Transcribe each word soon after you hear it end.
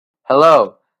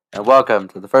Hello, and welcome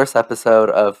to the first episode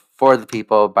of For the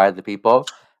People, by the People.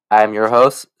 I'm your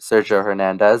host, Sergio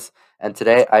Hernandez, and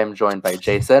today I am joined by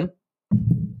Jason.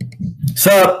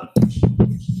 Sup?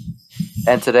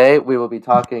 And today we will be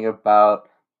talking about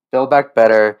Build Back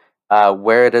Better,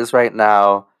 where it is right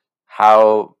now,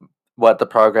 what the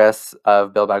progress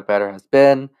of Build Back Better has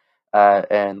been,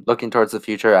 and looking towards the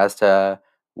future as to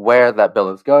where that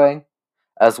bill is going,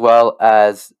 as well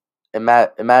as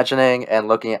imagining and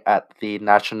looking at the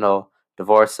national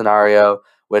divorce scenario,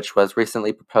 which was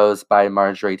recently proposed by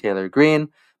Marjorie Taylor Greene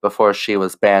before she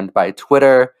was banned by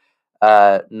Twitter,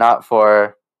 not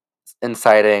for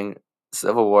inciting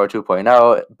Civil War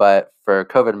 2.0, but for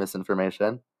COVID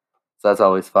misinformation. So that's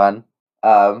always fun.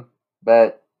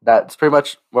 But that's pretty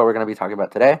much what we're going to be talking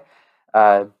about today.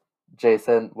 Uh,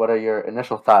 Jason, what are your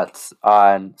initial thoughts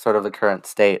on sort of the current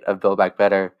state of Build Back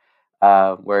Better,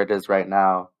 where it is right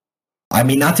now? I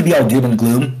mean, not to be all doom and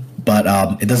gloom, but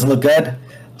it doesn't look good.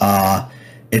 Uh,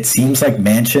 it seems like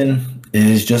Manchin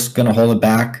is just going to hold it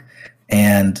back.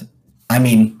 And I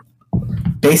mean,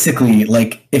 basically,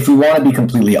 like, if we want to be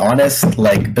completely honest,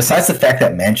 like, besides the fact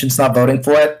that Manchin's not voting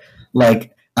for it,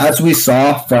 like, as we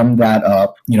saw from that,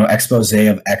 expose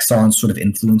of Exxon's sort of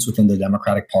influence within the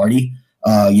Democratic Party,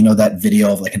 that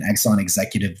video of like an Exxon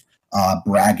executive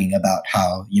bragging about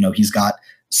how, he's got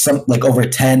some like over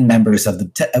 10 members of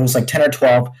it was like 10 or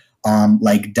 12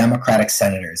 like Democratic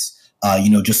senators,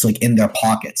 just like in their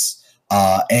pockets.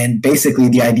 And basically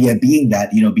the idea being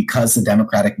that, because the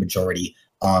Democratic majority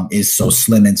is so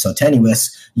slim and so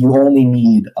tenuous, you only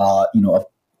need,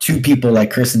 two people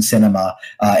like Kirsten Sinema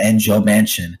and Joe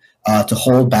Manchin to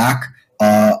hold back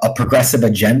a progressive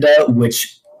agenda,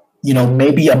 which,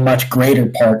 maybe a much greater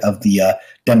part of the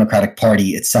Democratic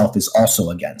Party itself is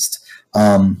also against.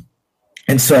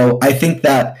 And so I think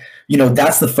that,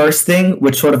 that's the first thing,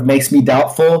 which sort of makes me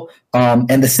doubtful.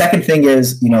 And the second thing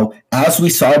is, as we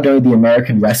saw during the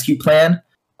American Rescue Plan,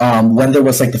 when there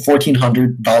was like the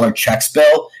 $1,400 checks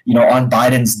bill, on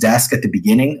Biden's desk at the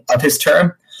beginning of his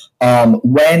term,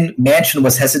 when Manchin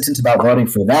was hesitant about voting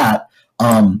for that,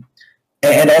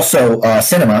 and also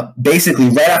Sinema, basically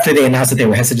right after they announced that they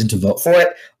were hesitant to vote for it,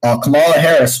 Kamala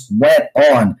Harris went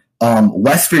on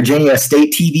West Virginia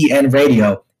state TV and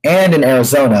radio and in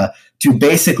Arizona to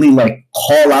basically like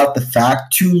call out the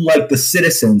fact to like the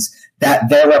citizens that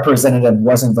their representative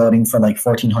wasn't voting for like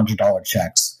 $1,400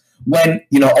 checks when,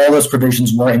 all those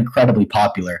provisions were incredibly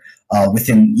popular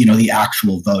within, the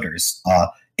actual voters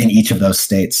in each of those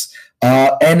states.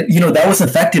 And, that was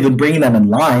effective in bringing them in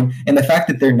line. And the fact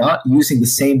that they're not using the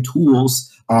same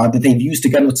tools that they've used to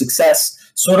get with success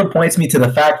sort of points me to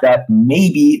the fact that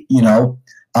maybe,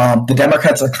 the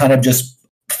Democrats are kind of just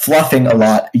fluffing a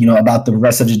lot, about the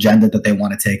rest of the agenda that they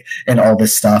want to take and all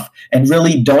this stuff, and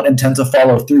really don't intend to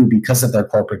follow through because of their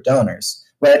corporate donors,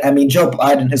 right? I mean, Joe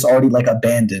Biden has already like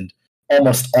abandoned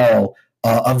almost all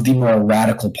of the more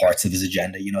radical parts of his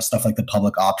agenda, stuff like the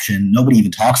public option. Nobody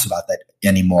even talks about that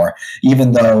anymore,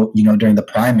 even though, during the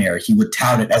primary, he would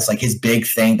tout it as like his big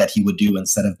thing that he would do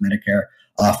instead of Medicare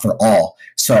for all.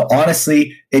 So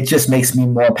honestly, it just makes me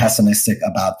more pessimistic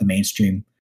about the mainstream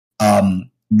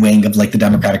wing of like the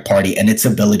Democratic Party and its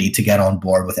ability to get on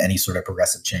board with any sort of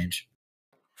progressive change.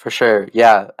 For sure,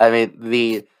 yeah. I mean,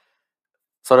 the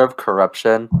sort of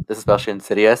corruption is especially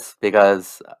insidious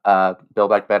because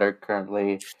Build Back Better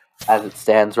currently, as it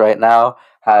stands right now,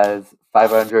 has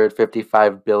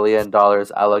 $555 billion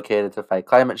allocated to fight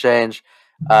climate change.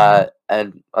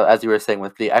 And as you were saying,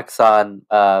 with the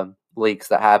Exxon leaks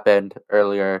that happened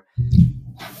earlier,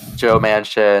 Joe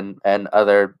Manchin and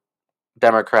other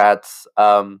Democrats,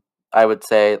 I would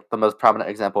say the most prominent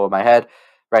example in my head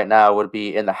right now would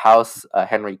be in the House,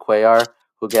 Henry Cuellar,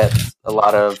 who gets a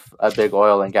lot of big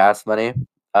oil and gas money,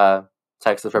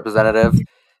 Texas representative.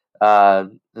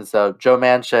 And so Joe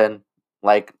Manchin,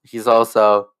 like he's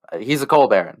a coal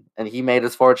baron, and he made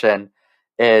his fortune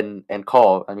in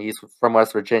coal. I mean, he's from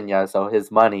West Virginia, so his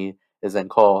money is in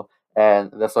coal, and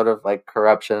the sort of like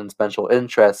corruption and special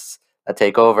interests that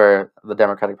take over the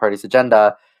Democratic Party's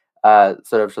agenda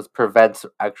sort of just prevents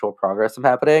actual progress from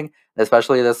happening,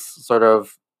 especially this sort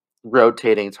of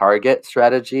rotating target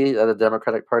strategy that the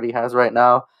Democratic Party has right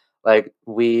now. Like,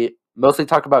 we mostly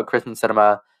talk about Kristen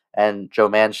Sinema and Joe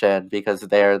Manchin because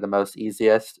they're the most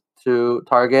easiest to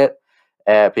target,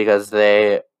 because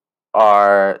they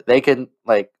can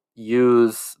like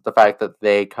use the fact that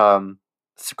Kristen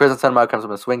Sinema comes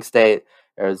from a swing state,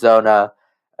 Arizona.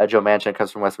 Joe Manchin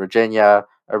comes from West Virginia,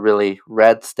 a really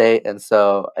red state, and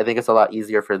so I think it's a lot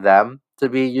easier for them to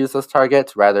be used as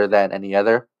targets rather than any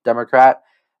other Democrat.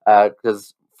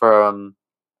 Because from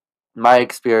my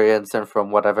experience and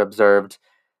from what I've observed,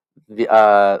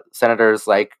 the senators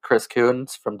like Chris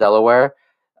Coons from Delaware,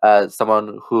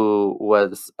 someone who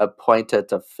was appointed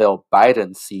to fill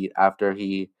Biden's seat after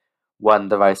he won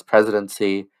the vice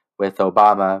presidency with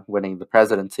Obama winning the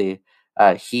presidency.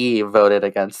 He voted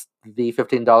against the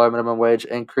 $15 minimum wage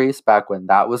increase back when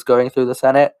that was going through the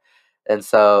Senate, and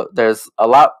so there's a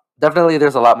lot. Definitely,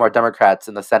 there's a lot more Democrats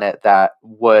in the Senate that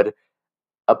would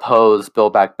oppose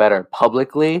Build Back Better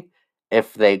publicly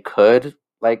if they could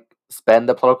like spend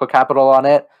the political capital on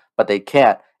it, but they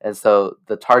can't. And so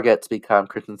the targets become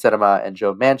Kristen Sinema and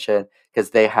Joe Manchin because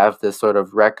they have this sort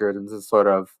of record and this sort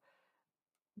of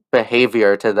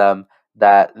behavior to them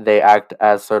that they act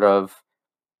as sort of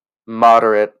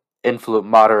moderate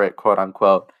moderate quote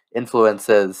unquote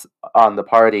influences on the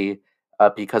party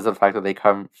because of the fact that they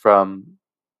come from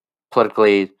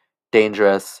politically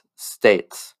dangerous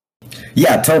states.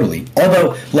 Yeah, totally.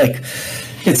 Although, like,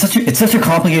 it's such a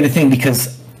complicated thing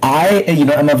because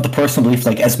I'm of the personal belief,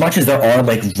 like, as much as there are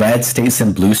like red states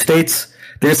and blue states,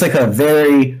 there's like a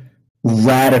very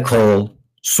radical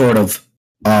sort of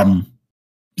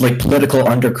like political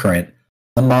undercurrent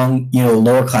among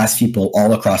lower class people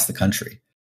all across the country.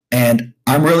 And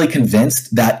I'm really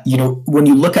convinced that when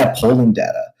you look at polling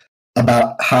data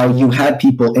about how you had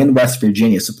people in West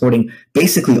Virginia supporting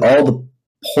basically all the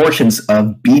portions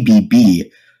of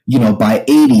BBB, by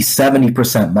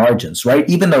 80-70% margins, right?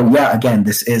 Even though, yeah, again,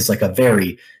 this is like a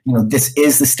very, this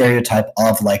is the stereotype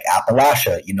of like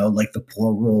Appalachia, like the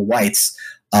poor rural whites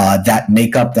that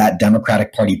make up that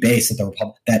Democratic Party base that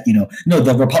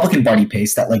the Republican Party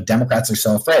base that like Democrats are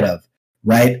so afraid of,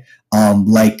 right?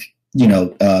 Like,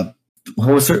 what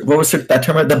was that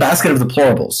term? The basket of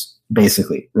deplorables,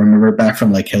 basically. Remember back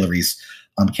from like Hillary's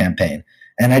campaign.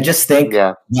 And I just think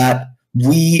that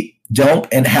we don't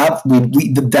and have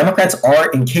the Democrats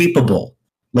are incapable,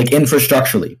 like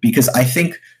infrastructurally, because I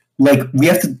think like we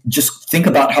have to just think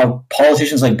about how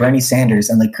politicians like Bernie Sanders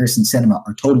and like Kirsten Sinema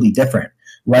are totally different,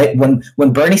 right?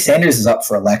 When Bernie Sanders is up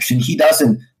for election, he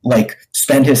doesn't like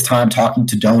spend his time talking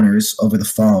to donors over the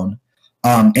phone.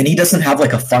 And he doesn't have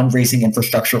like a fundraising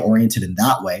infrastructure oriented in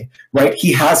that way, right?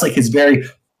 He has like his very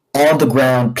on the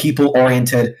ground, people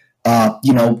oriented,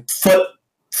 foot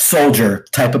soldier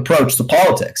type approach to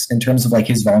politics in terms of like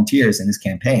his volunteers and his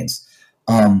campaigns.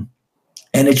 And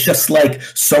it's just like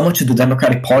so much of the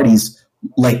Democratic parties,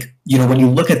 like, when you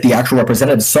look at the actual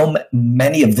representatives, so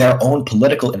many of their own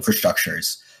political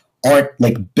infrastructures aren't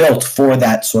like built for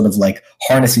that sort of like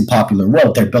harnessing popular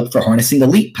vote. They're built for harnessing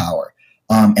elite power.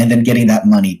 And then getting that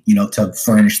money, to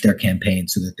furnish their campaign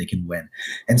so that they can win.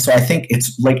 And so I think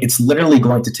it's literally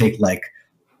going to take like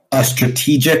a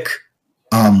strategic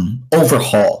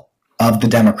overhaul of the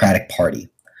Democratic Party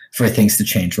for things to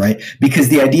change, right? Because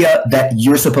the idea that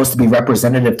you're supposed to be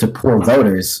representative to poor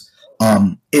voters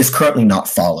is currently not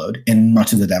followed in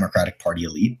much of the Democratic Party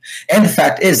elite. And the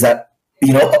fact is that,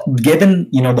 given,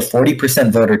 the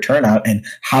 40% voter turnout and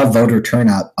how voter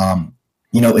turnout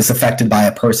is affected by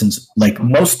a person's like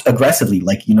most aggressively,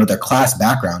 like, their class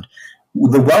background.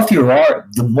 The wealthier you are,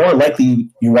 the more likely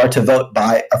you are to vote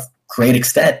by a great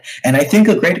extent. And I think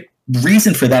a great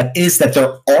reason for that is that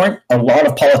there aren't a lot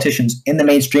of politicians in the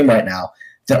mainstream right now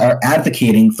that are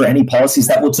advocating for any policies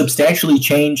that would substantially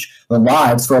change the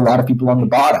lives for a lot of people on the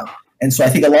bottom. And so I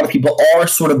think a lot of people are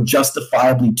sort of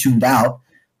justifiably tuned out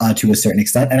to a certain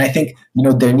extent. And I think,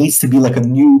 there needs to be like a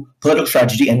new political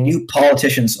strategy and new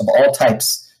politicians of all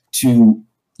types to,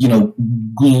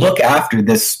 look after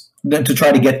this, to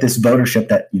try to get this votership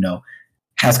that,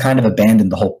 has kind of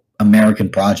abandoned the whole American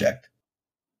project.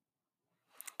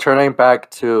 Turning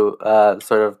back to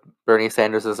sort of Bernie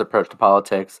Sanders' approach to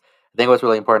politics, I think what's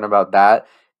really important about that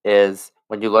is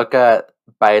when you look at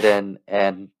Biden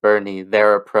and Bernie,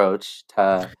 their approach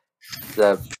to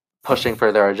the pushing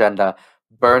for their agenda.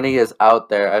 Bernie is out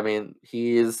there. I mean,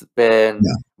 he's been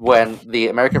when the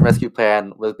American Rescue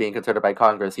Plan was being considered by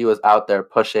Congress, he was out there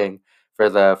pushing for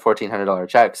the $1,400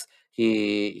 checks.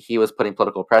 He was putting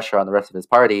political pressure on the rest of his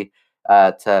party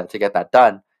to get that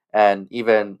done. And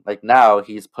even like now,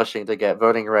 he's pushing to get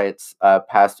voting rights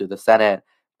passed through the Senate,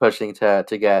 pushing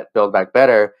to get Build Back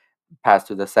Better passed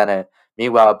through the Senate.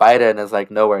 Meanwhile, Biden is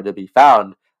like nowhere to be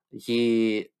found.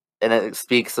 And it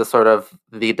speaks to sort of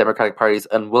the Democratic Party's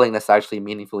unwillingness to actually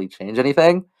meaningfully change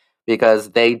anything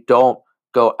because they don't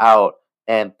go out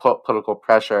and put political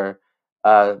pressure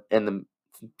on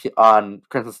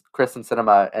Kristen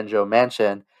Sinema and Joe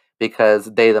Manchin because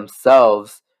they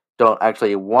themselves don't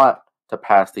actually want to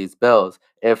pass these bills.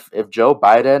 If Joe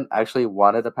Biden actually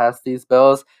wanted to pass these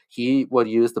bills, he would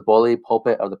use the bully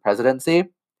pulpit of the presidency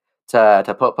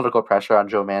to put political pressure on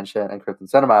Joe Manchin and Kristen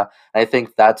Sinema. And I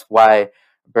think that's why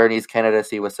Bernie's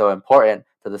candidacy was so important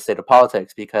to the state of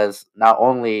politics, because not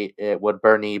only would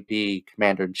Bernie be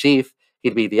commander in chief,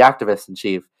 he'd be the activist in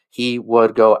chief. He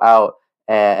would go out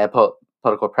and put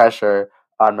political pressure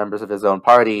on members of his own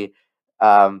party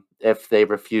if they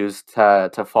refuse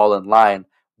to fall in line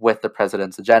with the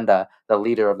president's agenda, the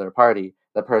leader of their party,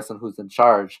 the person who's in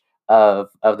charge of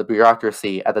the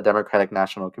bureaucracy at the Democratic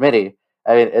National Committee.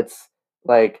 I mean, it's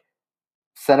like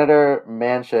Senator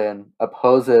Manchin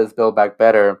opposes Build Back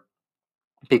Better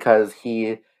because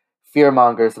he fear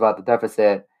mongers about the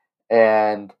deficit,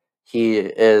 and he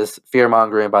is fear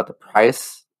mongering about the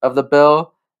price of the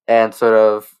bill and sort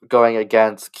of going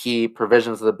against key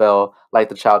provisions of the bill, like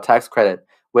the child tax credit,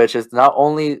 which is not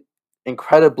only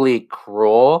incredibly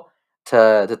cruel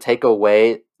to take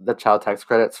away the child tax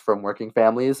credits from working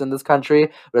families in this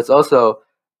country, but it's also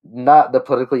not the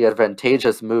politically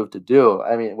advantageous move to do.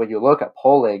 I mean, when you look at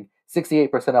polling,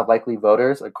 68% of likely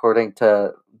voters, according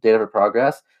to Data for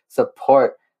Progress,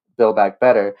 support Build Back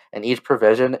Better. And each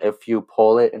provision, if you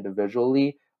poll it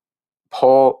individually,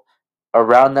 poll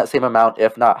around that same amount,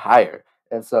 if not higher.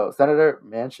 And so Senator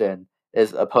Manchin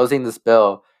is opposing this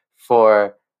bill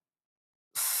for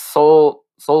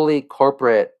solely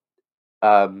corporate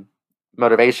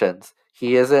motivations.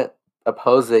 He isn't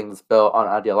opposing this bill on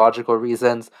ideological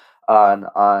reasons,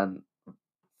 on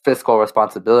fiscal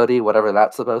responsibility, whatever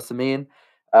that's supposed to mean.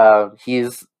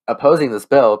 He's opposing this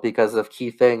bill because of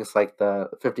key things like the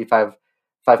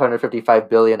 555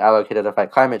 billion allocated to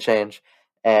fight climate change,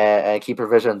 and key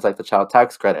provisions like the child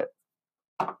tax credit.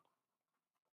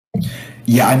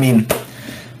 Yeah, I mean,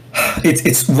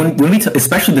 it's when we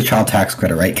especially the child tax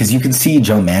credit, right? Because you can see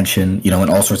Joe Manchin, in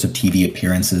all sorts of TV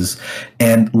appearances,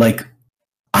 and like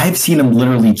I've seen him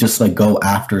literally just like go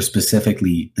after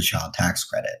specifically the child tax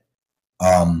credit,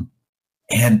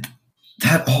 and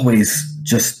that always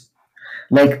just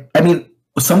like, I mean,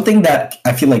 something that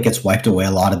I feel like gets wiped away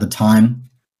a lot of the time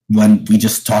when we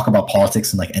just talk about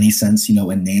politics in like any sense,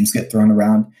 when names get thrown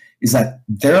around, is that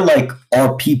there like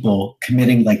are people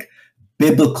committing like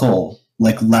biblical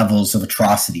like levels of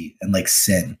atrocity and like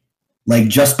sin, like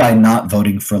just by not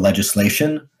voting for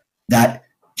legislation that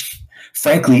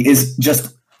frankly is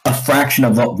just a fraction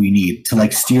of what we need to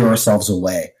like steer ourselves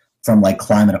away from like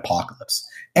climate apocalypse,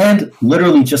 and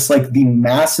literally just like the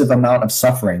massive amount of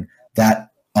suffering that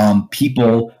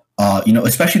people,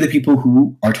 especially the people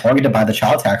who are targeted by the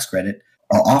child tax credit,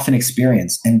 often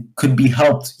experience and could be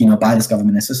helped, by this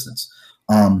government assistance.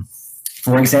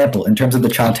 For example, in terms of the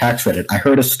child tax credit, I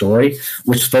heard a story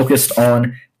which focused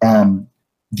on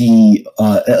the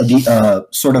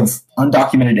sort of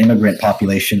undocumented immigrant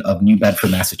population of New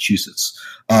Bedford, Massachusetts,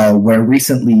 where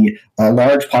recently a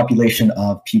large population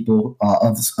of people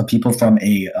from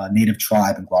a native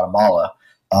tribe in Guatemala,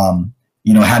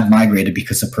 had migrated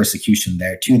because of persecution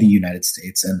there to the United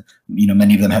States, and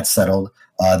many of them had settled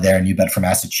there in New Bedford,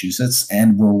 Massachusetts,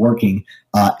 and were working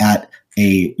at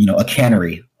a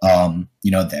cannery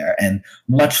there. And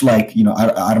much like,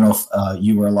 I don't know if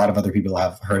you or a lot of other people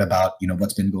have heard about,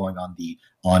 what's been going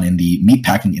on in the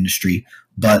meatpacking industry,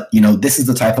 but, this is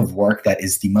the type of work that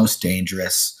is the most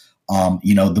dangerous,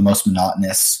 the most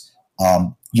monotonous,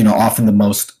 often the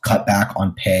most cut back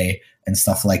on pay and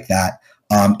stuff like that,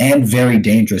 and very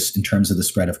dangerous in terms of the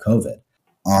spread of COVID.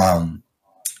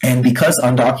 And because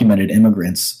undocumented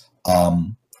immigrants,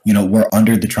 were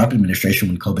under the Trump administration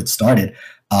when COVID started,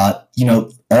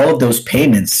 all of those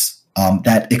payments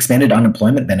that expanded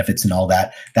unemployment benefits and all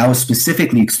that, that was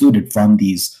specifically excluded from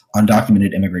these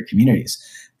undocumented immigrant communities.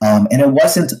 And it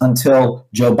wasn't until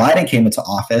Joe Biden came into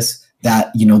office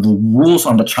that, the rules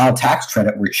on the child tax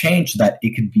credit were changed so that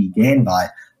it could be gained by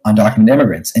undocumented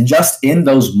immigrants. And just in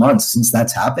those months since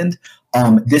that's happened,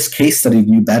 this case study of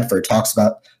New Bedford talks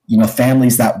about,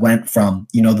 families that went from,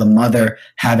 the mother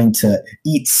having to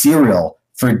eat cereal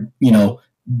for,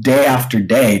 day after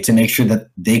day to make sure that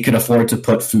they could afford to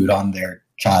put food on their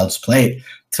child's plate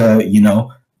to,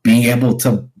 being able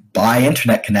to buy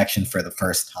internet connection for the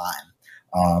first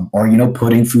time, or,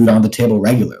 putting food on the table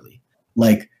regularly.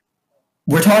 Like,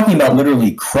 we're talking about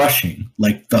literally crushing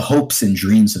like the hopes and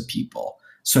dreams of people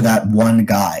so that one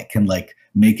guy can like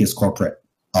make his corporate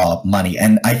money.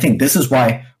 And I think this is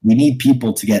why we need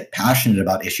people to get passionate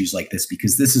about issues like this,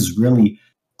 because this is really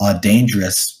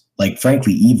dangerous, like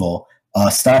frankly evil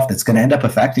stuff that's going to end up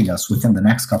affecting us within the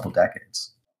next couple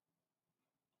decades.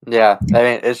 Yeah, I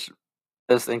mean,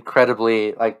 it's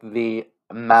incredibly like the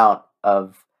amount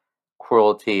of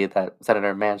cruelty that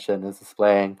Senator Manchin is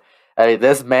displaying. I mean,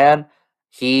 this man,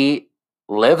 he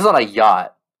lives on a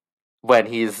yacht. when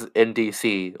he's in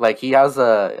DC. Like he has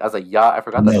a yacht. I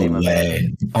forgot the No name of it.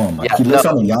 way. Oh my. Yeah, He no, lives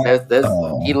on a yacht. there's this.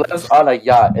 He Oh. lives on a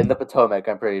yacht in the Potomac.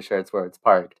 I'm pretty sure it's where it's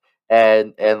parked.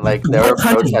 And like there What were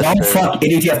kind of dumb protesters. fuck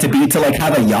idiot you have to be to like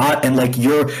have a yacht and like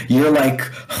you're like,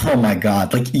 oh my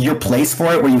god, like your place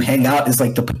for it where you hang out is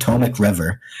like the Potomac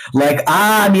River. Like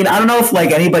I mean I don't know if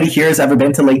like anybody here has ever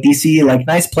been to Lake DC, like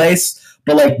nice place,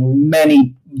 but like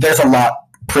there's a lot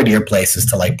prettier places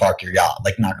to like park your yacht.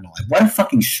 Like not gonna lie, what a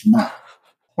fucking schmuck.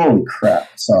 Holy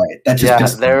crap! Sorry, that just Yeah,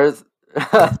 pissed me. there's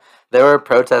there were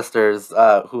protesters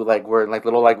who like were in like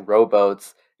little like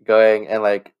rowboats going and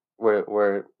like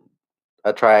were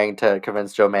trying to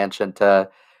convince Joe Manchin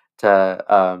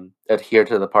to adhere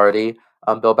to the party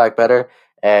Build Back Better,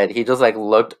 and he just like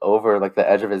looked over like the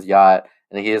edge of his yacht,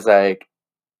 and he's like,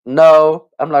 "No,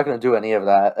 I'm not gonna do any of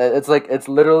that." It's like it's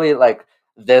literally like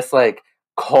this like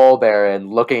coal baron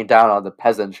looking down on the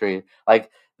peasantry, like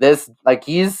this like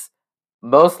he's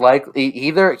most likely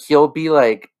either he'll be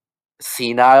like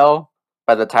senile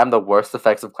by the time the worst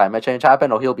effects of climate change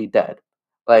happen, or he'll be dead.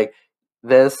 Like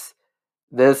this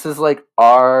this is like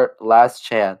our last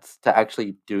chance to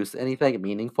actually do anything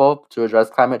meaningful to address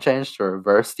climate change, to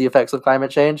reverse the effects of climate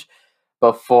change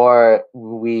before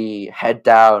we head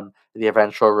down the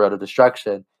eventual road of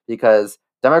destruction, because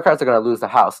Democrats are going to lose the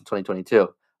House in 2022.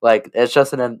 Like it's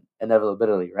just an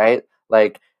inevitability, right?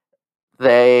 Like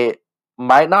they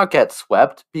might not get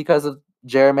swept because of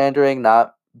gerrymandering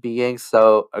not being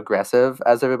so aggressive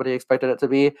as everybody expected it to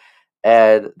be.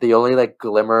 And the only like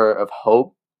glimmer of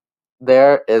hope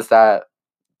there is that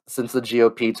since the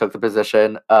GOP took the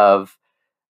position of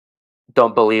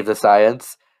don't believe the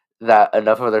science, that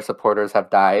enough of their supporters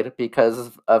have died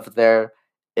because of their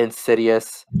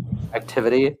insidious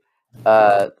activity,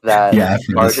 that Yeah,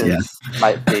 after this,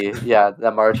 yeah.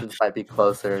 that margins might be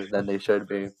closer than they should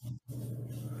be.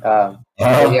 But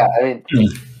Uh, yeah, I mean,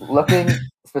 looking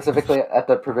specifically at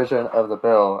the provision of the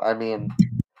bill, I mean,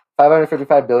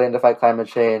 555 billion to fight climate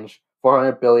change,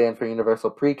 400 billion for universal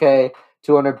pre-K,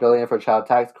 200 billion for child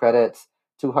tax credits,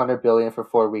 200 billion for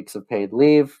 4 weeks of paid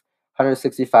leave,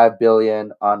 165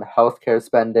 billion on healthcare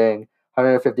spending,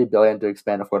 150 billion to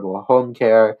expand affordable home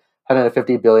care,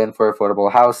 150 billion for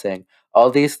affordable housing. All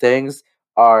these things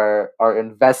are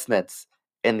investments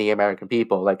in the American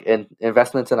people, like in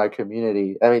investments in our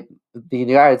community. I mean, the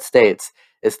United States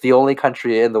is the only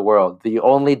country in the world, the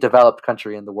only developed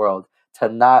country in the world to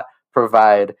not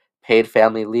provide paid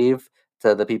family leave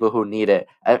to the people who need it.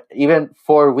 And even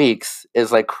 4 weeks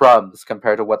is like crumbs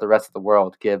compared to what the rest of the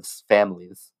world gives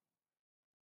families.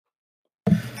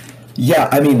 yeah,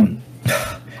 I mean,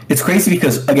 it's crazy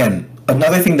because again,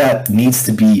 another thing that needs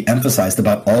to be emphasized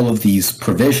about all of these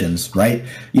provisions, right?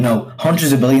 You know,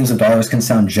 hundreds of billions of dollars can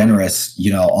sound generous,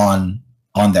 you know, on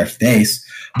their face,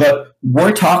 but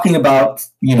we're talking about,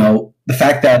 you know, the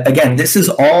fact that again, this is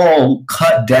all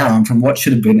cut down from what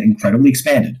should have been incredibly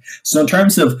expanded. So in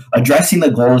terms of addressing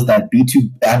the goals that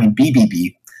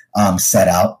BBB set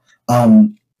out,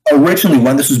 originally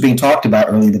when this was being talked about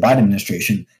early in the Biden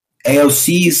administration,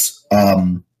 AOC's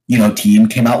you know team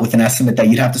came out with an estimate that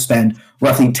you'd have to spend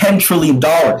roughly $10 trillion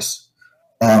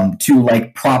to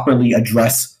like properly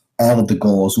address all of the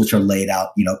goals which are laid out,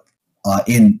 you know,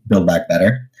 in Build Back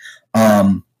Better.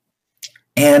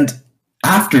 And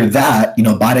after that, you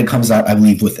know, Biden comes out, I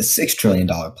believe, with a $6 trillion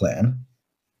plan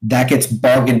that gets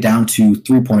bargained down to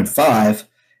 3.5,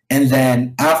 and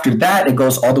then after that, it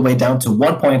goes all the way down to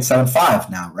 1.75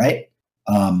 now, right?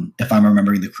 If I'm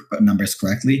remembering the numbers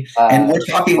correctly. And we're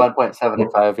talking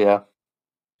 1.75, yeah.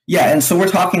 yeah, and so we're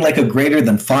talking like a greater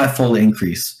than five-fold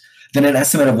increase than an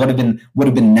estimate of would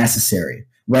have been necessary,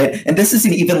 right? And this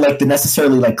isn't even like the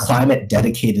necessarily like climate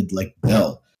dedicated like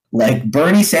bill. Like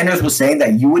Bernie Sanders was saying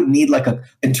that you would need like a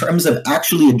in terms of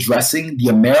actually addressing the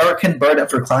American burden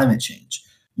for climate change.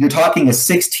 You're talking a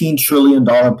 $16 trillion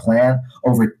plan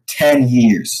over 10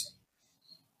 years,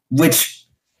 which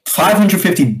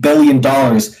 $550 billion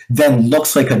then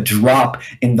looks like a drop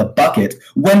in the bucket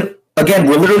when again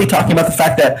we're literally talking about the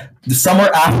fact that the summer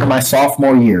after my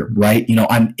sophomore year, right, you know,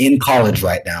 I'm in college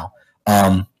right now.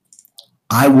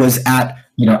 I was at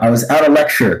a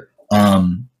lecture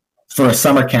for a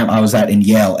summer camp I was at in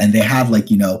Yale, and they had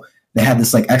like, you know, they had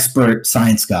this like expert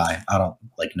science guy. I don't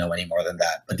like know any more than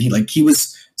that, but he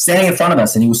was standing in front of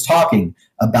us and he was talking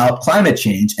about climate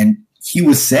change, and he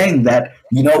was saying that,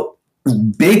 you know,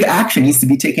 big action needs to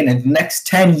be taken in the next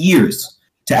 10 years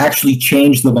to actually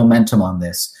change the momentum on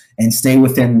this and stay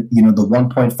within, you know, the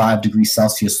 1.5 degrees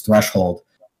Celsius threshold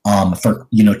for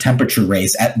temperature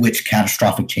raise at which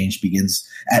catastrophic change begins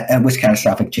at which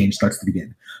catastrophic change starts to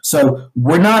begin. So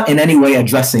we're not in any way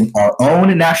addressing our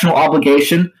own national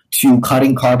obligation to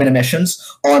cutting carbon emissions.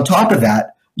 On top of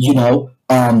that,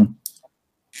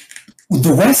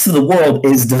 the rest of the world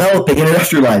is developing and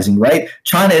industrializing, right?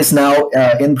 China is now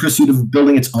in pursuit of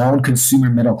building its own consumer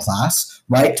middle class,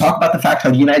 right? Talk about the fact how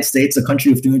the United States, a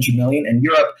country of 300 million, and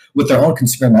Europe, with their own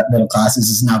consumer middle classes,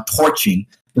 is now torching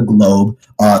the globe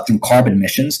through carbon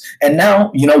emissions. And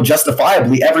now,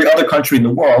 justifiably, every other country in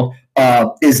the world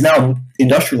is now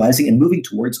industrializing and moving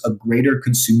towards a greater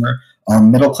consumer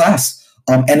middle class.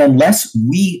 And unless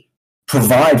we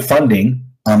provide funding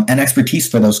and expertise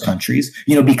for those countries,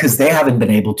 because they haven't been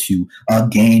able to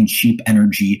gain cheap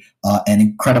energy and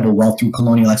incredible wealth through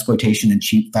colonial exploitation and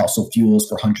cheap fossil fuels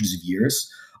for hundreds of years.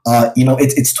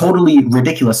 It's totally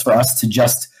ridiculous for us to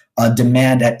just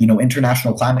demand at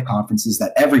international climate conferences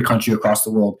that every country across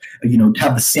the world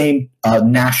have the same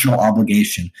national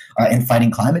obligation in fighting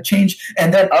climate change,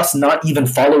 and then us not even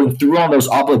following through on those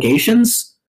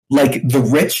obligations, like the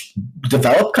rich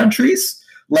developed countries.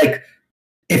 Like,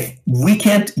 if we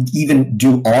can't even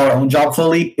do our own job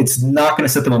fully, it's not going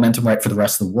to set the momentum right for the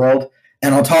rest of the world.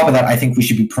 And on top of that, I think we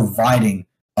should be providing,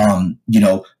 on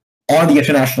the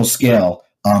international scale,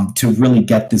 to really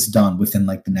get this done within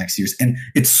like the next years. And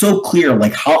it's so clear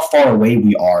like how far away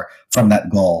we are from that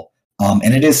goal.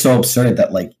 And it is so absurd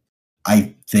that like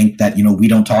I think that we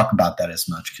don't talk about that as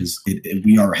much because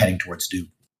we are heading towards doom.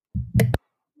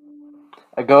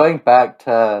 Going back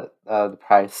to the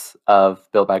price of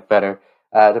Build Back Better,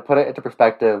 to put it into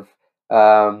perspective,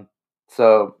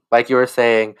 so like you were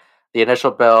saying, the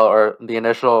initial bill or the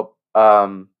initial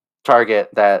target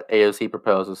that AOC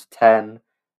proposed was 10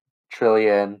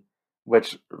 trillion,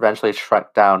 which eventually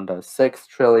shrunk down to 6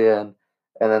 trillion,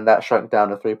 and then that shrunk down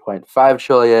to 3.5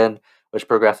 trillion, which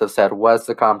progressives said was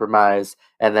the compromise,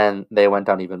 and then they went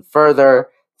down even further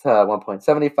to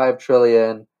 1.75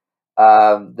 trillion.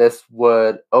 This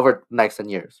would over next 10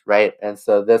 years, right? And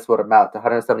so this would amount to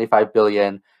 175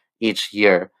 billion each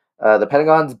year. The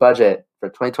Pentagon's budget for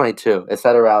 2022 is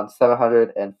set around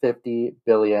 $750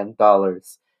 billion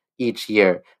each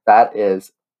year. That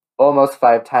is almost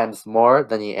 5 times more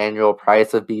than the annual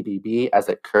price of BBB as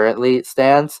it currently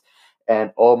stands,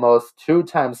 and almost 2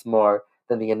 times more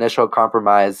than the initial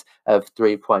compromise of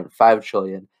 3.5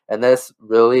 trillion. And this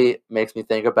really makes me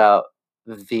think about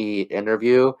the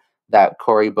interview that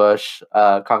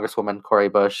Congresswoman Cori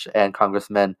Bush and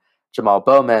Congressman Jamal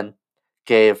Bowman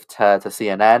gave to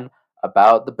CNN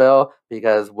about the bill,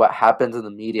 because what happens in the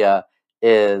media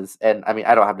is, and I mean,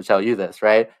 I don't have to tell you this,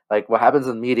 right? Like, what happens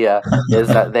in media is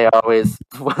that they always,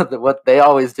 what they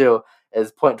always do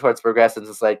is point towards progressives.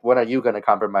 It's like, when are you going to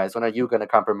compromise? When are you going to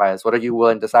compromise? What are you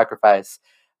willing to sacrifice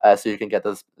so you can get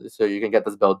this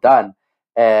bill done?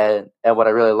 And what I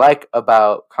really like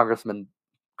about Congresswoman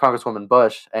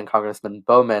Bush and Congressman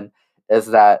Bowman is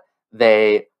that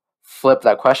they flip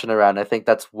that question around. I think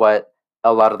that's what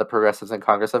a lot of the progressives in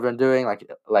Congress have been doing,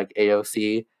 like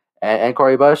AOC and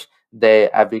Cori Bush. They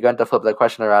have begun to flip the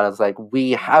question around. It's like,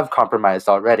 we have compromised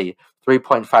already.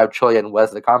 3.5 trillion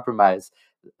was the compromise.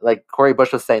 Like Cori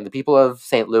Bush was saying, the people of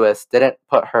St. Louis didn't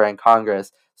put her in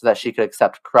Congress so that she could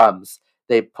accept crumbs.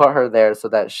 They put her there so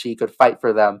that she could fight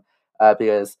for them,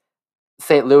 because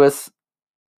St. Louis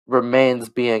remains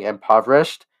being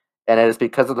impoverished, and it is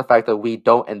because of the fact that we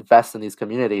don't invest in these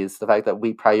communities, the fact that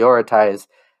we prioritize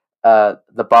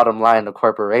the bottom line of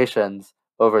corporations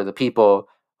over the people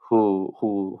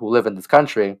who live in this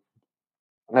country.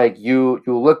 Like, you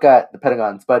look at the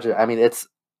Pentagon's budget. I mean, it's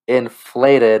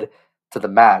inflated to the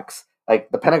max. Like,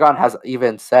 the Pentagon has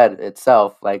even said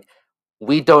itself, like,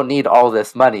 we don't need all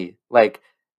this money. Like,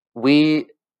 we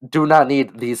do not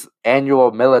need these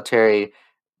annual military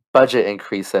budget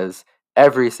increases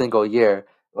every single year.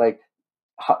 Like,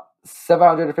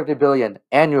 750 billion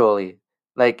annually.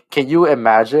 Like, can you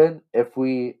imagine if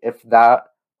that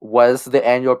was the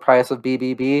annual price of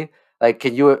BBB? Like,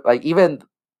 can you, like, even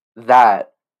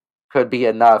that could be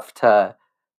enough to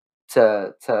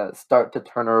start to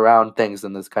turn around things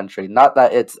in this country. Not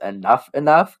that it's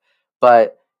enough,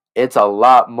 but it's a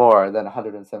lot more than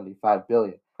 175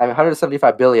 billion. I mean,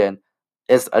 175 billion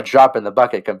is a drop in the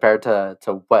bucket compared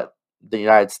to what the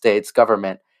United States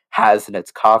government has in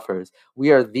its coffers.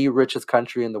 We are the richest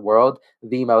country in the world,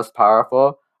 the most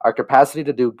powerful. Our capacity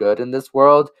to do good in this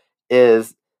world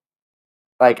is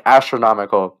like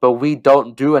astronomical, but we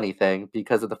don't do anything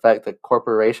because of the fact that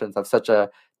corporations have such a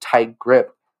tight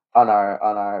grip on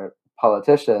our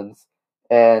politicians.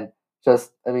 And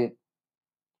just, I mean,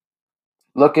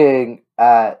 looking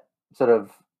at sort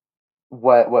of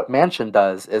what Manchin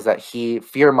does is that he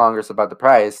fearmongers about the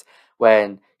price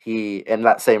when he, in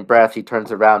that same breath, he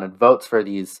turns around and votes for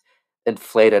these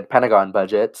inflated Pentagon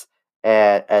budgets,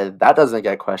 and that doesn't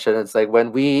get questioned. It's like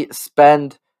when we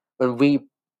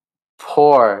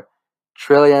pour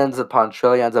trillions upon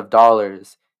trillions of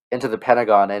dollars into the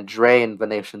Pentagon and drain the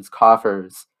nation's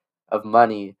coffers of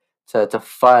money to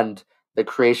fund the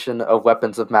creation of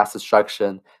weapons of mass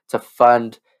destruction, to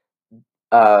fund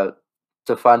uh,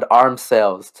 arms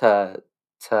sales to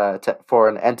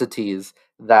foreign entities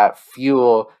that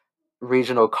fuel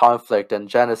regional conflict and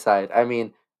genocide. I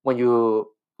mean, when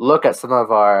you look at some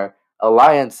of our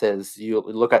alliances, you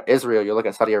look at Israel, you look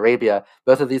at Saudi Arabia,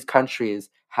 both of these countries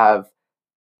have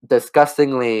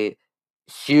disgustingly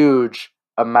huge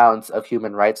amounts of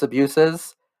human rights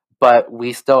abuses, but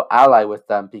we still ally with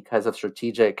them because of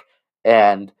strategic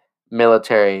and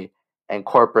military and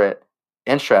corporate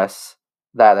interests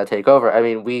that take over. I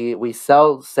mean, we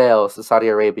sell sales to Saudi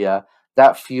Arabia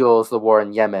that fuels the war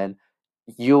in Yemen.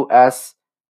 U.S.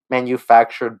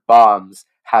 manufactured bombs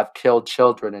have killed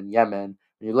children in Yemen.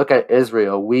 When you look at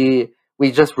Israel, we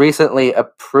just recently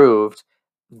approved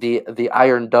the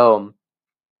Iron Dome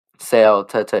sale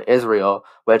to Israel,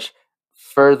 which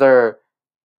further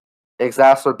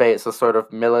exacerbates the sort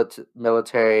of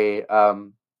military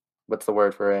what's the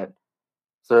word for it?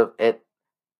 So it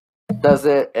does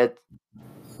it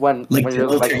Like when the you're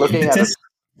like military looking at a impetus.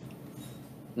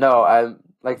 no, I'm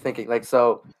like thinking like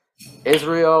so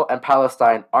Israel and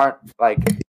Palestine aren't like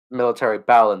military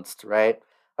balanced, right?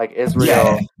 Like Yeah,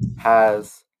 Israel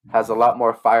has a lot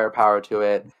more firepower to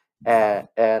it, and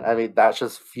I mean that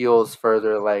just fuels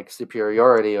further like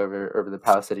superiority over the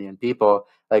Palestinian people.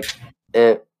 Like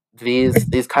it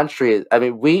these countries, I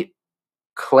mean, we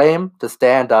claim to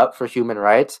stand up for human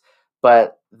rights,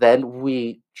 but then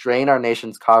we drain our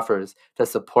nation's coffers to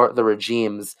support the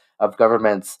regimes of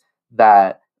governments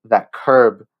that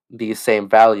curb these same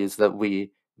values that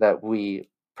we that we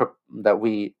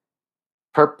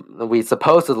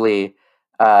supposedly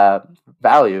uh,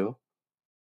 value.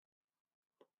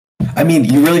 I mean,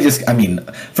 you really just, I mean,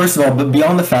 first of all, but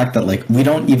beyond the fact that, like, we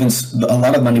don't even, a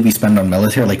lot of money we spend on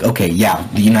military, like, okay, yeah,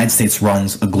 the United States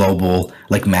runs a global,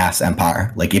 like, mass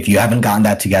empire. Like, if you haven't gotten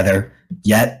that together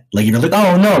yet, like, you're like,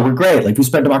 oh, no, we're great. Like, we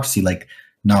spread democracy. Like,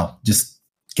 no, just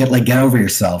get over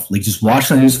yourself. Like, just watch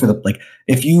the news for the, like,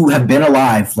 if you have been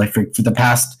alive, like, for the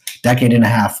past decade and a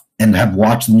half and have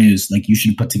watched the news, like, you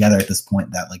should put together at this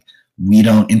point that, like, we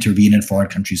don't intervene in foreign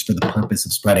countries for the purpose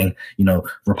of spreading,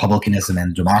 republicanism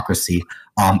and democracy.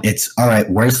 It's all right.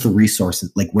 Where's the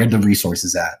resources? Like, where the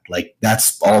resources at? Like,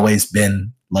 that's always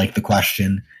been like the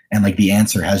question, and like the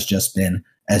answer has just been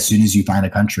as soon as you find a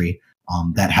country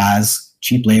that has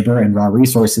cheap labor and raw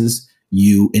resources,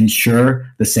 you ensure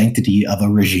the sanctity of a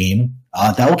regime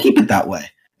that will keep it that way.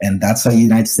 And that's how the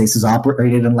United States has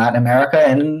operated in Latin America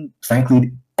and,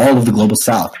 frankly, all of the global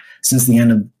South since the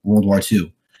end of World War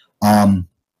II.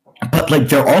 But like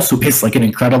there also is like an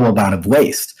incredible amount of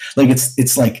waste. Like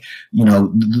it's like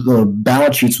the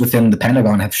balance sheets within the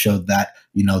Pentagon have showed that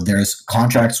there's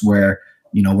contracts where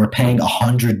we're paying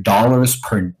 $100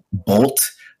 per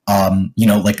bolt.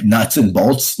 Like nuts and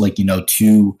bolts, like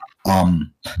to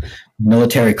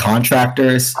military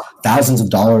contractors, thousands of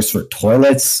dollars for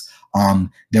toilets.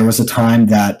 There was a time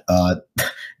that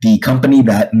the company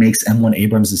that makes M1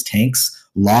 Abrams' tanks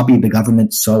lobbied the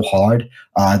government so hard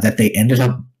that they ended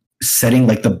up setting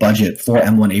like the budget for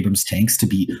M1 Abrams tanks to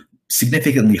be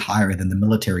significantly higher than the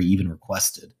military even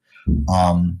requested.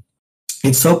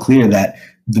 It's so clear that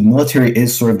the military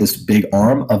is sort of this big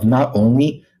arm of not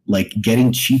only like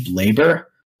getting cheap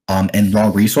labor and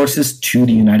raw resources to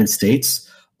the United States,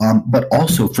 but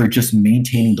also for just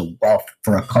maintaining the wealth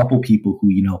for a couple people who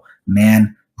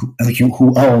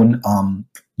who own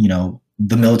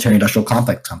the military industrial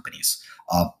complex companies,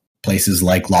 places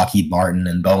like Lockheed Martin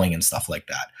and Boeing and stuff like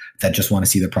that just want to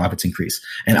see their profits increase.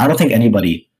 And I don't think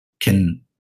anybody can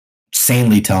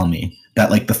sanely tell me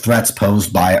that like the threats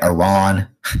posed by Iran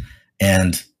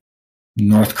and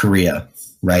North Korea,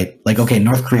 right? Like, okay,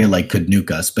 North Korea like could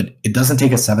nuke us, but it doesn't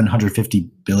take us $750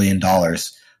 billion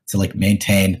to like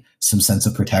maintain some sense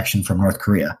of protection from North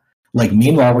Korea. Like,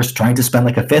 meanwhile, we're trying to spend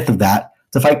like a fifth of that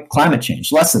to fight climate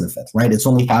change, less than a fifth, right? It's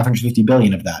only 550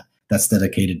 billion of that that's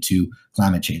dedicated to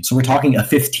climate change. So we're talking a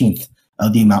 15th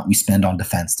of the amount we spend on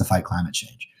defense to fight climate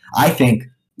change. I think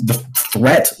the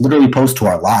threat literally posed to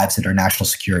our lives and our national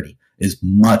security is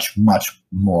much, much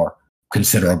more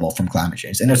considerable from climate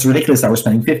change. And it's ridiculous that we're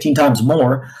spending 15 times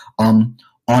more on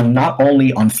not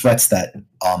only on threats that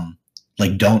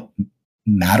like don't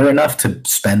matter enough to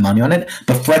spend money on it,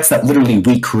 but threats that literally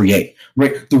we create.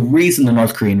 Right? The reason the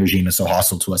North Korean regime is so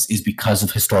hostile to us is because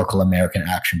of historical American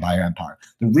action by our empire.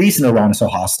 The reason Iran is so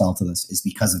hostile to us is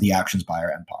because of the actions by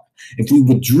our empire. If we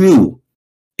withdrew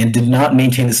and did not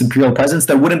maintain this imperial presence,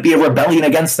 there wouldn't be a rebellion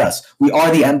against us. We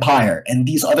are the empire, and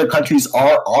these other countries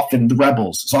are often the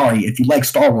rebels. Sorry, if you like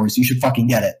Star Wars, you should fucking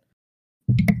get it.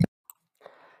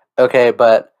 Okay,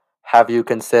 but have you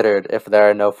considered if there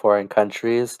are no foreign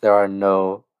countries, there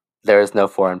is no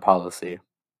foreign policy?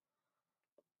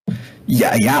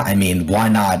 Yeah. I mean, why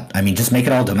not? I mean, just make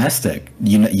it all domestic.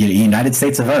 United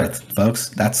States of Earth, folks.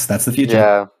 That's the future.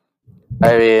 Yeah,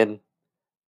 I mean,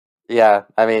 yeah,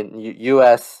 I mean,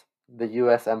 U.S. the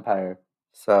U.S. empire.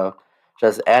 So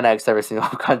just annex every single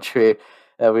country,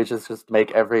 and we just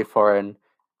make every foreign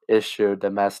issue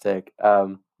domestic.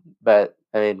 But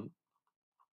I mean,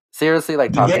 seriously,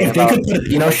 like Yeah, talking if they could about put a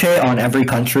Pinochet on every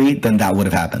country, then that would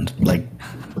have happened. Like,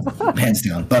 hands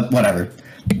down. But whatever.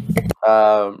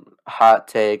 hot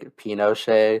take,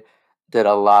 Pinochet did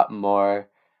a lot more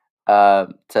to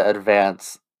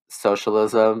advance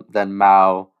socialism than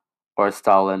Mao or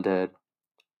Stalin did.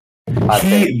 Hot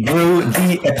take. He grew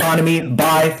the economy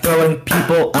by throwing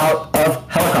people out of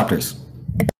helicopters.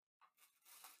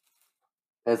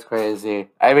 It's crazy.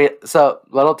 I mean, so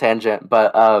little tangent,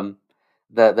 but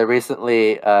the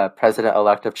recently president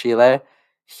elect of Chile,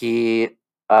 he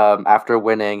after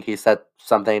winning, he said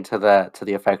something to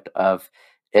the effect of,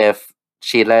 if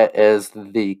Chile is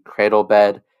the cradle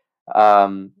bed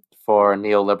um, for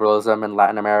neoliberalism in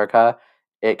Latin America,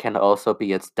 it can also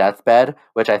be its deathbed,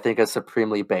 which I think is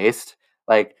supremely based.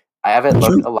 Like, I haven't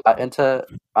looked True. a lot into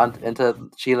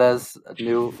Chile's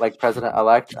new like president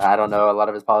elect. I don't know a lot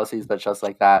of his policies, but just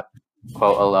like that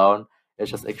quote alone is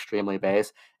just extremely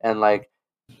base. And like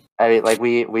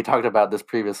we talked about this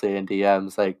previously in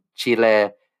DMs. Like Chile,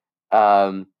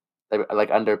 like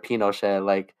under Pinochet,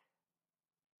 like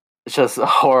it's just a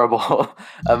horrible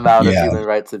amount of Yeah. human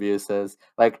rights abuses.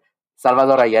 Like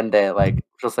Salvador Allende, like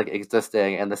just like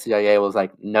existing, and the CIA was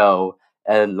like no,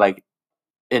 and like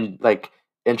in like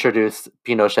introduced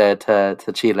Pinochet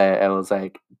to Chile and was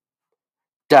like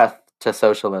death to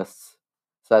socialists.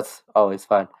 So that's always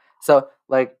fun. So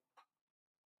like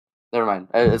never mind.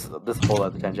 It's this whole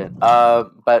other tangent.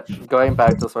 But going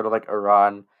back to sort of like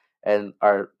Iran and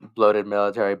our bloated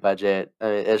military budget, I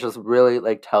mean, it just really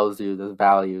like tells you the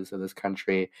values of this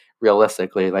country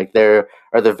realistically. Like there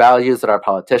are the values that our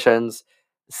politicians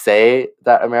say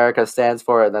that America stands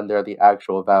for, and then there are the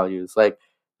actual values. Like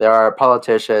there are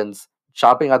politicians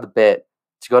chopping at the bit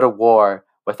to go to war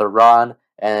with Iran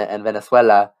and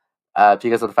Venezuela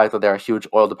because of the fact that there are huge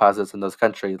oil deposits in those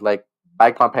countries. Like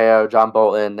Mike Pompeo, John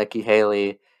Bolton, Nikki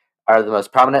Haley are the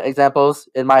most prominent examples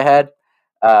in my head.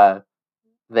 Uh,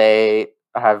 they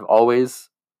have always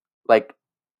like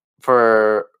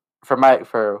for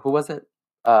for who was it?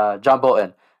 John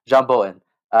Bolton. John Bolton.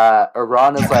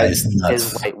 Iran is That guy like is his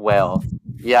nuts. white whale.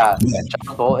 Yeah, Yeah.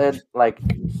 John Bolton, like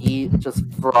he just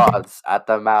froths at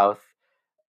the mouth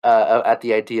at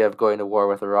the idea of going to war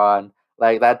with Iran.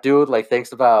 Like that dude, like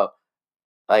thinks about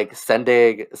like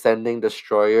sending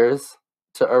destroyers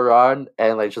to Iran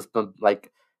and like just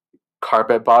like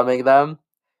carpet bombing them,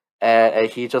 and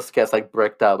he just gets like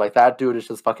bricked up. Like that dude is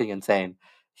just fucking insane.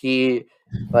 He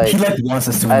He like like wants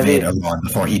us to I invade mean Iran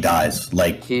before he dies.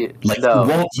 he Like no he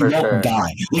for won't sure.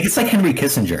 die. Like it's like Henry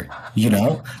Kissinger, you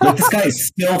know? Like this guy is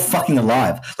still fucking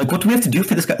alive. Like what do we have to do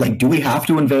for this guy? Like do we have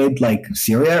to invade like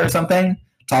Syria or something?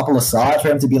 Topple Assad for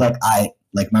him to be like, I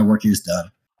like my work here's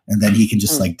done. And then he can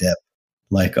just like dip.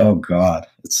 Like, oh god.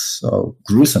 It's so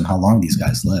gruesome how long these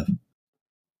guys live.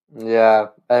 Yeah,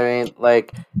 I mean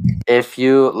like if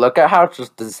you look at how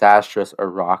just disastrous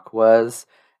Iraq was,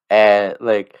 and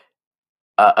like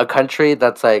a country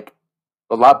that's like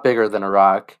a lot bigger than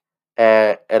Iraq,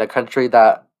 and a country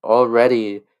that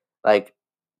already like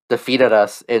defeated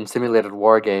us in simulated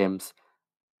war games.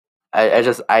 I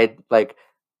just I like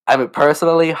I mean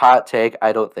personally hot take.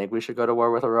 I don't think we should go to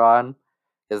war with Iran.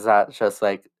 Is that just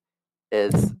like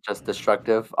is just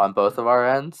destructive on both of our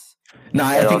ends, No,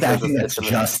 and I also think just that's it's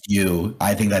just you.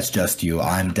 I think that's just you.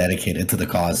 I'm dedicated to the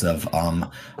cause of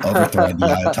overthrowing the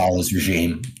Ayatollah's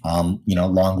regime.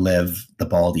 Long live the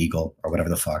bald eagle or whatever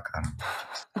the fuck. I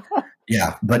don't know.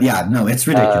 Yeah, but yeah, no, it's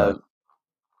ridiculous.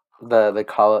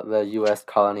 uh, the U.S.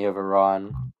 colony of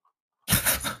Iran.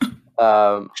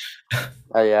 Um,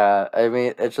 yeah, I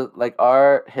mean, it's just like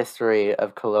our history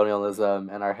of colonialism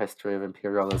and our history of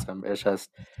imperialism is just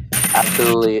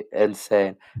absolutely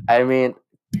insane. I mean,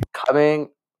 coming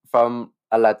from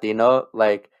a Latino,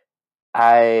 like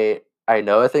I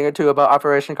know a thing or two about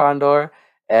Operation Condor,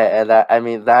 and that I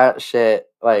mean that shit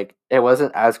like it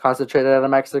wasn't as concentrated in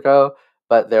Mexico,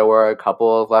 but there were a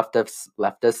couple of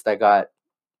leftists that got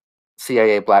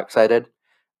CIA black sided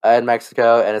in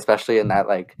Mexico, and especially in that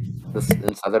like this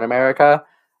in Southern America.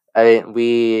 I mean,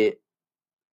 we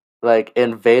like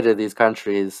invaded these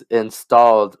countries,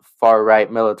 installed far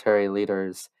right military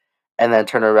leaders, and then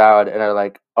turn around and are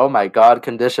like, "Oh my God,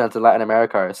 conditions in Latin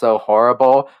America are so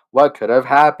horrible. What could have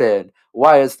happened?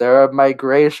 Why is there a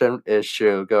migration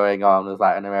issue going on with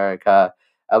Latin America?"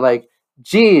 I'm like,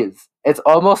 "Geez, it's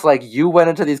almost like you went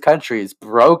into these countries,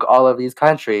 broke all of these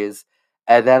countries,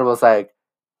 and then was like,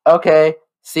 okay,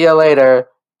 see you later.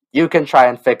 You can try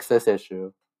and fix this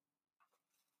issue."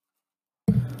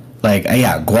 Like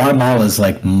yeah, Guatemala is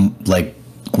like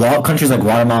countries like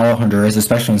Guatemala, Honduras,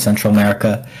 especially in Central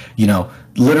America, you know,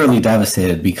 literally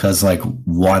devastated because like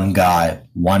one guy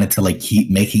wanted to like keep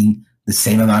making the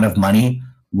same amount of money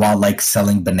while like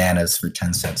selling bananas for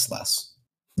 10 cents less.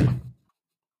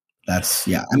 That's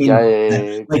yeah. I mean,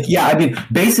 like Yikes. yeah. I mean,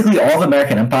 basically, all of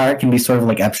American empire can be sort of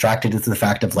like abstracted into the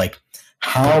fact of like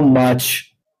how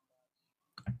much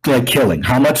like killing,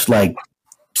 how much like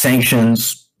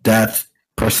sanctions, death,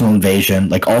 personal invasion,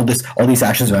 like all these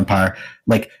actions of empire,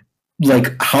 like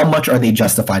how much are they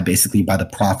justified basically by the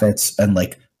profits and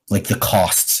like the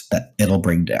costs that it'll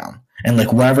bring down, and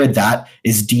like wherever that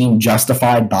is deemed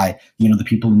justified by the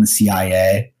people in the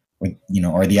CIA or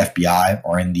or the FBI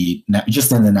or in the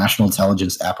just in the national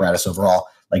intelligence apparatus overall,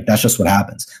 like that's just what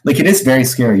happens. Like it is very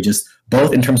scary, just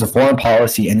both in terms of foreign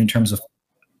policy and in terms of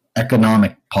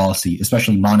economic policy,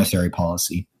 especially monetary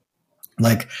policy,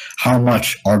 like how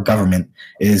much our government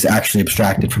is actually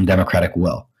abstracted from democratic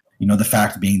will. The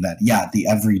fact being that, yeah, the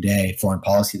everyday foreign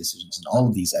policy decisions and all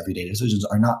of these everyday decisions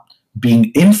are not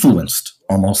being influenced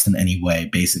almost in any way,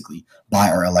 basically, by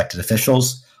our elected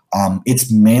officials.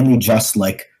 It's mainly just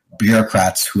like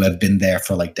bureaucrats who have been there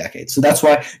for like decades. So that's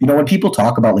why, when people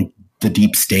talk about like the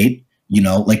deep state,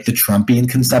 like the Trumpian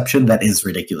conception, that is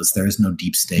ridiculous. There is no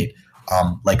deep state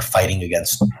like fighting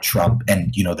against Trump,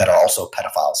 and that are also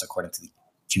pedophiles according to the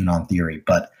QAnon theory.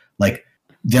 But like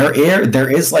there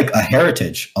is like a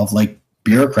heritage of like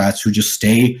bureaucrats who just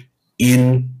stay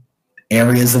in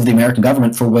areas of the American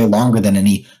government for way longer than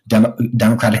any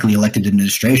democratically elected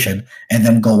administration, and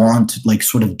then go on to like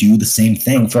sort of do the same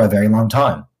thing for a very long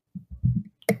time.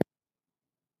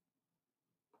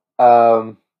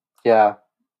 Um, yeah.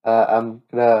 I'm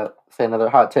gonna say another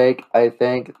hot take. I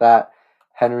think that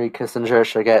Henry Kissinger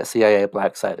should get CIA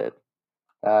black-sided.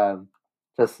 Um,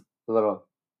 just a little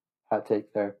hot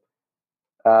take there.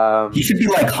 He should be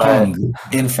like But hung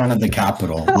in front of the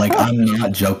Capitol. Like I'm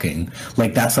not joking.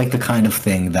 Like that's like the kind of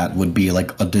thing that would be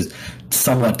like a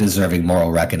somewhat deserving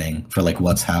moral reckoning for like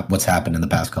what's happened in the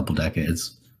past couple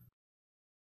decades.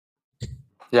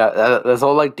 yeah, this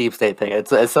whole like deep state thing.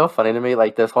 It's so funny to me.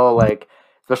 Like this whole like,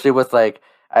 especially with like,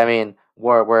 I mean,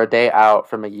 we're a day out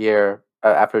from a year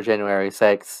after January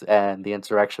 6th and the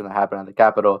insurrection that happened at the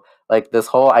Capitol. Like this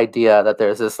whole idea that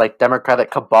there's this like democratic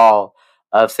cabal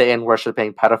of Satan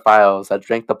worshiping pedophiles that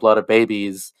drink the blood of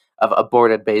babies, of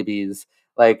aborted babies.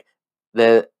 Like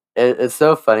it's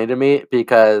so funny to me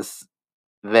because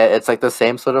that it's like the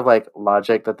same sort of like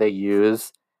logic that they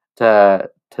use to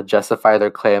justify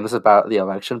their claims about the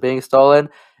election being stolen.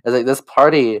 Is like this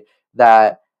party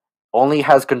that only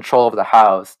has control of the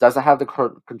House, doesn't have the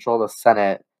control of the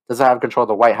Senate, doesn't have control of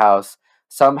the White House,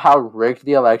 somehow rigged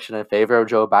the election in favor of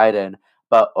Joe Biden,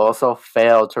 but also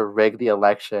failed to rig the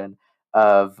election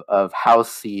of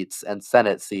House seats and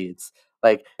Senate seats.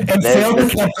 Like And failed the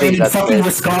this campaign thing in that's fucking been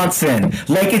Wisconsin.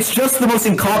 Like it's just the most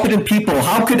incompetent people.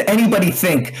 How could anybody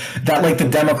think that like the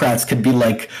Democrats could be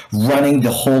like running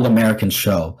the whole American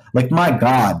show? Like my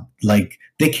God, like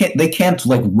they can't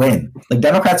like win. Like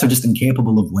Democrats are just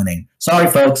incapable of winning. Sorry,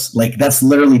 folks. Like that's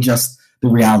literally just the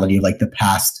reality of like the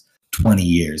past 20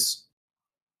 years.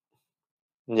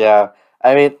 yeah.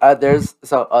 I mean,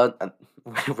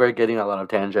 we're getting a lot of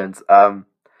tangents.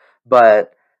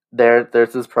 But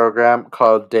there's this program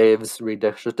called Dave's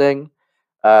Redistricting,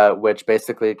 which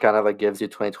basically kind of like gives you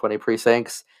 2020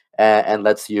 precincts and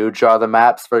lets you draw the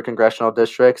maps for congressional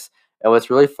districts. And what's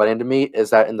really funny to me is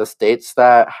that in the states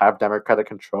that have Democratic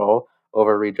control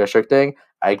over redistricting,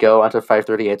 I go onto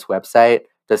 538's website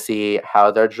to see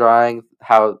how they're drawing,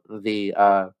 how the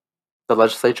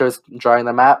legislature is drawing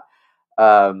the map.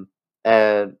 Um,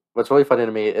 and what's really funny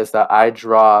to me is that I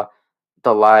draw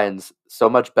the lines so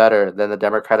much better than the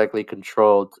democratically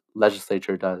controlled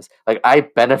legislature does. Like I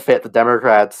benefit the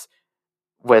Democrats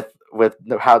with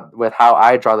how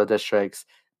I draw the districts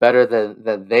better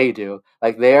than they do.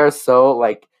 Like they are so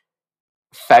like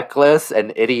feckless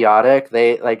and idiotic.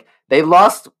 They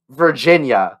lost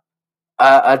Virginia,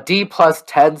 a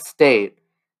D+10 state.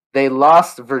 They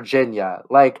lost Virginia.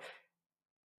 Like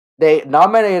they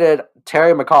nominated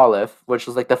Terry McAuliffe, which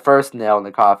was like the first nail in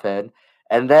the coffin,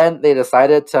 and then they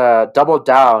decided to double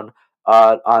down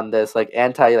on this like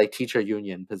anti like teacher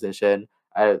union position.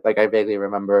 I vaguely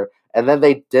remember, and then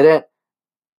they didn't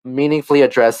meaningfully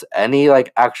address any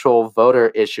like actual voter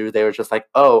issue. They were just like,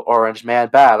 "Oh, Orange Man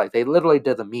bad." Like they literally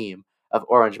did the meme of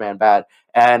Orange Man bad.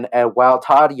 And while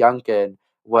Todd Youngkin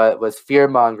was fear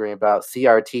mongering about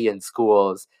CRT in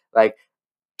schools, like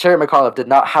Terry McAuliffe did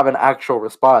not have an actual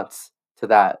response to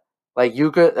that. Like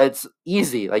you could, it's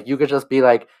easy. Like you could just be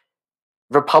like,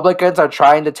 Republicans are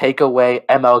trying to take away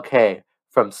MLK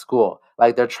from school.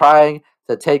 Like they're trying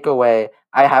to take away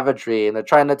I Have a Dream. They're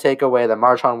trying to take away the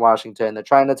March on Washington. They're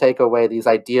trying to take away these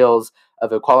ideals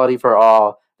of equality for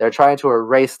all. They're trying to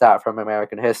erase that from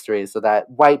American history so that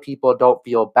white people don't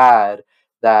feel bad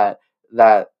that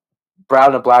that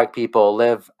brown and black people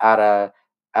live at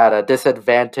a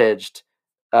disadvantaged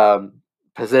um,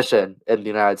 position in the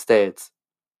United States.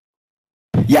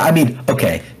 Yeah, I mean,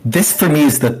 okay, this for me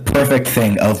is the perfect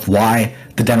thing of why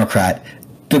the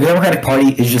Democratic Party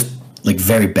is just like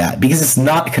very bad because it's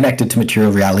not connected to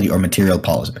material reality or material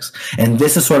politics. And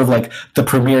this is sort of like the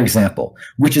premier example,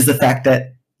 which is the fact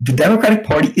that the Democratic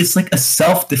Party is like a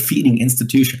self-defeating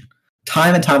institution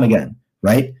time and time again,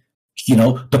 right? You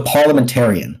know, the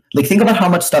parliamentarian. Like, think about how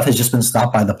much stuff has just been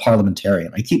stopped by the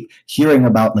parliamentarian. I keep hearing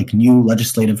about like new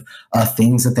legislative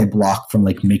things that they block from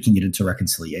like making it into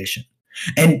reconciliation.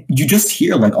 And you just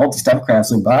hear like all these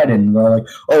Democrats like Biden, they're like,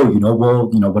 oh, well,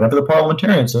 whatever the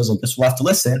parliamentarian says, I guess we'll have to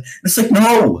listen. And it's like,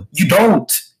 no, you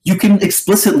don't. You can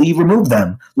explicitly remove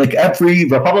them, like every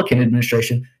Republican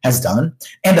administration has done.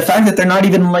 And the fact that they're not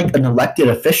even like an elected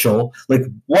official, like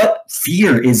what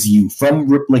fear is you from,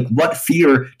 like what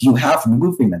fear do you have from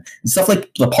removing them? And stuff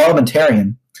like the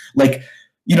parliamentarian, like,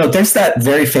 there's that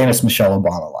very famous Michelle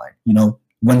Obama line,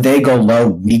 when they go low,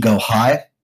 we go high,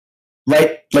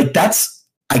 right? Like that's,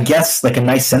 I guess, like a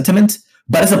nice sentiment,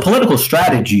 but as a political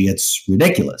strategy, it's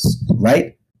ridiculous,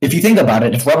 right? If you think about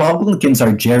it, if Republicans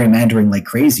are gerrymandering like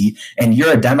crazy and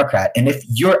you're a Democrat, and if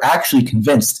you're actually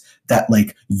convinced that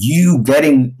like you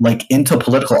getting like into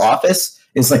political office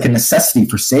is like a necessity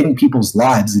for saving people's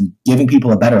lives and giving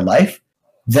people a better life,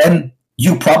 then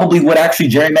you probably would actually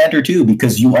gerrymander too,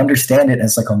 because you understand it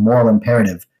as like a moral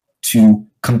imperative to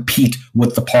compete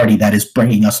with the party that is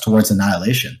bringing us towards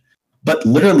annihilation. But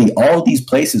literally all these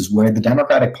places where the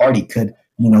Democratic Party could,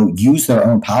 use their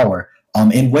own power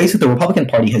in ways that the Republican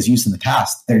Party has used in the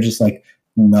past, they're just like,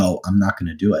 no, I'm not going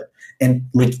to do it. And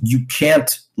like you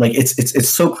can't, like it's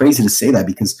so crazy to say that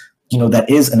because that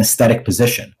is an aesthetic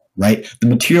position, right? The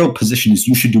material position is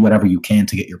you should do whatever you can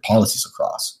to get your policies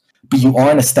across, but you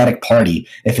are an aesthetic party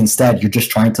if instead you're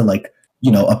just trying to like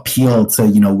appeal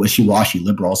to wishy-washy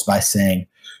liberals by saying,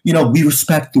 we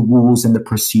respect the rules and the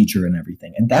procedure and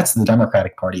everything. And that's the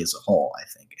Democratic Party as a whole, I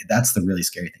think. That's the really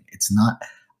scary thing. It's not,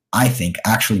 I think,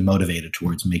 actually motivated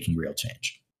towards making real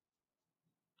change.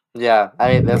 Yeah,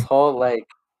 I mean, this whole like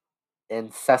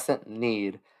incessant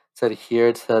need to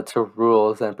adhere to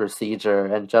rules and procedure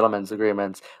and gentlemen's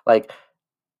agreements, like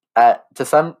to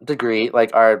some degree,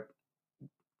 like our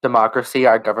democracy,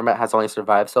 our government has only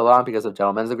survived so long because of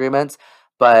gentlemen's agreements.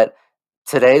 But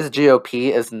today's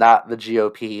GOP is not the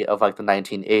GOP of like the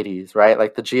 1980s, right?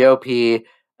 Like the GOP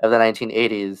of the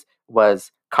 1980s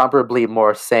was comparably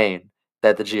more sane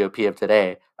than the GOP of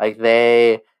today. Like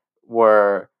they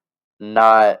were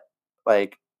not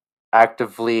like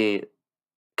actively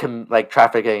like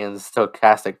trafficking in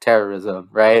stochastic terrorism,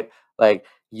 right? Like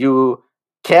you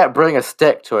can't bring a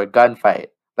stick to a gunfight.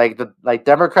 Like the like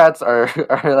Democrats are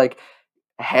are like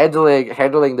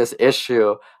handling this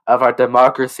issue of our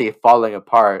democracy falling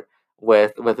apart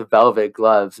with velvet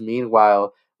gloves.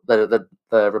 Meanwhile, the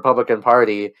Republican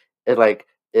Party is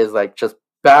like just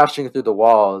bashing through the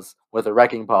walls with a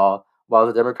wrecking ball, while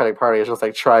the Democratic Party is just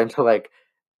like trying to like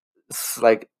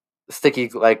sticky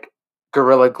like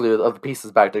gorilla glue the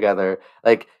pieces back together.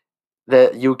 Like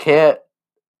that you can't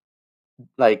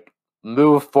like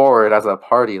move forward as a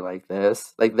party like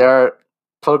this. Like there are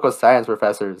political science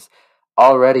professors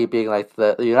already being like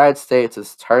the United States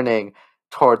is turning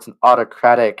towards an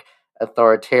autocratic,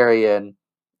 authoritarian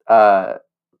uh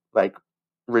like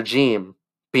regime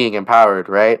being empowered,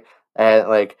 right? And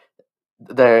like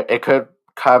there it could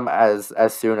come as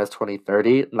soon as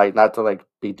 2030, like not to like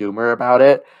be doomer about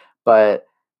it, but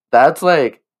that's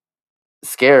like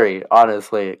scary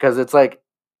honestly because it's like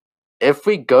if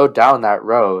we go down that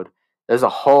road, there's a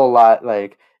whole lot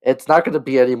like it's not going to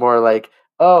be anymore like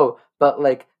oh but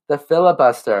like the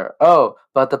filibuster. Oh,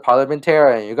 but the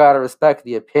parliamentarian, you gotta respect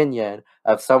the opinion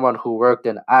of someone who worked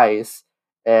in ICE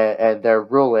and their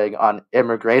ruling on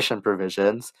immigration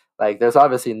provisions. Like, there's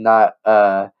obviously not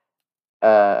a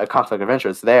conflict of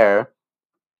interest there.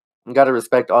 You got to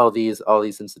respect all these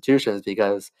institutions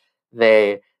because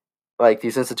they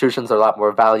these institutions are a lot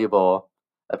more valuable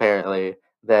apparently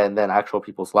than actual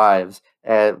people's lives,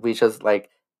 and we just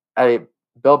I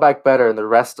Build Back Better and the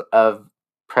rest of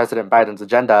President Biden's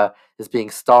agenda is being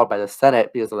stalled by the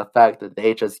Senate because of the fact that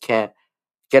they just can't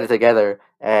get it together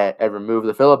and remove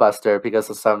the filibuster because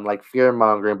of some fear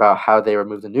mongering about how they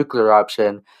removed the nuclear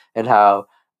option and how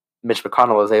Mitch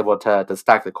McConnell was able to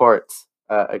stack the courts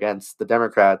against the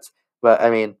Democrats. But I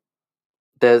mean,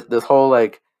 there's this whole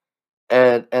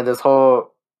and this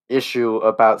whole issue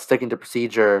about sticking to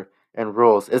procedure and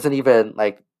rules isn't even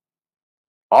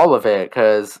all of it,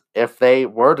 because if they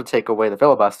were to take away the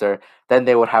filibuster, then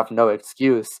they would have no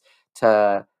excuse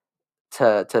to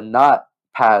not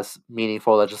pass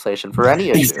meaningful legislation for any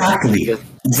issue.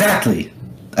 Exactly.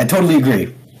 I totally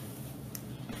agree.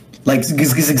 That's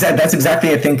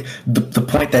exactly, I think, the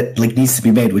point that needs to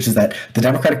be made, which is that the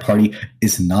Democratic Party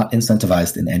is not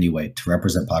incentivized in any way to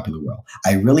represent popular will.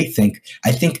 I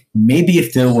think maybe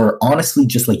if there were honestly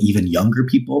just even younger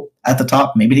people at the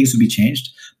top, maybe things would be changed.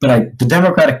 But the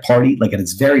Democratic Party, at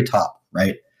its very top,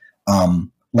 right?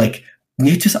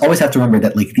 We just always have to remember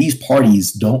that these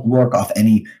parties don't work off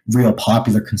any real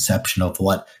popular conception of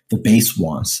what the base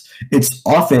wants. It's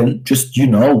often just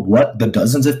what the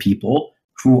dozens of people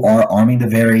who are arming the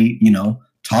very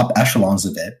top echelons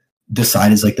of it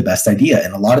decide is the best idea,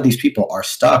 and a lot of these people are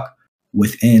stuck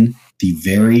within the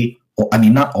very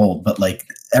not old, but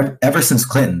ever since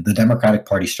Clinton, the Democratic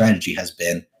Party strategy has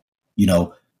been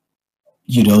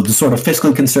the sort of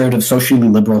fiscally conservative, socially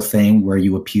liberal thing where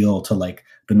you appeal to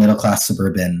the middle class,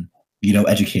 suburban,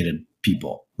 educated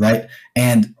people, right?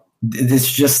 And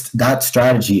that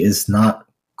strategy is not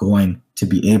going to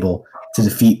be able to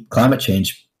defeat climate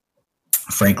change,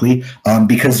 frankly,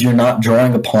 because you're not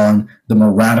drawing upon the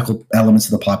more radical elements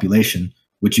of the population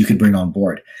which you could bring on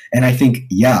board. And I think,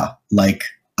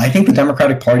 I think the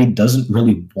Democratic Party doesn't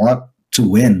really want to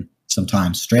win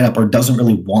sometimes, straight up, or doesn't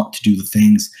really want to do the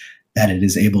things that it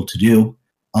is able to do,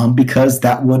 because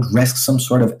that would risk some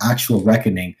sort of actual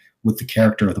reckoning with the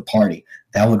character of the party.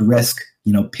 That would risk,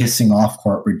 pissing off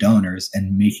corporate donors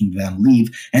and making them leave,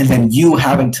 and then you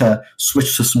having to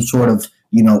switch to some sort of,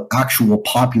 actual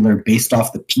popular, based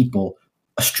off the people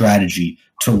strategy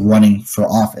to running for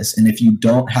office. And if you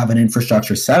don't have an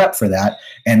infrastructure set up for that,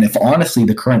 and if honestly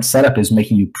the current setup is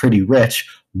making you pretty rich,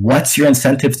 what's your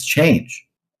incentive to change?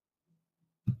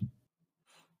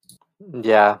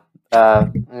 Yeah. I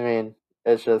mean,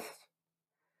 it's just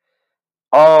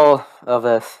all of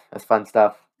this is fun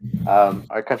stuff.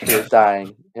 Our country is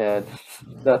dying, and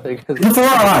nothing is before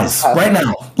our eyes right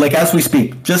now, as we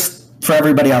speak. Just for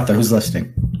everybody out there who's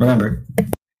listening, remember.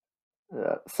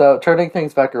 So turning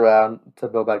things back around to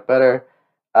Build Back Better,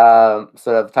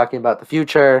 sort of talking about the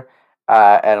future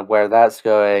and where that's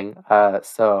going.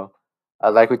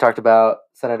 Like we talked about,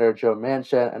 Senator Joe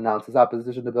Manchin announced his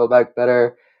opposition to Build Back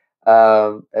Better.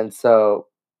 And so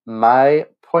my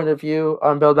point of view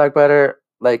on Build Back Better,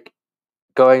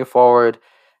 going forward,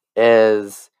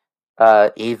 is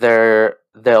either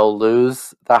they'll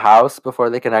lose the House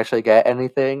before they can actually get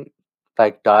anything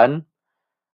done,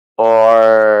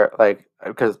 or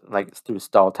because through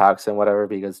stall talks and whatever,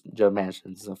 because Joe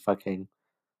Manchin's a fucking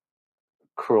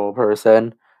cruel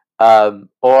person,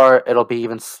 or it'll be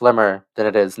even slimmer than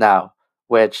it is now,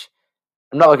 which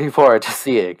I'm not looking forward to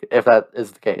seeing if that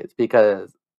is the case,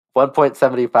 because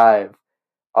 1.75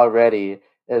 already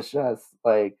is just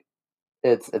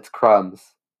it's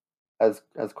crumbs, as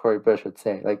Cory Bush would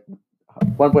say.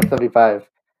 1.75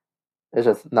 is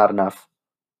just not enough.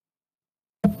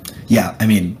 Yeah, I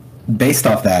mean, based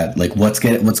off that, what's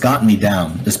gotten me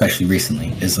down, especially recently,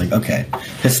 is okay,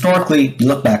 historically, you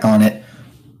look back on it,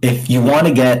 if you want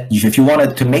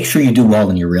to make sure you do well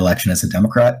in your reelection as a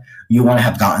Democrat, you want to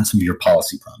have gotten some of your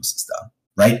policy promises done,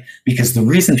 right? Because the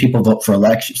reason people vote for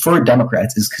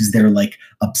Democrats is because they're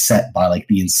upset by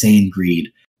the insane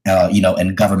greed,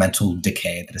 and governmental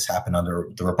decay that has happened under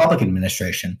the Republican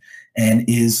administration, and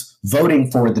is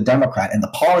voting for the Democrat and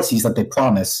the policies that they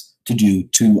promise to do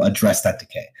to address that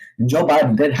decay. And Joe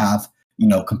Biden did have,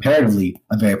 comparatively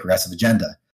a very progressive agenda.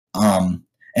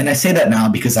 And I say that now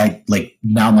because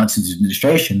now months into his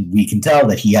administration, we can tell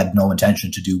that he had no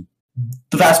intention to do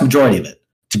the vast majority of it,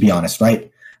 to be honest,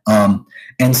 right?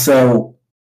 And so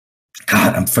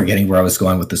God, I'm forgetting where I was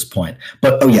going with this point.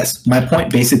 But oh yes, my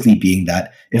point basically being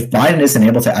that if Biden isn't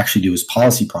able to actually do his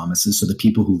policy promises, so the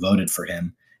people who voted for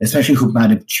him, especially who might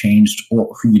have changed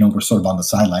or who were sort of on the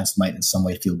sidelines, might in some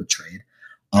way feel betrayed.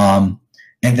 Um,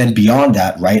 and then beyond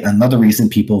that, right, another reason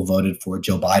people voted for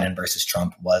Joe Biden versus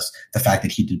Trump was the fact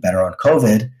that he did better on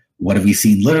COVID. What have we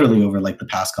seen literally over like the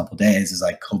past couple of days is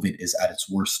like COVID is at its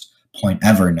worst point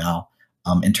ever now,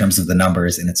 in terms of the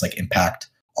numbers and its like impact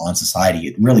on society.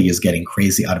 It really is getting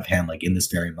crazy out of hand, like in this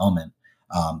very moment.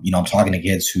 I'm talking to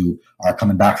kids who are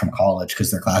coming back from college because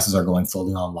their classes are going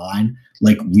fully online.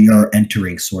 Like we are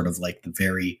entering sort of like the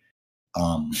very,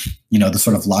 the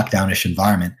sort of lockdownish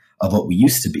environment of what we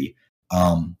used to be.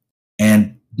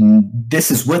 And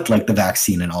this is with like the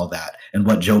vaccine and all that, and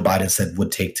what Joe Biden said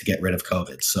would take to get rid of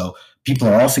COVID. So people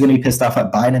are also going to be pissed off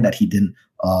at Biden that he didn't,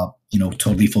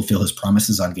 totally fulfill his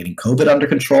promises on getting COVID under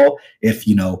control. If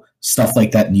stuff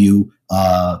like that new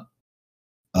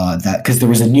that because there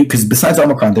was a new because besides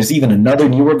Omicron, there's even another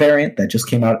newer variant that just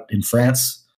came out in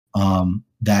France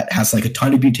that has like a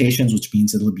ton of mutations, which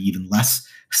means it'll be even less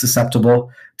susceptible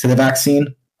to the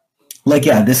vaccine. Like,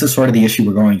 yeah, this is sort of the issue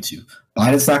we're going to.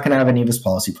 Biden's not going to have any of his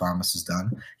policy promises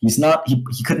done. He's not. He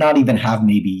could not even have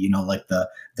maybe like the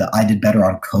I did better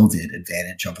on COVID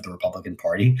advantage over the Republican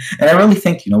Party. And I really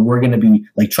think we're going to be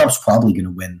like Trump's probably going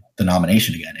to win the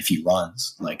nomination again if he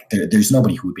runs. Like there's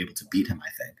nobody who would be able to beat him. I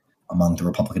think among the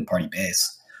Republican Party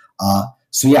base.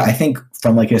 So yeah, I think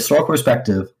from like a historical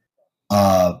perspective,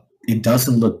 it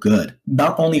doesn't look good.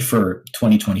 Not only for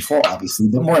 2024, obviously,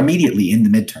 but more immediately in the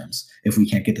midterms. If we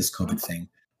can't get this COVID thing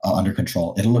under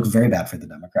control, it'll look very bad for the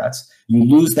Democrats. You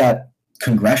lose that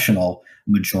congressional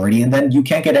majority, and then you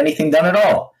can't get anything done at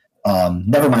all.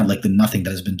 Never mind like the nothing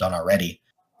that has been done already.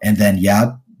 And then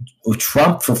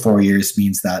Trump for 4 years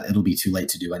means that it'll be too late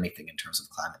to do anything in terms of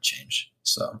climate change.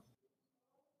 So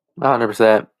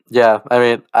 100%. Yeah, I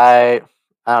mean, I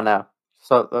don't know.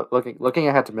 So looking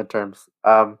ahead to midterms,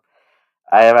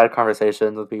 I have had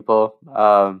conversations with people,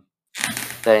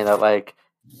 saying that like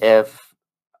if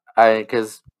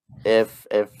because if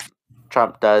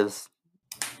Trump does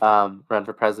run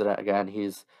for president again,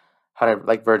 he's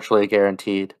virtually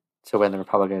guaranteed to win the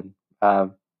Republican yeah,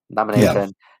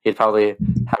 nomination. He'd probably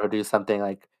have to do something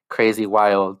like crazy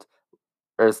wild,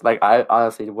 or it's like I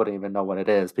honestly wouldn't even know what it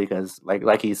is because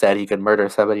like he said, he could murder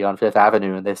somebody on Fifth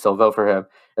Avenue and they still vote for him.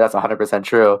 That's 100%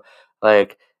 true.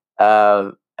 Like,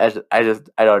 I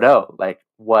don't know like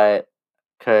what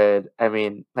could I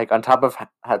mean like on top of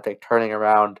like turning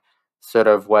around sort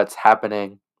of what's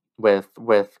happening with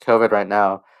COVID right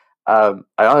now. I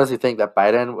honestly think that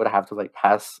Biden would have to like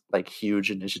pass like huge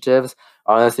initiatives.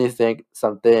 I honestly think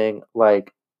something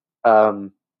like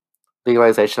um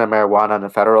legalization of marijuana on a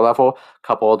federal level,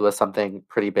 coupled with something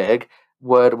pretty big,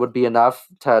 would be enough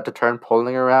to turn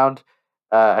polling around.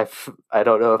 I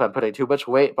don't know if I'm putting too much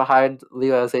weight behind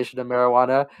legalization of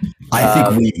marijuana. I think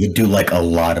Um, we would do like a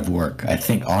lot of work. I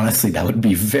think honestly that would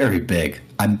be very big.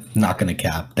 I'm not going to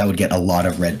cap. That would get a lot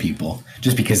of red people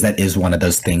just because that is one of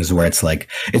those things where it's like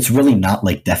it's really not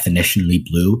like definitionally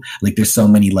blue. Like there's so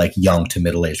many like young to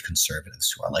middle-aged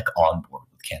conservatives who are like on board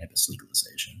with cannabis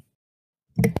legalization.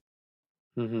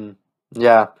 mhm.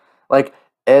 Yeah, like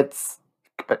it's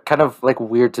kind of like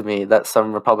weird to me that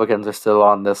some Republicans are still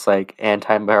on this like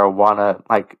anti-marijuana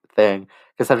like thing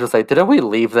because I'm just like, didn't we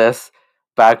leave this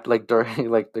back like during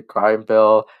like the crime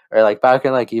bill or like back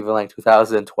in like even like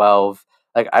 2012?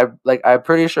 I'm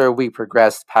pretty sure we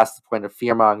progressed past the point of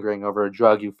fear mongering over a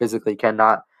drug you physically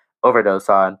cannot overdose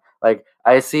on. Like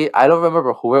I don't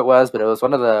remember who it was, but it was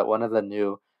one of the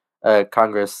new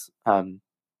Congress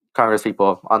Congress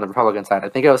people on the Republican side. I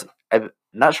think it was. I'm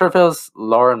not sure if it was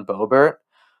Lauren Boebert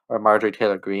or Marjorie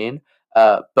Taylor Greene.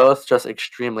 Both just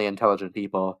extremely intelligent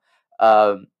people.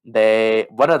 They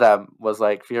one of them was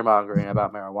like fear mongering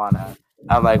about marijuana.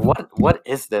 I'm like, what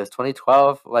is this?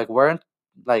 2012? Like, weren't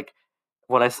like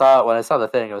when I saw the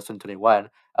thing, it was 2021.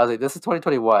 I was like, this is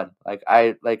 2021.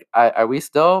 Are we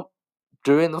still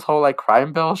doing this whole like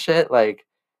crime bill shit? Like,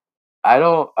 I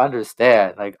don't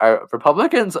understand. Like, are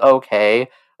Republicans okay?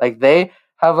 Like, they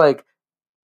have like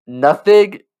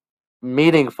nothing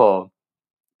meaningful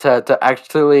to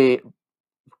actually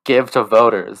give to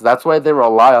voters. That's why they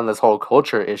rely on this whole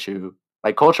culture issue,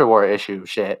 like culture war issue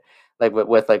shit, like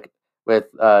with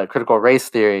critical race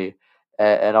theory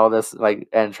and all this like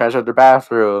and transgender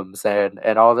bathrooms and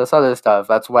all this other stuff.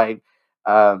 That's why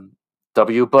um,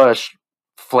 W. Bush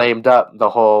flamed up the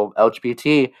whole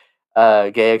LGBT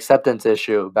gay acceptance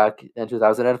issue back in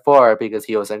 2004 because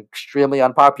he was extremely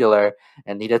unpopular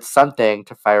and needed something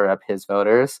to fire up his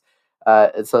voters.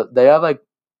 And so they have like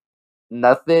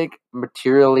nothing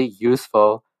materially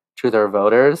useful to their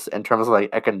voters in terms of like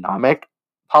economic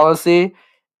policy,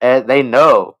 and they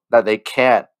know that they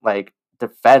can't like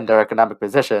defend their economic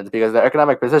positions because their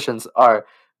economic positions are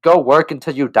go work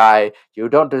until you die. You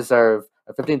don't deserve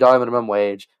a $15 minimum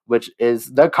wage, which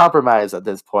is the compromise at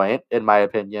this point, in my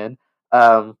opinion.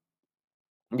 Um,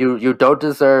 you don't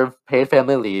deserve paid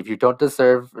family leave. You don't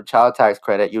deserve child tax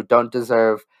credit. You don't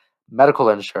deserve medical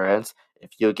insurance.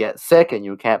 If you get sick and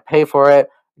you can't pay for it,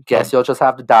 guess you'll just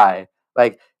have to die.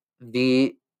 Like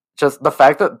the just the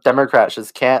fact that Democrats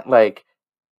just can't like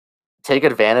take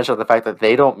advantage of the fact that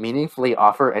they don't meaningfully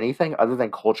offer anything other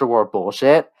than culture war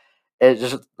bullshit. It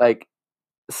just like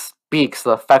speaks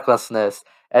the fecklessness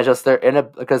and just they're in a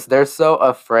because they're so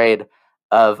afraid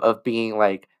of being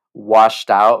like washed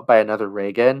out by another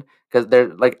Reagan because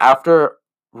they're like after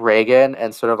Reagan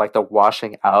and sort of like the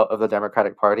washing out of the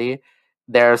Democratic Party,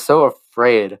 they're so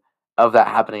afraid of that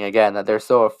happening again that they're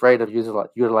so afraid of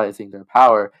utilizing their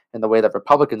power in the way that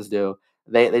Republicans do.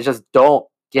 They just don't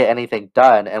get anything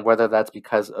done, and whether that's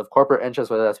because of corporate interests,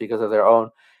 whether that's because of their own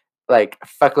like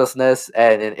fecklessness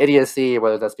and idiocy,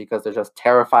 whether that's because they're just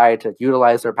terrified to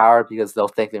utilize their power because they'll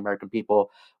think the American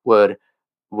people would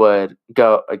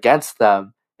go against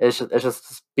them. It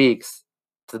just speaks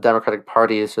to the Democratic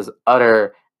Party's just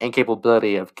utter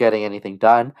incapability of getting anything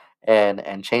done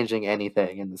and changing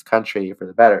anything in this country for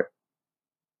the better.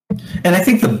 And I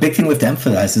think the big thing we have to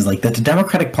emphasize is like that the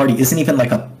Democratic Party isn't even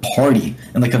like a party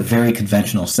in like a very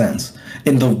conventional sense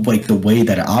in the like the way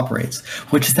that it operates,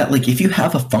 which is that like if you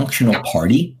have a functional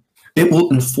party, it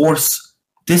will enforce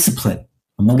discipline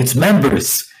among its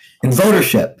members and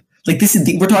votership. Like this is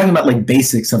we're talking about like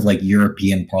basics of like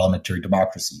European parliamentary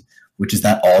democracy, which is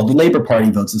that all the Labor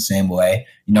Party votes the same way,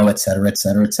 you know, et cetera, et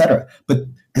cetera, et cetera. But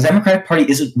the Democratic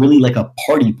Party isn't really like a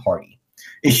party.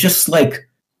 It's just like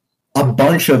a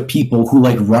bunch of people who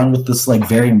like run with this like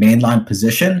very mainline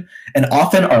position and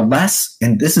often are less,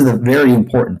 and this is a very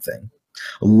important thing,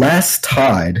 less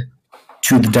tied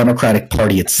to the Democratic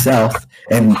Party itself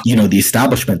and, you know, the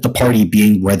establishment, the party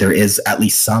being where there is at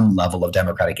least some level of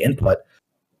democratic input,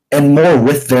 and more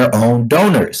with their own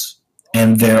donors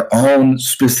and their own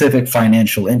specific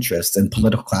financial interests and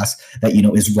political class that, you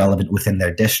know, is relevant within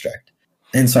their district.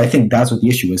 And so I think that's what the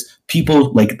issue is.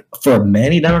 People like for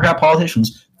many Democrat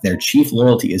politicians, their chief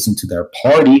loyalty isn't to their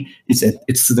party,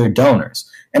 it's to their donors.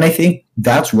 And I think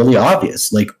that's really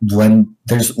obvious. Like when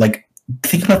there's like,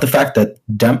 think about the fact that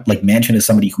like Manchin is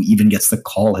somebody who even gets to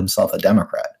call himself a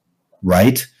Democrat,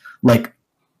 right? Like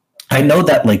I know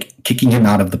that like kicking him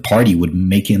out of the party would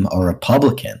make him a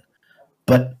Republican,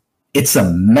 but it's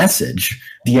a message.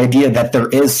 The idea that there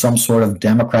is some sort of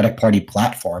Democratic Party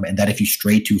platform and that if you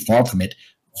stray too far from it,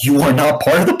 you are not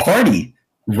part of the party,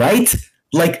 right?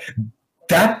 Like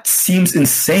that seems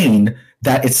insane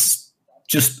that it's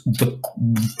just the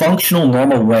functional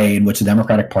normal way in which the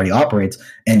Democratic Party operates.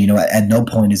 And, you know, at no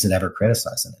point is it ever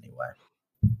criticized in any way.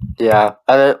 Yeah,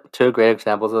 two great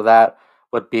examples of that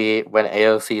would be when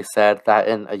AOC said that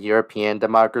in a European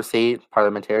democracy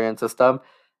parliamentarian system,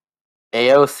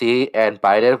 AOC and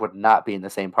Biden would not be in the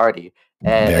same party,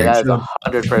 and that is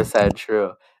 100%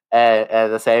 true.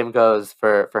 And the same goes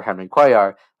for Henry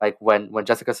Cuellar. Like when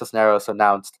Jessica Cisneros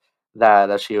announced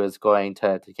that she was going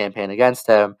to campaign against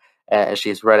him, and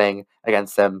she's running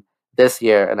against him this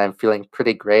year, and I'm feeling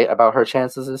pretty great about her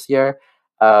chances this year.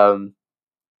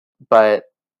 But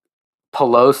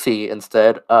Pelosi,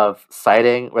 instead of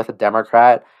siding with a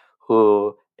Democrat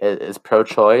who is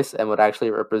pro-choice and would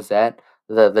actually represent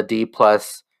the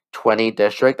D+20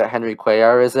 district that Henry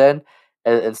Cuellar is in,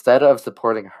 instead of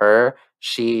supporting her,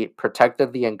 she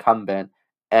protected the incumbent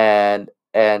and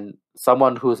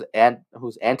someone who's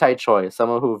anti-choice,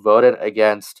 someone who voted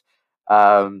against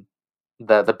the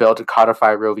bill to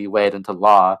codify Roe v. Wade into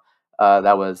law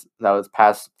that was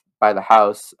passed by the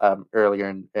House earlier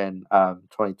in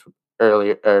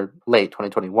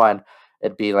 2021.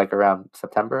 It'd be like around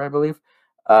September, I believe.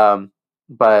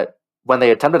 But when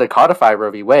they attempted to codify Roe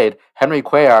v. Wade, Henry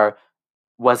Cuellar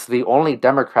was the only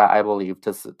Democrat, I believe,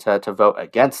 to vote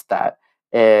against that.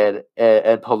 And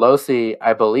Pelosi,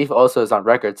 I believe, also is on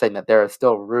record saying that there is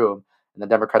still room in the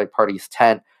Democratic Party's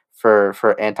tent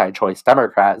for anti-choice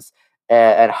Democrats.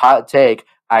 And hot take,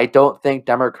 I don't think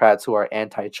Democrats who are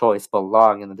anti-choice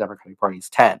belong in the Democratic Party's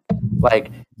tent.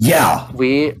 Like, yeah,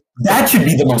 that should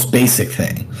be the most basic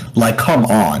thing. Like, come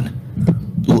on,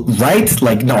 right?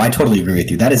 Like, no, I totally agree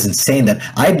with you. That is insane. That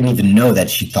I didn't even know that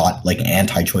she thought like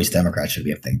anti-choice Democrats should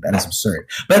be a thing. That is absurd.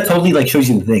 But that totally like shows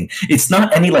you the thing. It's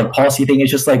not any like policy thing.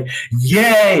 It's just like,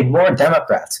 yay, more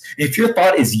Democrats. If your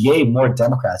thought is yay, more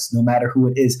Democrats, no matter who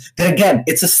it is, then again,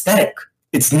 it's aesthetic.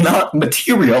 It's not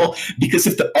material because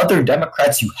if the other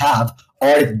Democrats you have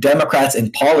are Democrats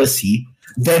in policy,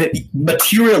 then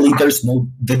materially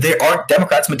there aren't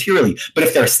Democrats materially. But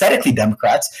if they're aesthetically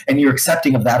Democrats and you're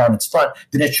accepting of that on its front,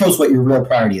 then it shows what your real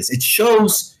priority is. It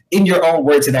shows in your own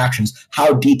words and actions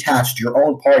how detached your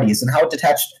own party is and how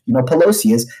detached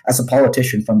Pelosi is as a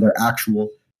politician from their actual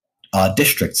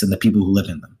districts and the people who live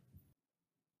in them.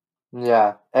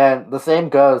 Yeah, and the same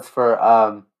goes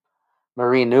for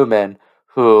Marie Newman,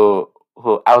 who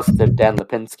ousted Dan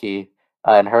Lipinski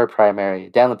in her primary.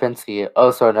 Dan Lipinski,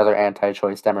 also another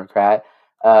anti-choice Democrat.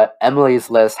 Emily's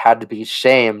List had to be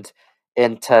shamed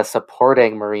into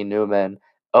supporting Marie Newman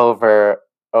over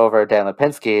Dan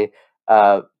Lipinski.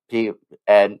 Uh,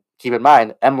 and keep in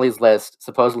mind, Emily's List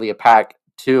supposedly a pack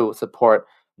to support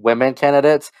women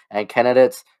candidates and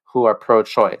candidates who are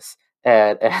pro-choice.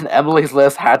 And Emily's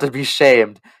List had to be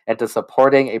shamed into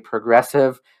supporting a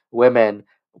progressive woman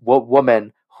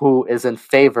who is in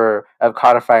favor of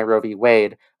codifying Roe v.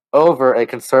 Wade over a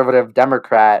conservative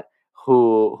Democrat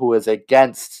who is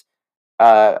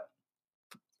uh,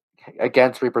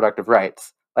 against reproductive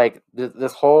rights. Like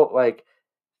this whole like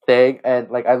thing, and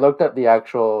like I looked up the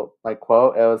actual like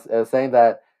quote. It was saying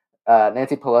that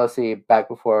Nancy Pelosi, back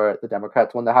before the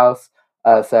Democrats won the House,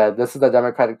 said, "This is the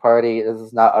Democratic Party. This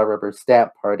is not a rubber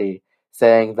stamp party."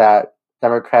 Saying that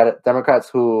Democrats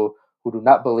who do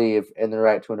not believe in the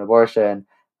right to an abortion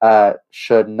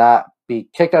should not be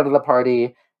kicked out of the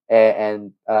party,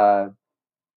 and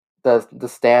the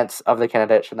stance of the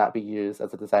candidate should not be used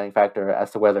as a deciding factor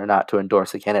as to whether or not to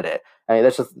endorse a candidate. I mean,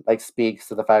 that just like speaks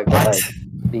to the fact that What? like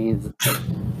these,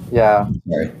 yeah,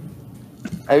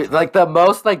 Sorry. like the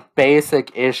most like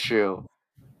basic issue,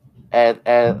 and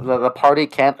the party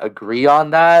can't agree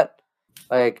on that.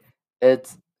 Like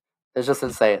it's it's just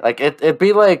insane. Like it'd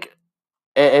be like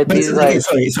it'd But be it's like, like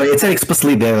sorry, it said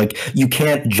explicitly there, like you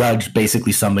can't judge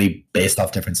basically somebody based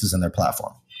off differences in their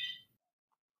platform.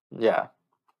 yeah.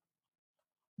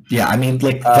 Yeah, I mean,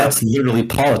 like that's Um, literally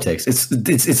politics.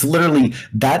 It's literally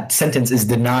that sentence is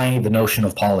denying the notion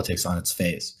of politics on its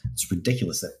face. It's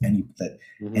ridiculous that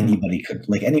mhm. anybody could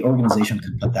like any organization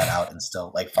could put that out and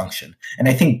still like function. And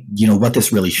I think what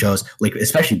this really shows, like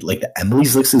especially like the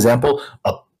Emily's List example,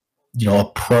 a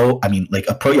pro, I mean, like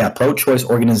a pro-choice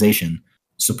organization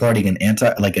supporting an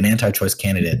anti-choice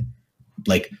candidate,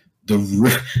 like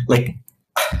like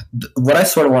what I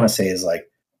sort of want to say is like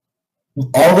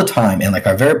all the time and like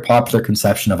our very popular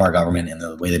conception of our government and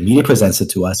the way the media presents it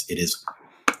to us, it is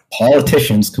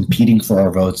politicians competing for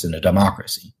our votes in a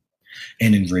democracy.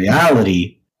 And in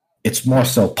reality, it's more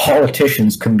so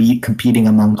politicians competing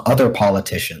among other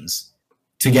politicians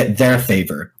to get their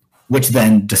favor, which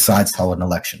then decides how an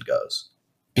election goes.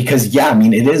 Because, yeah, I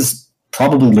mean, it is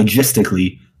probably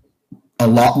logistically a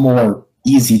lot more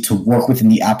easy to work within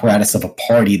the apparatus of a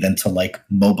party than to like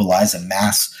mobilize a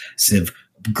massive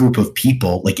group of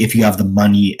people, like if you have the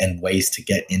money and ways to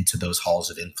get into those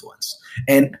halls of influence.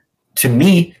 And to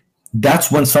me,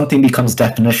 that's when something becomes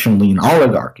definitionally an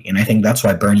oligarchy. And I think that's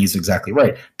why Bernie is exactly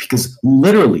right, because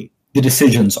literally the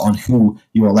decisions on who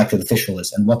your elected official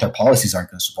is and what their policies are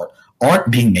going to support aren't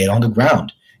being made on the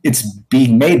ground. It's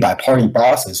being made by party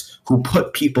bosses who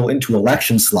put people into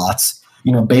election slots,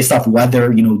 based off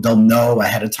whether, they'll know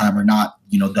ahead of time or not,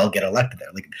 they'll get elected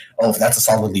there. Like, oh, if that's a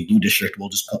solidly blue district, we'll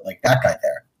just put like that guy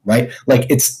there, right? Like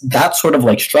it's that sort of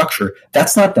like structure.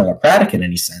 That's not democratic in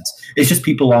any sense. It's just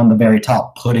people on the very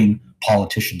top putting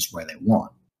politicians where they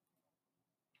want.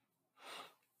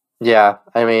 Yeah,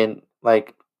 I mean,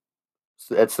 like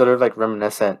it's sort of like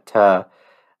reminiscent to.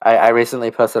 I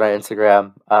recently posted on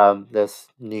Instagram this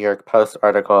New York Post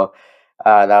article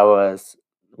that was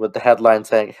with the headline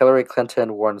saying Hillary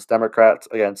Clinton warns Democrats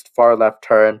against far left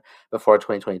turn before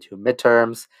 2022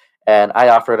 midterms, and I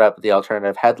offered up the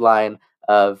alternative headline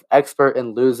of expert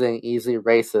in losing easy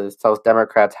races tells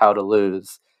Democrats how to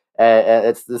lose, and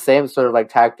it's the same sort of like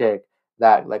tactic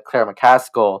that like Claire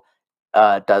McCaskill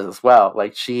does as well.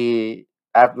 Like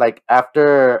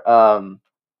after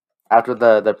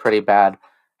the pretty bad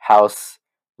House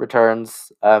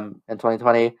returns in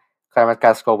 2020, Claire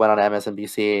McCaskill went on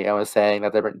MSNBC and was saying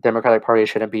that the Democratic Party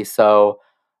shouldn't be so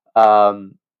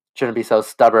stubborn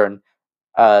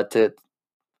to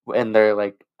in their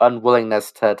like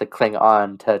unwillingness to cling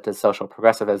on to social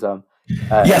progressivism, Yeah,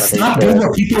 and that they stop doing should.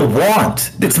 what people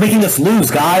want. It's making us lose,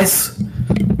 guys.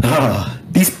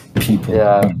 These people.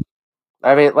 Yeah,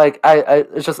 I mean, like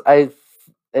it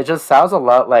just sounds a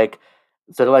lot like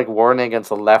sort of like warning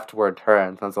against a leftward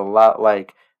turn. Sounds a lot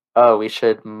like, oh, we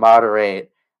should moderate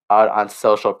on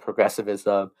social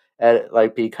progressivism, and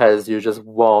like because you just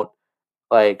won't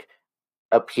like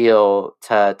appeal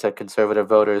to conservative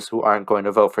voters who aren't going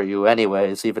to vote for you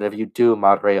anyways, even if you do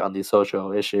moderate on these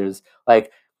social issues.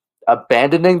 Like,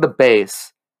 abandoning the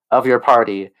base of your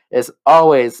party is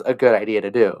always a good idea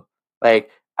to do. Like,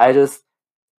 I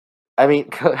mean,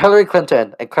 Hillary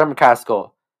Clinton and Claire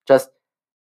McCaskill just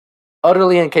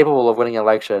utterly incapable of winning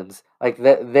elections. Like,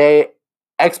 they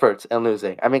experts in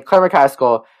losing. I mean, Claire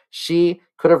McCaskill, she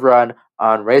could have run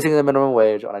on raising the minimum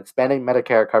wage, on expanding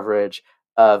Medicare coverage,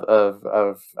 of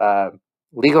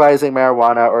legalizing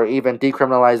marijuana, or even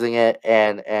decriminalizing it,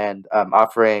 and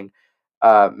offering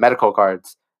medical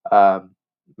cards,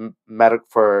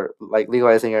 for like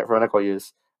legalizing it for medical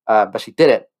use. But she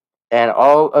didn't, and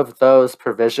all of those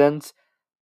provisions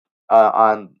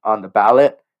on the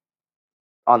ballot,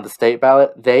 on the state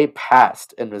ballot, they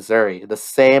passed in Missouri the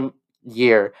same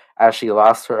year as she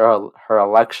lost her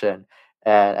election,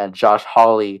 and Josh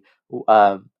Hawley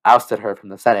ousted her from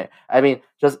the Senate. I mean,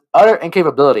 just utter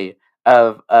incapability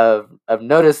of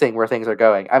noticing where things are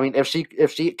going. I mean, if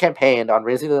she campaigned on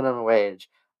raising the minimum wage,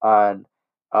 on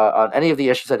on any of the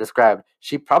issues I described,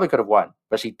 she probably could have won,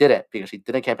 but she didn't because she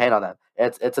didn't campaign on them.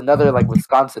 It's another like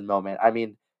Wisconsin moment. I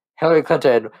mean, Hillary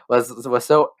Clinton was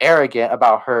so arrogant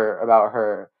about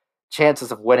her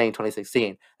chances of winning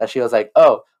 2016 that she was like,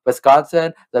 "Oh,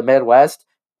 Wisconsin, the Midwest,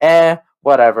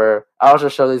 whatever. I'll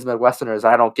just show these Midwesterners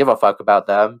I don't give a fuck about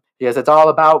them because it's all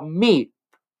about me."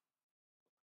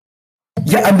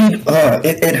 Yeah, I mean,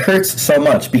 it hurts so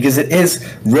much because it is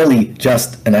really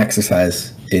just an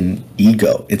exercise in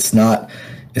ego. It's not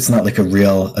like a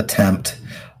real attempt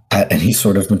at any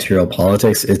sort of material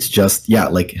politics. It's just, yeah,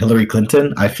 like Hillary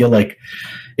Clinton. I feel like,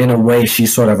 in a way, she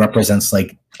sort of represents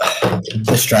like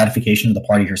the stratification of the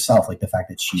party herself, like the fact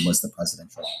that she was the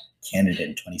presidential candidate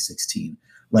in 2016.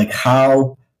 Like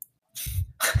how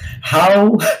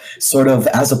sort of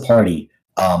as a party,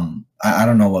 I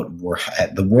don't know what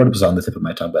the word was on the tip of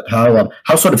my tongue, but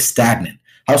how sort of stagnant,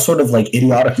 how sort of like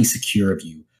idiotically secure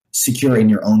in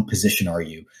your own position are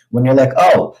you when you're like,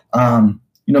 oh,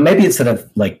 maybe instead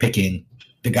of like picking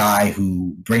the guy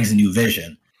who brings a new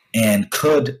vision and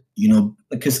could,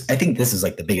 because I think this is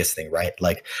like the biggest thing, right?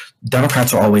 Like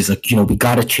Democrats are always like, we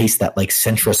got to chase that like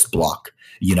centrist block,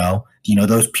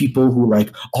 those people who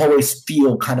like always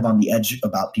feel kind of on the edge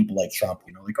about people like Trump,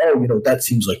 like, oh, that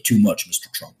seems like too much,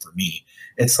 Mr. Trump, for me.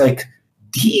 It's like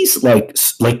these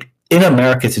like in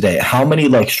America today, how many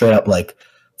like straight up like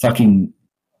fucking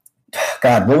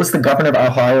God, what was the governor of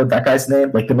Ohio? That guy's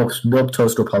name? Like the most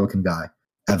milquetoast Republican guy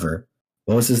ever.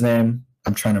 What was his name?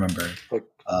 I'm trying to remember. Like,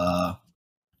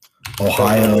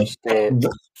 Ohio. state.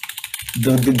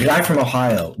 The guy from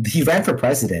Ohio. He ran for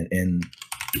president in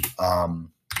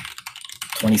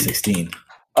 2016.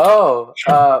 Oh,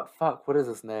 fuck, what is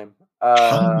his name?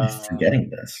 How am I forgetting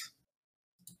this?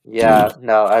 Yeah, Dude.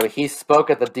 no, I mean, he spoke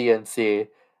at the DNC.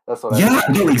 That's what I Yeah,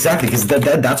 mean. no, exactly. Because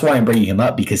that's why I'm bringing him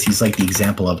up, because he's like the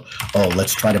example of, oh,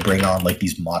 let's try to bring on like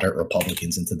these moderate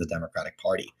Republicans into the Democratic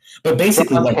Party. But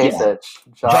basically, John like, yeah, Kasich.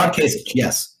 John Kasich,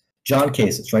 yes. John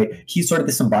Kasich, right? He's sort of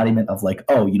this embodiment of like,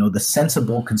 oh, the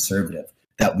sensible conservative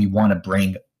that we want to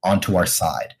bring onto our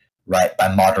side, right?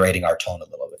 By moderating our tone a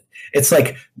little bit. It's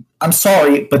like, I'm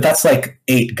sorry, but that's like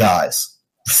 8 guys.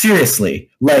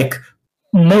 Seriously. Like,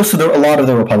 a lot of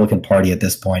the Republican Party at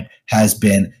this point has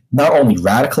been not only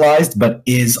radicalized, but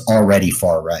is already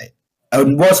far right.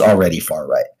 Was already far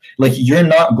right. Like, you're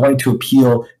not going to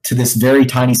appeal to this very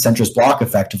tiny centrist bloc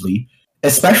effectively,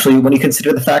 especially when you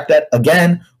consider the fact that,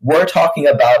 again, we're talking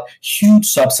about huge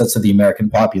subsets of the American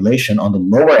population on the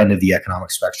lower end of the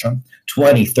economic spectrum,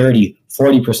 20, 30,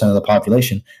 40% of the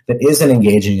population that isn't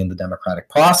engaging in the democratic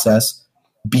process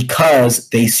because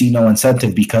they see no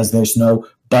incentive, because there's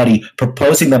nobody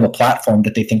proposing them a platform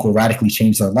that they think will radically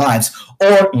change their lives,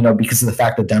 or, because of the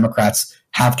fact that Democrats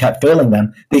have kept failing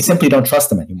them, they simply don't trust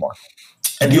them anymore.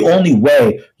 And the only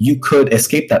way you could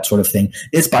escape that sort of thing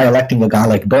is by electing a guy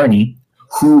like Bernie,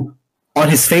 who on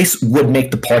his face would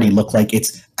make the party look like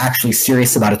it's actually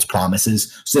serious about its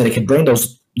promises, so that it can bring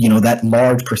those, that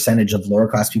large percentage of lower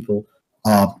class people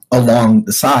along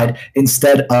the side,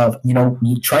 instead of,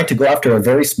 trying to go after a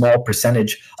very small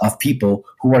percentage of people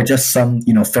who are just some,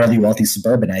 fairly wealthy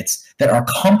suburbanites that are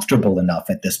comfortable enough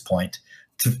at this point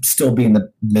to still be in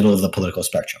the middle of the political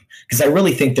spectrum. Because I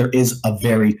really think there is a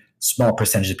very small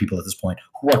percentage of people at this point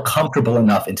who are comfortable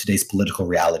enough in today's political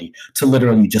reality to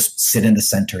literally just sit in the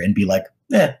center and be like,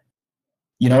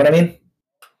 you know what I mean?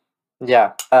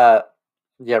 Yeah.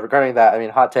 Yeah, regarding that, I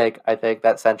mean, hot take, I think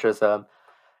that centrism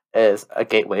is a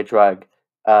gateway drug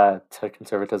to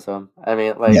conservatism. I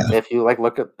mean, like, Yeah. if you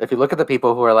look at the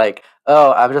people who are like,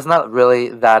 oh, I'm just not really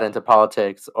that into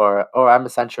politics, or I'm a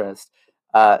centrist.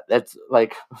 it's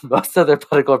like most of their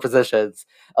political positions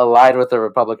align with the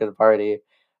Republican Party.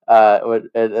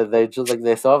 And they just like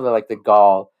they still have the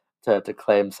gall to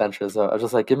claim centrism. I was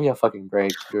just like, give me a fucking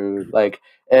break, dude. Like,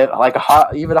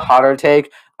 even a hotter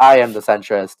take. I am the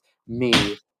centrist. Me,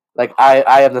 like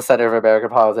I am the center of American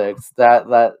politics. That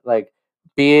like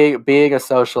being a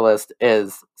socialist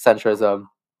is centrism.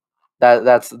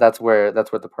 That's where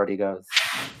the party goes.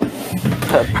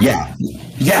 Yeah,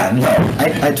 yeah, no,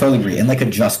 I totally agree. In like a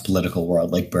just political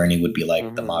world, like Bernie would be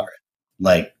like the moderate,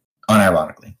 like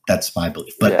unironically. That's my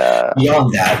belief. But yeah,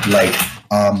 beyond that, like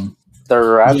the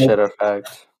you ratchet know,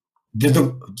 effect.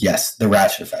 yes, the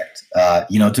ratchet effect.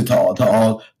 To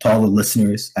all the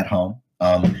listeners at home,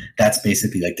 that's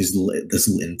basically like this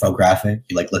little infographic.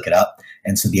 You like look it up,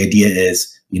 and so the idea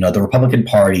is, the Republican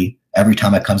Party every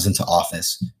time it comes into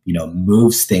office,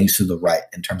 moves things to the right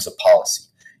in terms of policy,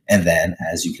 and then,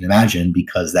 as you can imagine,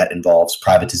 because that involves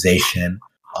privatization,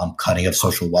 cutting of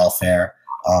social welfare,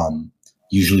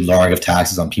 usually lowering of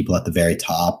taxes on people at the very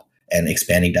top, and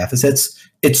expanding deficits.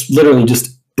 It's literally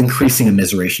just increasing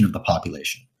immiseration of the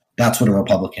population. That's what a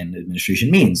Republican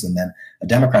administration means. And then a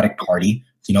Democratic Party,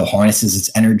 harnesses its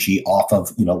energy off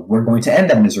of, we're going to end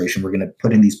that immiseration. We're going to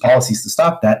put in these policies to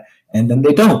stop that. And then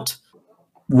they don't,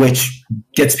 which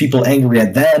gets people angry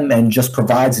at them and just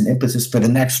provides an impetus for the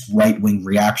next right-wing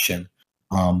reaction,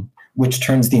 which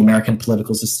turns the American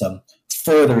political system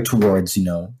further towards,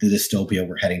 the dystopia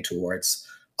we're heading towards.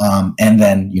 And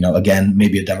then, again,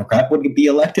 maybe a Democrat would be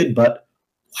elected, but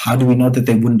how do we know that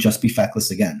they wouldn't just be feckless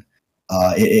again?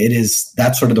 It is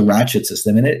that's sort of the ratchet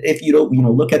system. And if you don't,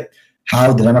 look at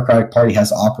how the Democratic Party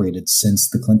has operated since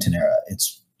the Clinton era,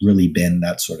 it's really been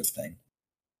that sort of thing.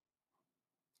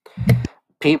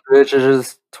 Pete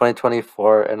Buttigieg's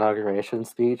 2024 inauguration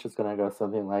speech is going to go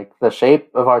something like, "The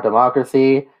shape of our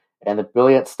democracy and the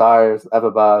brilliant stars up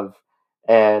above,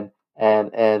 and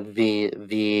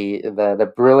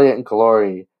the brilliant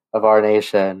glory of our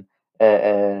nation."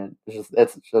 And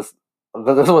it's just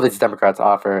this is what these Democrats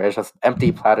offer. It's just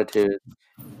empty platitudes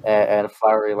and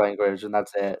flowery language, and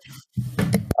that's it.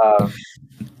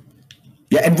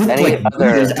 Yeah, and with Any like other?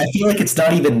 Buttigieg, I feel like it's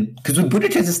not even because with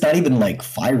Buttigieg, it's not even like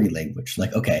fiery language.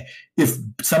 Like, okay, if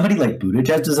somebody like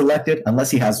Buttigieg is elected,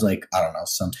 unless he has like I don't know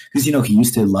some because he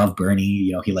used to love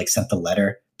Bernie. He like sent the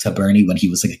letter to Bernie when he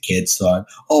was like a kid. So I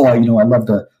love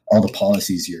all the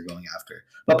policies you're going after.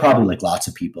 But probably like lots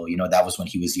of people, that was when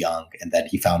he was young, and then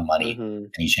he found money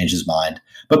and he changed his mind.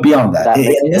 But beyond that,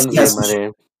 unless he has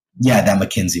money. Yeah, that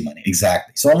McKinsey money,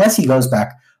 exactly. So unless he goes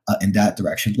back in that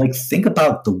direction, like think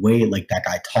about the way like that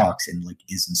guy talks and like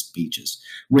is in speeches,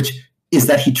 which is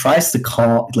that he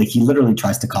literally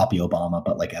tries to copy Obama,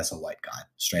 but like as a white guy,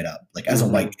 straight up, like as a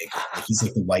white gay guy. Like he's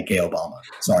like the white gay Obama.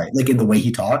 Sorry, like in the way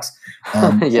he talks,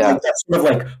 Yeah. like that sort of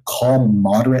like calm,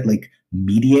 moderate, like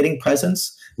mediating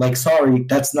presence. Like, sorry,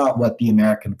 that's not what the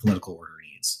American political order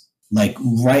needs. Like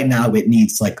right now, it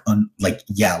needs like an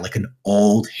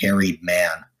old harried man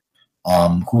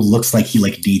who looks like he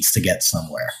like needs to get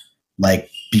somewhere, like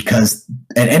because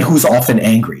and who's often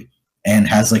angry and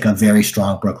has like a very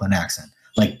strong Brooklyn accent.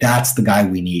 Like that's the guy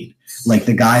we need. Like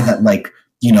the guy that like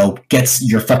gets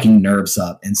your fucking nerves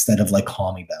up instead of like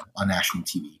calming them on national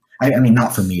TV. I mean,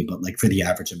 not for me, but like for the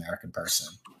average American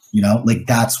person. Like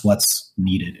that's what's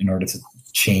needed in order to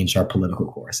change our political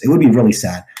course. It would be really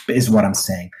sad, but is what I'm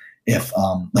saying. If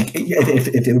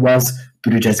it was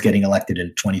Buttigieg getting elected in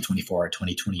 2024 or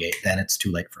 2028, then it's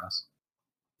too late for us.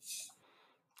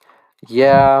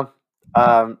 Yeah.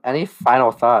 Any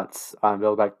final thoughts on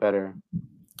Build Back Better?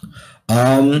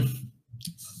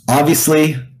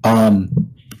 Obviously, the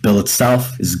bill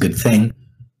itself is a good thing.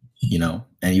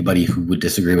 Anybody who would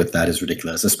disagree with that is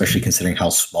ridiculous, especially considering how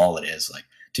small it is. Like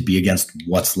to be against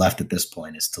what's left at this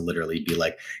point is to literally be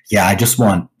like, yeah, I just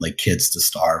want like kids to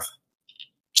starve.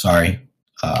 Sorry,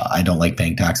 I don't like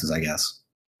paying taxes, I guess.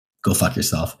 Go fuck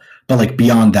yourself. But like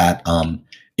beyond that,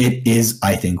 it is,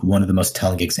 I think, one of the most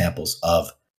telling examples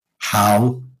of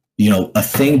how, a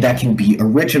thing that can be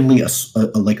originally a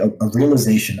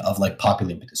realization of like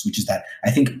popular impetus, which is that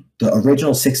I think the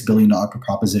original $6 billion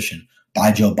proposition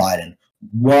by Joe Biden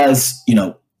was,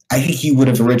 I think he would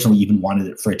have originally even wanted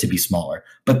it for it to be smaller.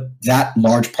 But that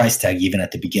large price tag, even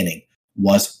at the beginning,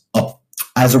 was up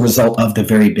as a result of the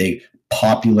very big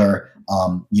popular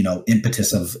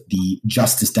impetus of the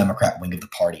Justice Democrat wing of the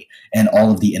party and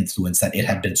all of the influence that it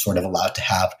had been sort of allowed to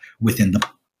have within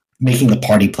making the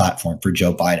party platform for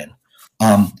Joe Biden.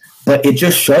 But it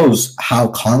just shows how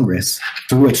Congress,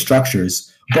 through its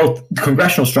structures, both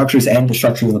congressional structures and the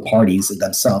structure of the parties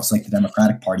themselves, like the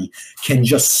Democratic Party, can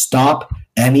just stop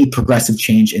any progressive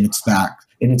change in its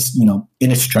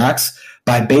tracks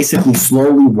by basically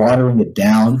slowly watering it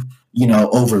down,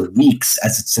 over weeks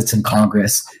as it sits in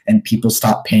Congress and people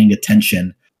stop paying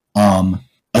attention,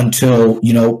 until,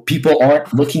 people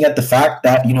aren't looking at the fact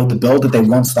that, the bill that they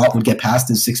once thought would get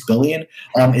passed is $6 billion,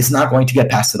 is not going to get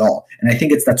passed at all. And I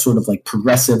think it's that sort of like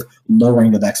progressive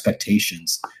lowering of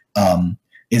expectations,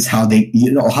 is how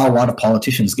how a lot of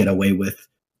politicians get away with,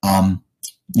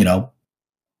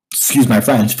 excuse my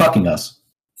French, fucking us.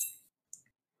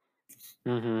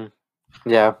 Mm-hmm.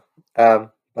 Yeah.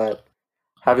 But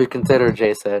have you considered,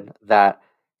 Jason, that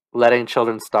letting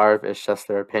children starve is just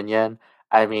their opinion?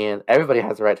 I mean, everybody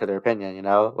has a right to their opinion,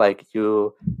 Like I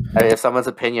mean, if someone's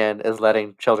opinion is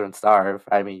letting children starve,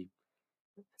 I mean,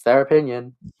 it's their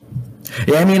opinion.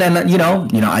 Yeah, I mean, and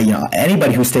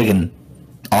anybody who's taken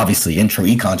obviously intro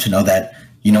econ should know that,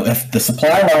 if the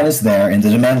supply line is there and the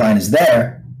demand line is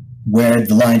there, where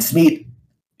the lines meet,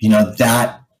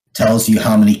 that tells you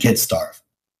how many kids starve.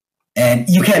 And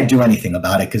you can't do anything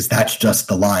about it because that's just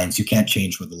the lines. You can't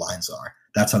change where the lines are.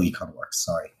 That's how econ works.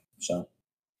 Sorry. So,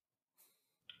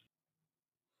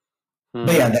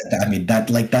 but yeah,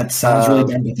 that sounds really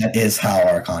dumb, but that is how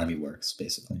our economy works,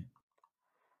 basically.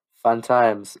 Fun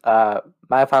times.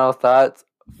 My final thoughts: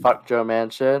 fuck Joe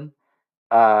Manchin.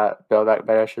 Build Back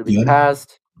Better should be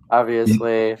passed.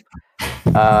 Obviously.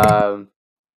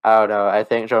 I don't know. I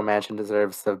think Joe Manchin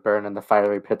deserves to burn in the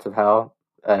fiery pits of hell,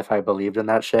 if I believed in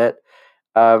that shit.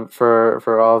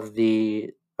 For all of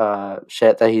the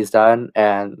shit that he's done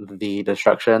and the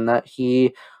destruction that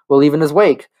he will leave in his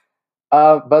wake.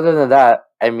 But other than that,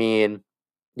 I mean,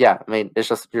 it's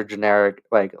just your generic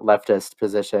like leftist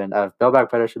position of Build Back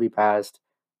Better should be passed.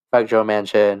 Fuck Joe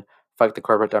Manchin. Fuck the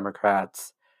corporate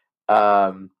Democrats.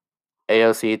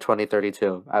 AOC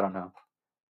 2032. I don't know.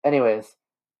 Anyways.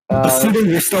 Assuming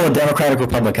you're still a Democratic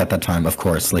Republic at that time, of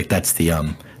course. Like that's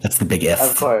the big if.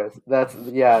 Of course,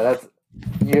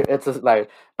 it's like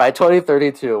by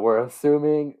 2032, we're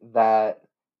assuming that.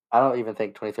 I don't even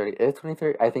think 2030 is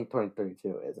 2030. I think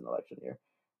 2032 is an election year.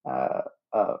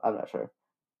 I'm not sure.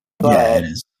 But, yeah, it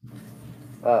is.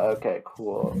 Okay,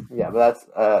 cool. Yeah, but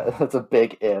that's a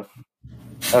big if.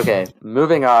 Okay,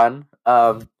 moving on.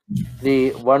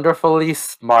 The wonderfully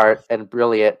smart and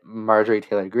brilliant Marjorie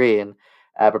Taylor Greene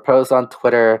proposed on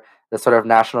Twitter the sort of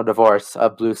national divorce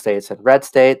of blue states and red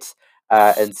states.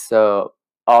 And so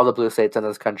all the blue states in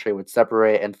this country would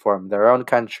separate and form their own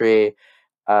country,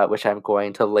 which I'm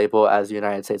going to label as the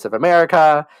United States of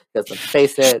America, because let's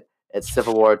face it, it's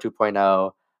Civil War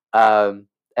 2.0.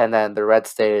 And then the red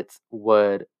states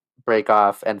would break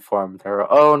off and form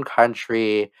their own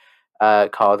country,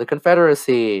 called the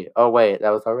Confederacy. Oh wait,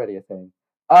 that was already a thing.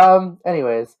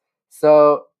 Anyways,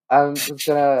 so I'm just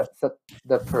gonna set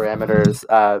the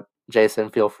parameters. Jason,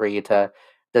 feel free to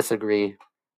disagree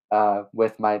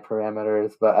with my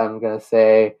parameters, but I'm gonna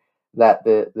say that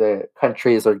the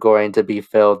countries are going to be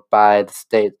filled by the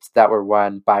states that were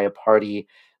won by a party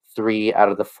 3 out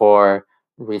of the 4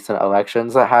 recent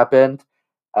elections that happened.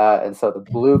 And so the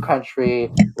blue country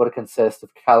would consist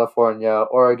of California,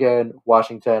 Oregon,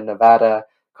 Washington, Nevada,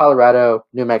 Colorado,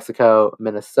 New Mexico,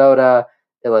 Minnesota,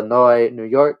 Illinois, New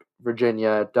York,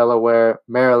 Virginia, Delaware,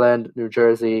 Maryland, New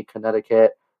Jersey,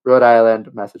 Connecticut, Rhode Island,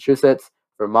 Massachusetts,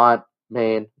 Vermont,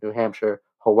 Maine, New Hampshire,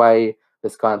 Hawaii,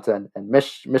 Wisconsin, and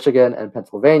Michigan and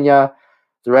Pennsylvania.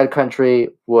 The red country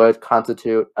would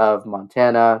constitute of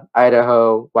Montana,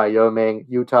 Idaho, Wyoming,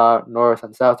 Utah, North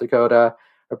and South Dakota,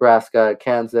 Nebraska,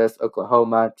 Kansas,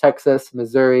 Oklahoma, Texas,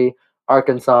 Missouri,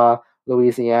 Arkansas,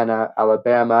 Louisiana,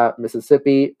 Alabama,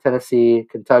 Mississippi, Tennessee,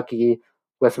 Kentucky,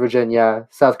 West Virginia,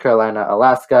 South Carolina,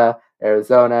 Alaska,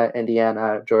 Arizona,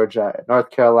 Indiana, Georgia, and North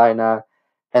Carolina.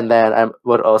 And then I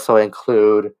would also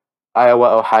include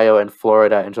Iowa, Ohio, and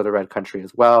Florida into the red country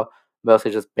as well,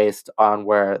 mostly just based on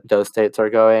where those states are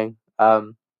going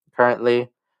currently.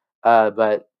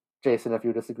 But Jason, if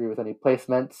you disagree with any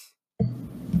placements.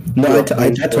 No,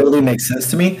 that totally makes sense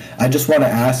to me. I just want to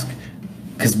ask,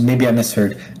 because maybe I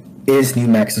misheard, is New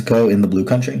Mexico in the blue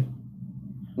country?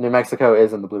 New Mexico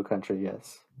is in the blue country,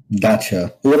 yes.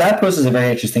 Gotcha. Well, that poses a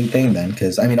very interesting thing then,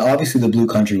 because, I mean, obviously the blue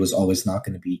country was always not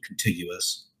going to be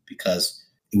contiguous because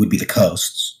it would be the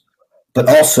coasts. But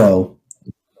also,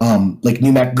 like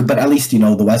New Mexico, but at least,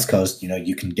 the West Coast,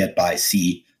 you can get by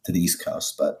sea to the East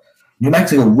Coast. But New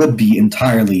Mexico would be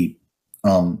entirely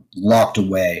locked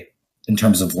away in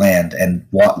terms of land and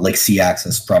like sea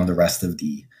access from the rest of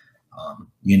the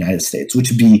United States, which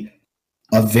would be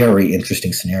a very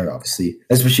interesting scenario, obviously,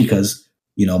 especially because,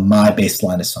 my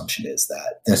baseline assumption is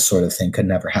that this sort of thing could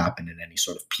never happen in any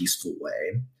sort of peaceful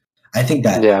way. I think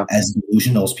that as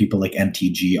delusional as people like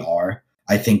MTG are,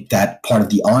 I think that part of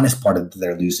the honest part of the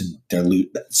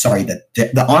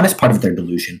honest part of their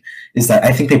delusion is that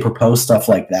I think they propose stuff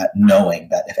like that, knowing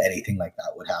that if anything like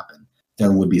that would happen,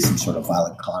 there would be some sort of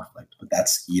violent conflict. But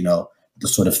that's the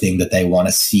sort of thing that they want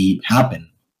to see happen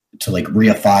to like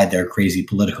reify their crazy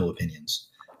political opinions.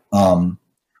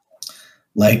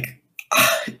 Like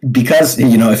because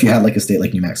if you had like a state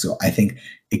like New Mexico, I think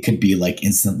it could be like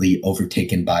instantly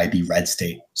overtaken by the red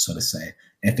state, so to say,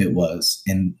 if it was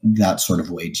in that sort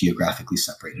of way geographically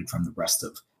separated from the rest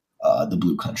of the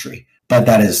blue country. But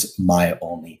that is my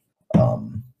only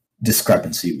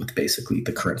discrepancy with basically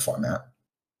the current format.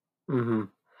 Mm-hmm.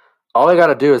 All I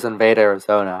gotta do is invade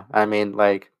Arizona. I mean,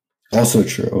 like, also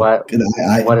true. What is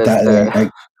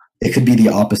there? It could be the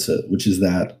opposite, which is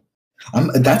that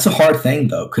that's a hard thing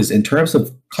though, because in terms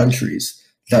of countries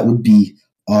that would be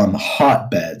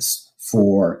hotbeds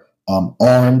for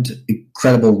armed,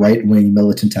 incredible right-wing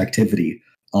militant activity,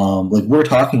 like we're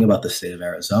talking about the state of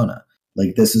Arizona.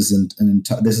 Like this is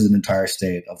an entire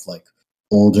state of like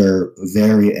older,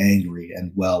 very angry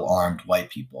and well-armed white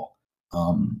people.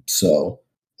 So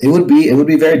it would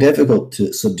be very difficult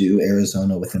to subdue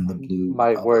Arizona within the blue.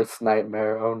 My worst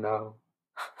nightmare. Oh no.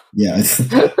 Yeah,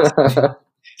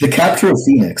 the capture of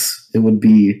Phoenix. It would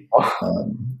be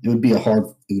a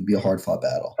hard fought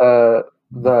battle.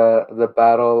 The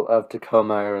Battle of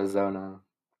Tacoma, Arizona.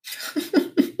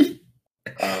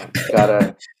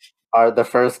 The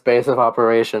first base of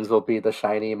operations will be the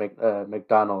shiny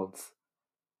McDonald's.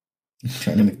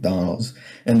 China McDonald's,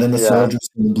 and then the soldiers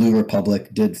from the Blue Republic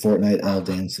did Fortnite L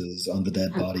dances on the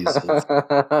dead bodies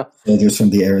of soldiers from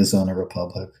the Arizona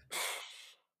Republic.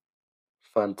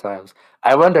 Fun times.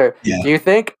 I wonder, do you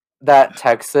think that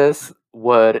Texas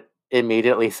would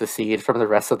immediately secede from the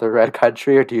rest of the red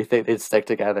country, or do you think they'd stick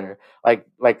together?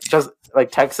 Just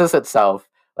like Texas itself,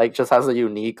 like just has a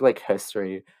unique like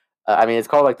history. I mean, it's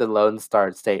called like the Lone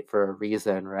Star State for a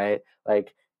reason, right?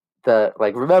 Like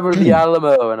remember the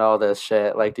Alamo and all this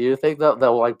shit. Like, do you think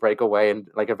they'll like break away and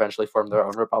like eventually form their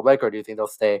own republic, or do you think they'll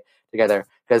stay together?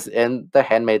 Because in The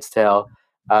Handmaid's Tale,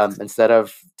 instead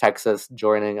of Texas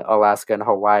joining Alaska and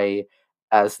Hawaii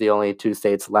as the only two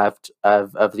states left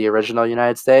of the original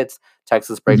United States,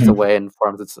 Texas breaks away and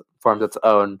forms its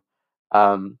own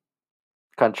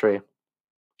country.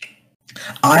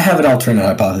 I have an alternate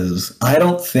hypothesis. I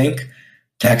don't think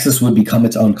Texas would become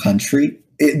its own country.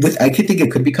 I could think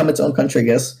it could become its own country, I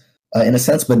guess, in a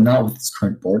sense, but not with its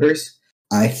current borders.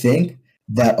 I think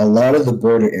that a lot of the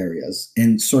border areas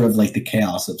and sort of like the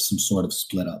chaos of some sort of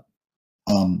split up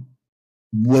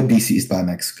would be seized by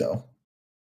Mexico.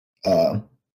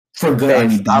 For good, I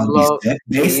mean, that would be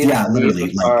based, yeah,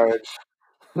 literally.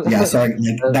 Yeah, sorry,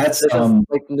 that's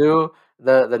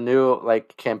the new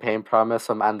like campaign promise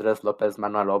from Andres Lopez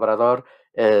Manuel Obrador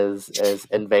is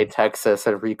invade Texas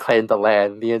and reclaim the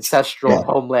land, the ancestral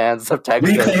homelands of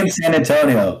Texas. Reclaim San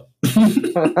Antonio.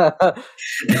 Fuck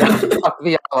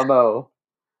the Alamo.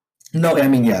 No, I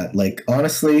mean, yeah, like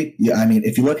honestly, yeah, I mean,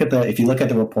 if you look at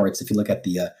the reports, if you look at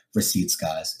the receipts,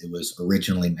 guys, it was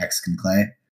originally Mexican clay,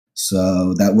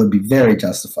 so that would be very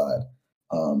justified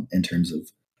in terms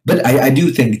of. But I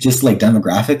do think just like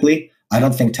demographically, I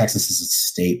don't think Texas as a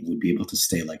state would be able to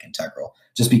stay like integral,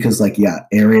 just because like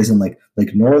areas in like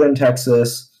northern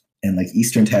Texas and like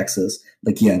eastern Texas,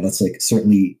 like that's like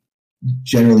certainly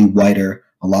generally whiter,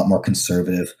 a lot more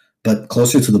conservative, but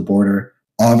closer to the border,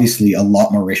 obviously a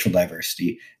lot more racial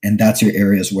diversity, and that's your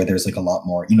areas where there's like a lot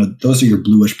more, those are your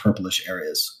bluish purplish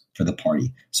areas for the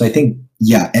party. So I think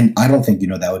and I don't think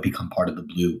that would become part of the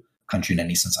blue country in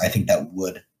any sense. I think that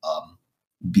would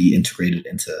be integrated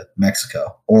into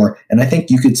Mexico, and I think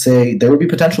you could say there would be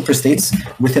potential for states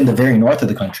within the very north of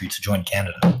the country to join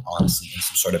Canada, honestly, in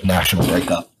some sort of national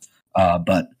breakup.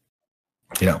 But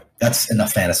that's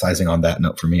enough fantasizing on that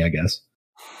note for me, I guess.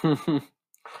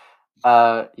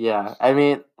 Yeah, I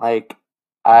mean, like,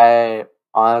 I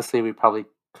honestly, we probably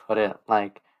couldn't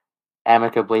like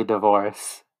amicably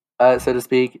divorce, so to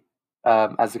speak,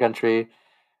 as a country.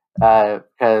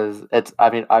 Because it's, I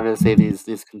mean, obviously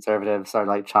these conservatives are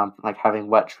like having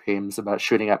wet dreams about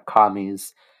shooting up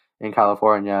commies in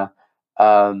California.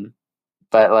 But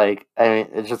like, I mean,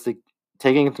 it's just like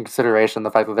taking into consideration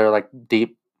the fact that there are like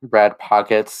deep red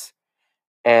pockets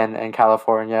in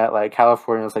California. Like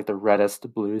California is like the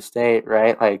reddest blue state,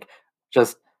 right? Like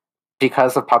just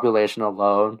because of population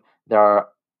alone, there are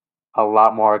a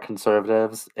lot more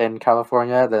conservatives in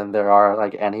California than there are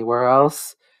like anywhere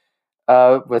else.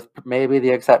 With maybe the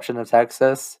exception of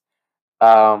Texas.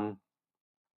 But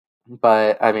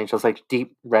I mean, just like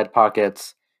deep red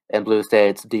pockets in blue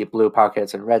states, deep blue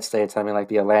pockets in red states. I mean, like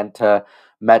the Atlanta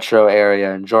metro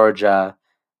area in Georgia,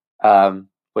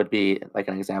 would be like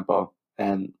an example,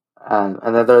 and then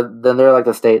there are like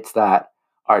the states that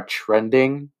are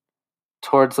trending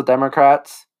towards the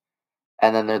Democrats,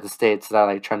 and then there are the states that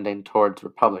are like trending towards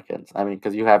Republicans. I mean,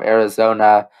 because you have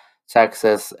Arizona,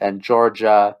 Texas, and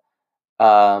Georgia,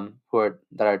 that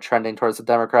are trending towards the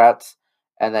Democrats,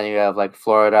 and then you have like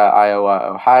Florida,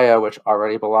 Iowa, Ohio, which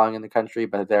already belong in the country,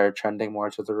 but they're trending more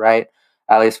to the right,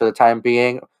 at least for the time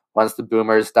being. Once the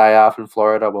boomers die off in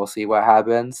Florida, we'll see what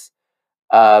happens.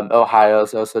 Ohio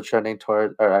is also trending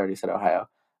toward, or I already said Ohio.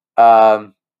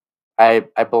 Um, I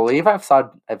believe I've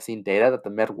seen data that the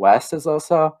Midwest is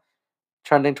also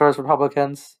trending towards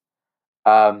Republicans.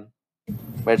 Um,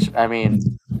 which I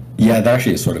mean, Yeah, that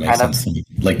actually sort of makes kind of sense to me.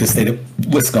 Like the state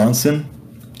of Wisconsin,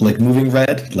 like moving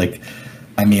red. Like,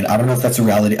 I mean, I don't know if that's a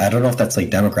reality. I don't know if that's like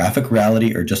demographic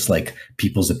reality or just like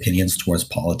people's opinions towards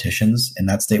politicians in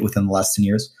that state within the last 10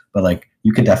 years. But like,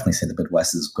 you could definitely say the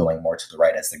Midwest is going more to the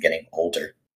right as they're getting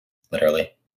older,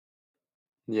 literally.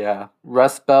 yeah,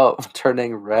 Rust Belt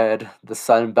turning red, the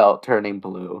Sun Belt turning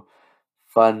blue.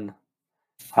 Fun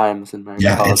times in American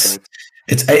Yeah, politics.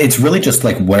 it's really just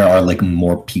like where are like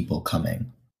more people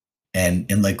coming, and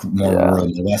in like more Yeah,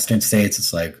 rural Western states,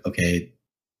 it's like okay,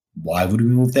 why would we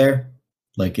move there?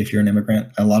 Like if you're an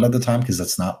immigrant, a lot of the time, because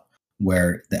that's not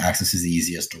where the access is the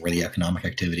easiest or where the economic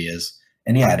activity is.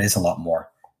 And yeah, it is a lot more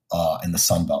in the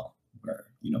Sun Belt where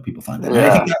people find it. And I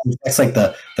think yeah, that's like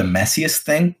the messiest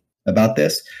thing about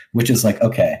this, which is like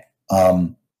okay,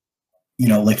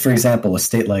 like for example, a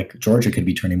state like Georgia could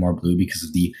be turning more blue because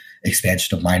of the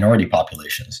expansion of minority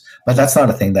populations. But that's not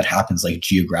a thing that happens like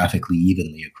geographically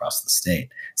evenly across the state.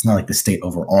 It's not like the state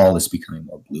overall is becoming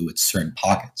more blue. It's certain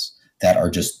pockets that are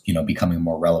just, becoming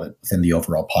more relevant within the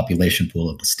overall population pool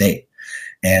of the state.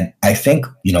 And I think,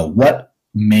 what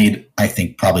made, I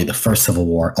think, probably the first Civil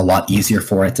War a lot easier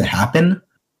for it to happen,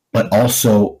 but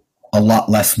also a lot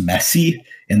less messy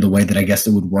in the way that I guess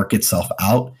it would work itself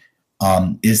out,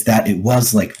 is that it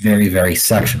was like very, very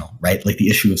sectional, right? Like the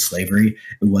issue of slavery,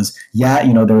 it was, yeah,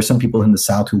 there were some people in the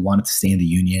South who wanted to stay in the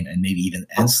Union and maybe even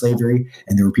end slavery.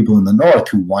 And there were people in the North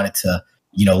who wanted to,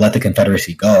 let the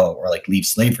Confederacy go or like leave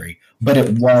slavery. But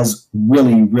it was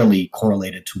really, really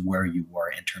correlated to where you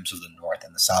were in terms of the North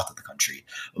and the South of the country.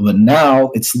 But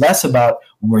now it's less about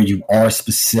where you are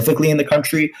specifically in the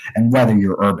country and whether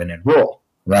you're urban and rural,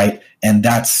 right? And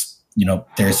that's,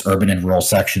 there's urban and rural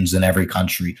sections in every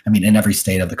country. I mean, in every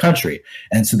state of the country.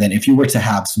 And so then if you were to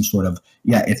have some sort of,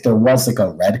 if there was like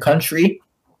a red country,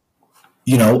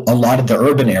 a lot of the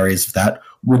urban areas of that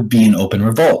would be an open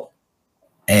revolt.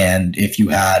 And if you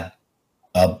had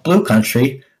a blue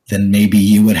country, then maybe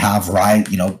you would have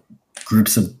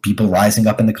groups of people rising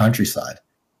up in the countryside.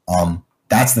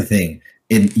 That's the thing.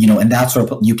 And that's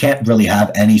sort of, you can't really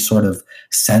have any sort of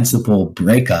sensible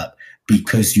breakup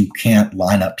because you can't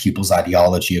line up people's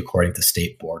ideology according to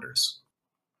state borders.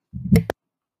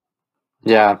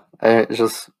 yeah. It's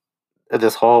just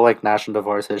this whole like national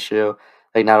divorce issue.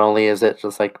 Like, not only is it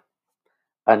just like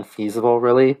unfeasible,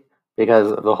 really,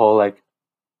 because of the whole like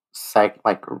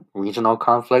regional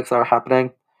conflicts that are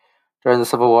happening during the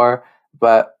Civil War,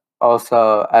 but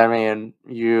also, I mean,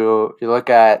 you look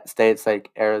at states like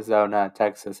Arizona,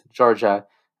 Texas, Georgia.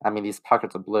 I mean, these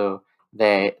pockets of blue,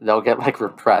 they'll get like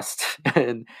repressed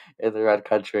in the red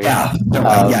country. Yeah,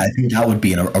 I think that would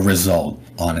be a result,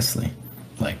 honestly.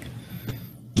 Like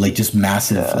just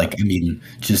massive, Yeah. like I mean,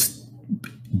 just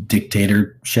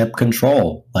dictatorship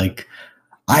control. Like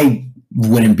I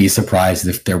wouldn't be surprised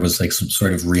if there was like some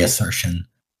sort of reassertion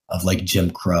of like Jim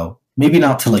Crow. Maybe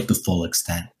not to like the full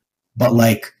extent, but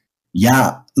like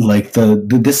like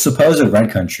this supposed red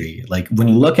country. Like when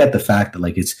you look at the fact that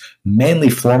like it's mainly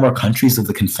former countries of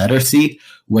the Confederacy,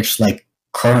 which like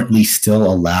currently still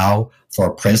allow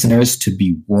for prisoners to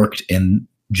be worked in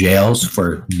jails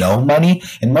for no money.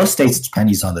 In most states, it's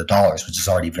pennies on the dollars, which is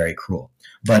already very cruel.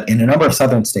 But in a number of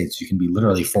southern states, you can be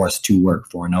literally forced to work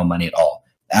for no money at all.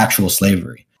 Actual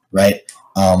slavery, right?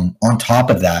 On top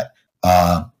of that,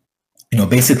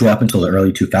 basically up until the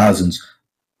early 2000s,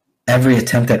 every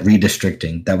attempt at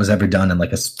redistricting that was ever done in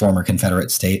like a former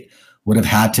Confederate state would have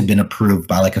had to been approved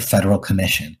by like a federal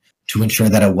commission to ensure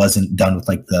that it wasn't done with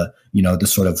like the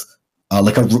sort of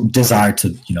like a desire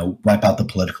to wipe out the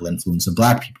political influence of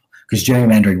Black people, because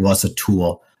gerrymandering was a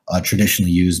tool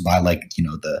traditionally used by like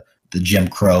the Jim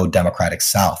Crow Democratic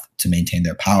South to maintain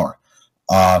their power.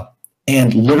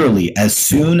 And literally, as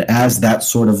soon as that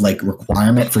sort of like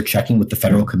requirement for checking with the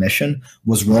federal commission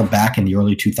was rolled back in the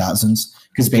early 2000s,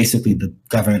 because basically the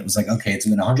government was like, okay, it's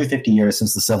been 150 years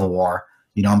since the Civil War.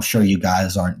 I'm sure you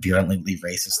guys aren't virulently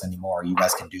racist anymore. You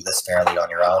guys can do this fairly on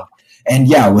your own. And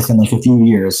yeah, within like a few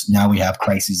years, now we have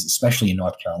crises, especially in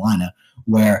North Carolina,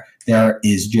 where there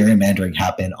is gerrymandering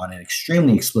happen on an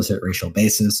extremely explicit racial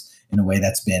basis in a way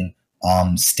that's been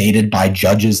stated by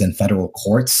judges and federal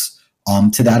courts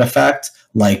to that effect.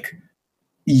 Like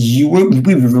we would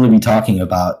really be talking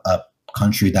about a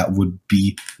country that would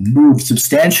be moved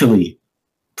substantially,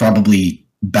 probably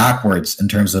backwards in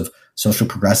terms of social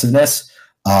progressiveness,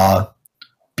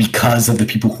 because of the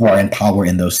people who are in power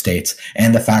in those states,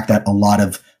 and the fact that a lot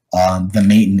of the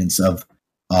maintenance of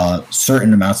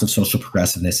certain amounts of social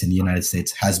progressiveness in the United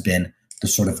States has been the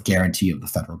sort of guarantee of the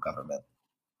federal government.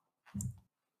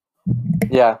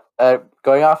 Yeah,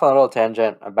 going off on a little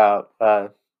tangent about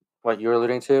what you were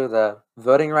alluding to, the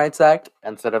Voting Rights Act,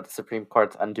 instead of the Supreme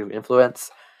Court's undue influence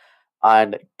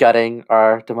on gutting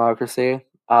our democracy.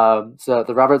 So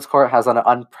the Roberts Court has an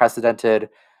unprecedented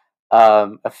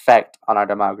effect on our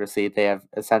democracy. They have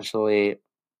essentially,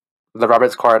 the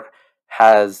Roberts Court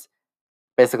has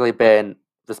basically been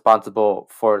responsible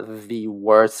for the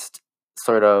worst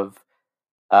sort of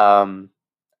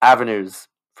avenues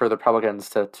for the Republicans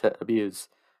to abuse,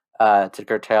 to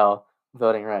curtail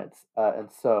voting rights. And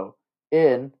so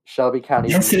in Shelby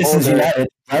County And v. Citizens Holder, United,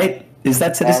 right? Is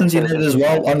that Citizens United Citizens as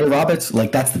well United under Roberts?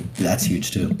 Like that's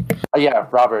huge too. Yeah,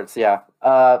 Roberts, yeah.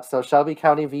 So Shelby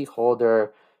County v.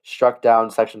 Holder struck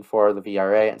down Section 4 of the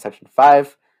VRA and Section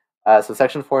 5. So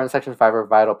Section 4 and Section 5 are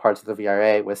vital parts of the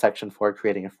VRA, with Section 4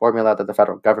 creating a formula that the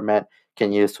federal government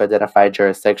can use to identify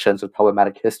jurisdictions with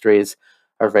problematic histories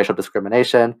of racial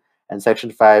discrimination. And Section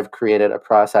 5 created a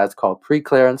process called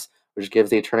preclearance, which gives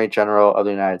the Attorney General of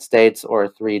the United States or a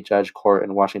three-judge court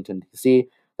in Washington, D.C.,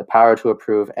 the power to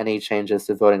approve any changes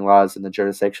to voting laws in the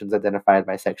jurisdictions identified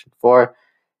by Section 4.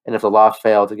 And if the law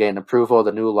failed to gain approval,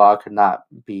 the new law could not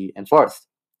be enforced.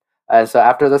 And so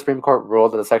after the Supreme Court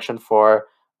ruled that the Section 4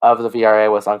 of the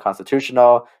VRA was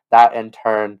unconstitutional, that in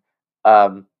turn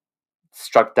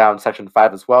struck down Section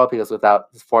 5 as well, because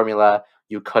without this formula,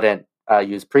 you couldn't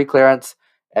use preclearance.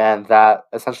 And that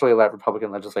essentially let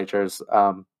Republican legislatures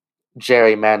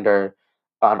gerrymander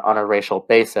on a racial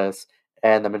basis.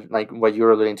 And like what you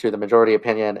were alluding to, the majority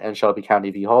opinion in Shelby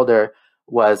County v. Holder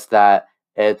was that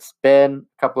it's been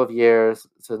a couple of years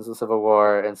since the Civil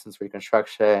War and since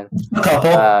Reconstruction.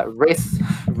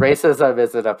 Racism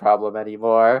isn't a problem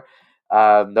anymore.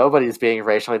 Nobody's being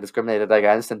racially discriminated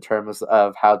against in terms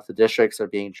of how the districts are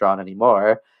being drawn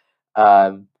anymore.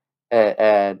 And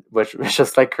which is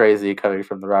just like crazy coming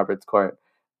from the Roberts Court.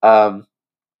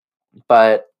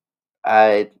 But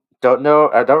I don't know.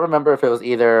 I don't remember if it was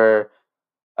either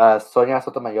Sonia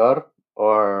Sotomayor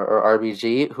or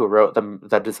RBG who wrote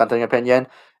the dissenting opinion,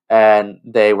 and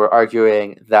they were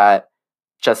arguing that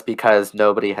just because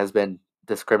nobody has been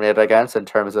discriminated against in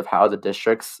terms of how the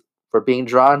districts were being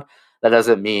drawn, that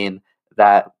doesn't mean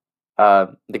that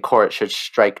the court should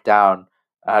strike down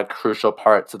crucial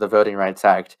parts of the Voting Rights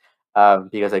Act,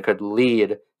 because it could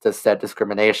lead to said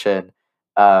discrimination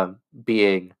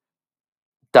being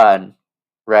done,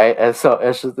 right? And so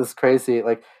it's just this crazy,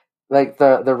 like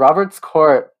the Roberts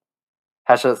Court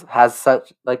has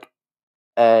such like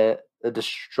a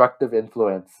destructive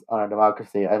influence on our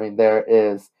democracy. I mean, there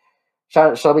is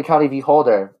Shelby County v.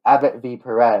 Holder, Abbott v.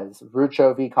 Perez,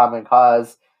 Rucho v. Common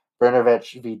Cause,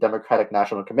 Brnovich v. Democratic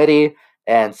National Committee,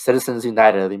 and Citizens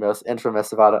United, the most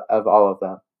infamous of all of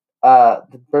them.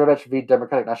 The Brnovich v.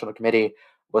 Democratic National Committee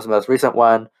was the most recent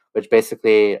one, which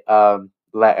basically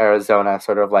let Arizona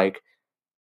sort of like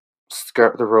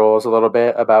skirt the rules a little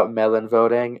bit about mail-in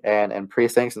voting and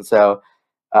precincts, and so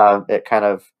it kind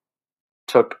of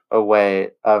took away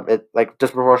it like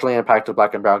disproportionately impacted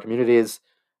Black and Brown communities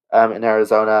in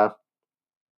Arizona,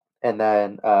 and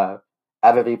then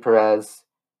Abbott v. Perez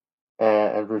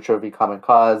and Rucho v. Common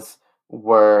Cause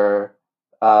were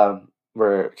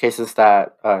cases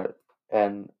that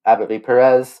and Abbott v.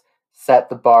 Perez set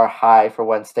the bar high for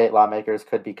when state lawmakers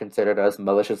could be considered as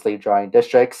maliciously drawing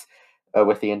districts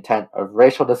with the intent of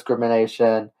racial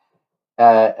discrimination,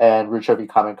 and Rucho v.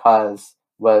 Common Cause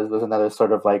was another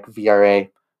sort of like VRA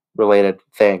related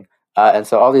thing. And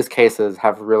so all these cases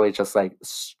have really just like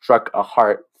struck a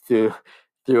heart through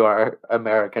our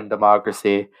American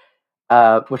democracy,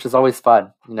 which is always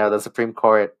fun. You know, the Supreme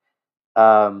Court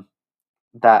that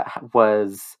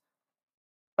was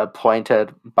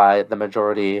appointed by the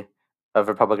majority of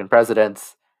Republican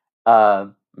presidents,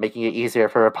 making it easier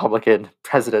for Republican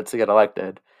presidents to get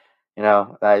elected. You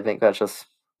know, I think that's just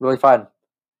really fun.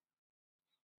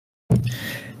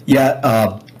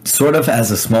 Yeah, sort of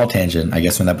as a small tangent, I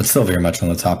guess, on that, but still very much on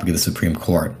the topic of the Supreme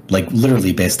Court. Like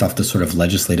literally based off the sort of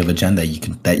legislative agenda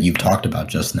that you've talked about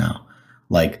just now,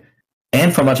 like,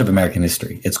 and for much of American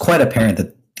history, it's quite apparent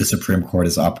that the Supreme Court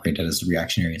has operated as a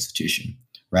reactionary institution,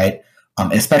 right?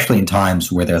 Especially in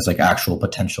times where there's like actual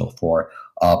potential for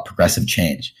progressive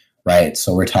change, right?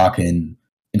 So we're talking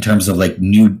in terms of like the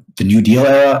New Deal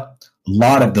era, a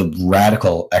lot of the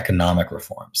radical economic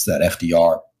reforms that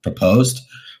FDR proposed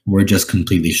were just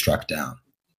completely struck down.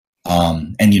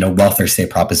 And welfare state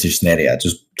proposition area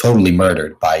just totally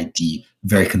murdered by the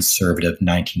very conservative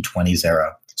 1920s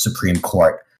era Supreme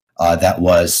Court that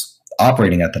was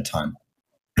operating at the time.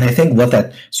 And I think what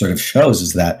that sort of shows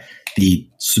is that the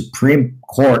Supreme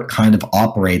Court kind of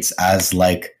operates as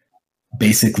like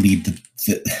basically the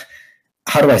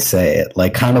how do I say it?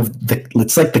 Like kind of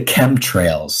it's like the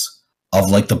chemtrails of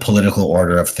like the political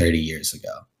order of 30 years ago.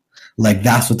 Like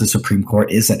that's what the Supreme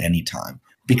Court is at any time,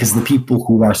 because the people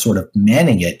who are sort of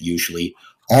manning it usually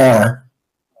are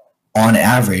on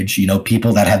average,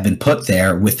 people that have been put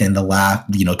there within the last,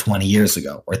 20 years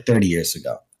ago or 30 years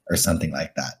ago or something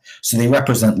like that. So they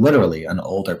represent literally an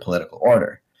older political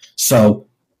order. So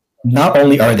not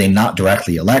only are they not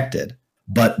directly elected,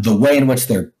 but the way in which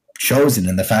they're chosen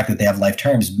and the fact that they have life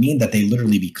terms mean that they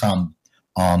literally become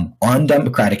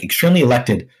undemocratic, extremely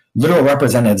elected literal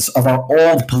representatives of our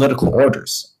old political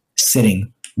orders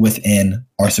sitting within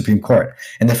our Supreme Court.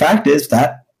 And the fact is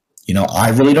that, I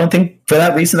really don't think for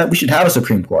that reason that we should have a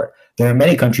Supreme Court. There are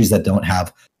many countries that don't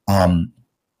have a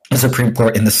Supreme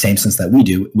Court in the same sense that we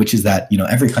do, which is that,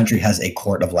 every country has a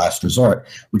court of last resort,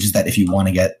 which is that if you want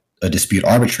to get a dispute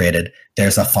arbitrated,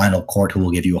 there's a final court who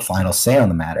will give you a final say on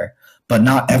the matter. But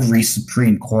not every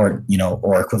Supreme Court,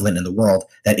 or equivalent in the world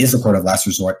that is a court of last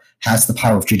resort has the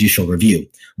power of judicial review,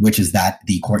 which is that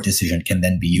the court decision can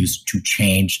then be used to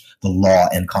change the law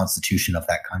and constitution of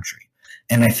that country.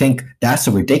 And I think that's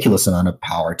a ridiculous amount of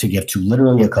power to give to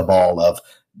literally a cabal of,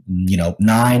 9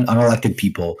 unelected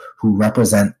people who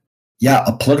represent,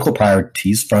 a political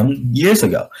priorities from years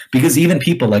ago. Because even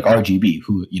people like RGB,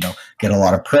 who, get a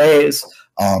lot of praise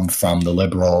from the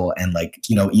liberal and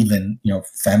even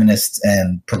feminist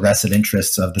and progressive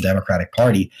interests of the Democratic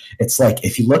Party, it's like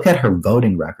if you look at her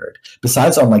voting record,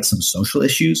 besides on like some social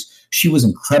issues, she was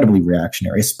incredibly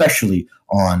reactionary, especially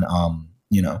on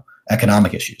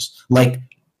economic issues. Like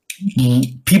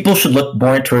people should look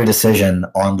more into her decision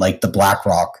on like the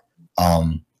BlackRock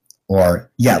God,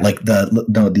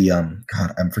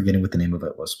 I'm forgetting what the name of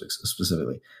it was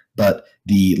specifically, but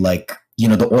the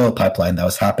the oil pipeline that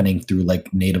was happening through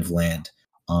like native land,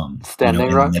 Standing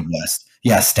in Rock. the Midwest.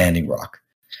 Yeah, Standing Rock.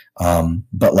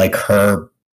 But like her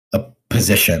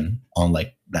position on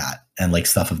like that and like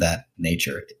stuff of that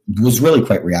nature was really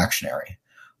quite reactionary.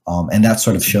 And that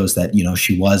sort of shows that,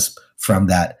 she was from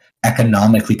that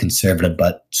economically conservative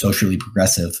but socially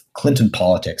progressive Clinton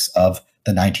politics of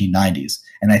the 1990s.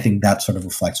 And I think that sort of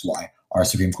reflects why our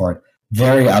Supreme Court,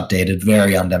 very outdated,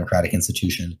 very undemocratic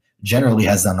institution, generally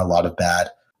has done a lot of bad,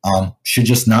 should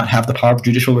just not have the power of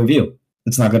judicial review.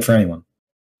 It's not good for anyone.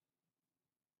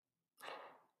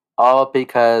 All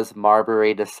because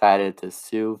Marbury decided to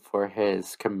sue for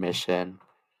his commission.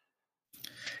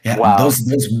 Yeah, Wow. those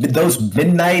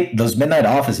midnight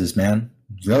offices, man,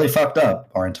 really fucked up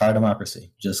our entire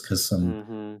democracy just because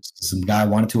some guy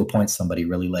wanted to appoint somebody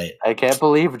really late. I can't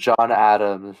believe John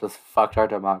Adams just fucked our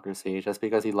democracy just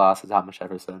because he lost to Thomas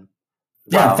Jefferson.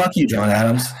 Yeah, Wow. fuck you, John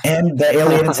Adams. And the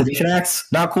Alien and Sedition Acts,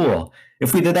 not cool.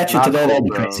 If we did that shit Not today, cool, that'd be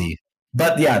bro. crazy.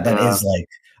 But yeah, that is like,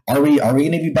 are we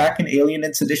gonna be back in Alien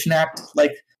and Sedition Act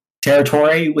like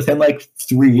territory within like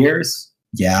 3 years?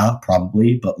 Yeah,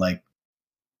 probably, but like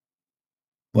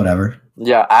whatever.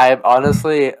 Yeah, I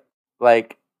honestly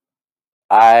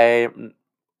I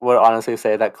would honestly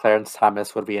say that Clarence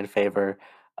Thomas would be in favor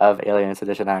of Alien and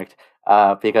Sedition Act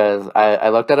because I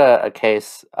looked at a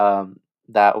case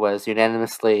that was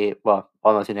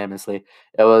almost unanimously,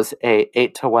 it was a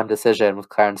 8-1 decision with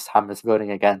Clarence Thomas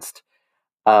voting against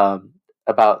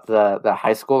about the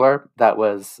high schooler that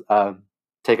was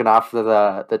taken off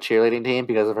the cheerleading team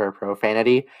because of her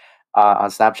profanity on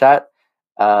Snapchat.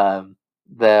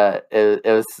 It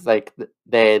was like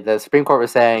the Supreme Court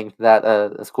was saying that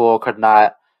the school could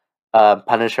not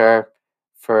punish her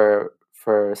for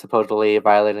supposedly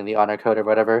violating the honor code or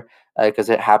whatever because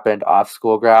it happened off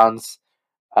school grounds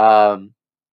um,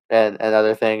 and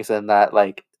other things, and that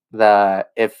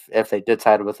if they did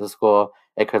side with the school,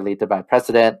 it could lead to bad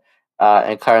precedent.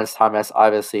 And Clarence Thomas,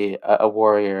 obviously a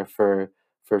warrior for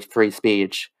free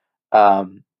speech,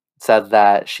 said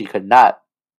that she could not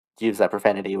use that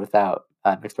profanity without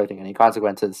expecting any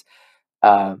consequences.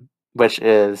 which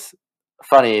is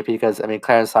funny because I mean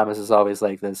Clarence Thomas is always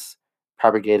like this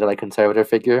propagated like conservative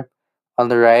figure on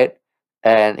the right,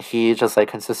 and he just like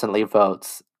consistently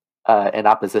votes in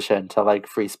opposition to like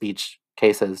free speech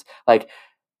cases. Like,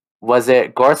 was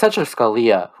it Gorsuch or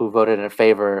Scalia who voted in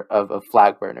favor of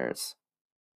flag burners?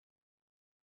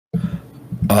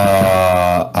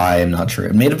 I am not sure.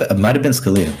 It might have been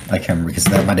Scalia. I can't remember because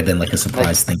that might have been like a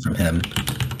surprise thing from him.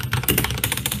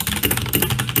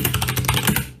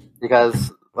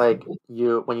 Because like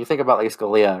when you think about like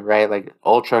Scalia, right? Like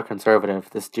ultra conservative,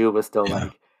 this dude was still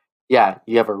like, yeah,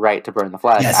 you have a right to burn the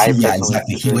flag. Yes, I yeah, personally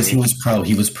exactly. He was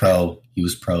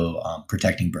disagree. pro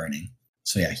protecting burning.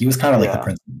 So yeah, he was kind of like the Yeah,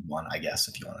 principal one, I guess,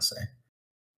 if you want to say.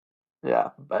 yeah,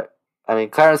 but I mean,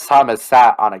 Clarence Thomas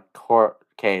sat on a court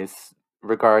case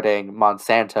regarding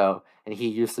Monsanto, and he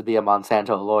used to be a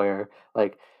Monsanto lawyer.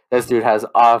 Like, this dude has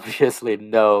obviously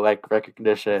no like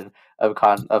recognition of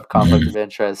conflict of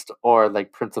interest or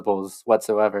like principles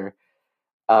whatsoever.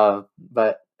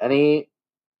 But any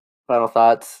final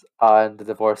thoughts on the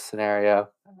divorce scenario?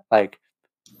 Like,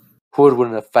 who would win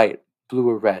in a fight, blue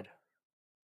or red?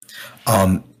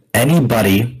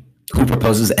 Anybody who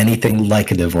proposes anything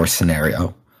like a divorce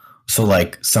scenario, so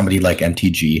like somebody like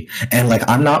MTG, and like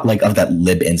I'm not like of that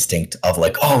lib instinct of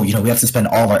like, oh, we have to spend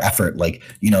all our effort like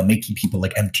making people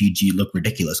like MTG look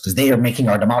ridiculous because they are making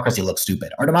our democracy look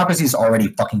stupid. Our democracy is already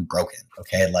fucking broken.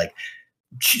 Okay, like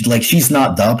she's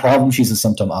not the problem; she's a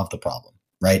symptom of the problem,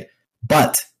 right?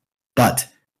 But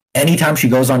anytime she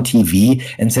goes on TV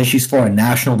and says she's for a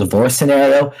national divorce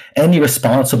scenario, any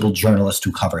responsible journalist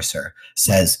who covers her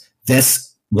says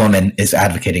this woman is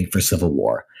advocating for civil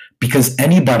war. Because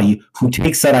anybody who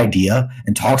takes that idea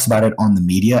and talks about it on the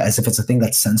media as if it's a thing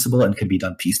that's sensible and can be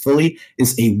done peacefully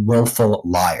is a willful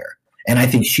liar. And I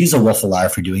think she's a willful liar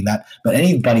for doing that. But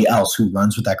anybody else who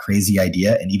runs with that crazy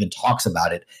idea and even talks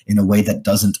about it in a way that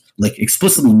doesn't like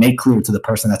explicitly make clear to the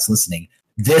person that's listening,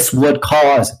 this would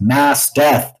cause mass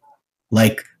death.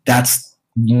 Like that's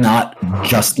not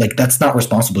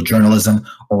responsible journalism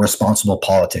or responsible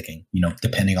politicking,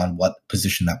 depending on what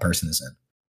position that person is in.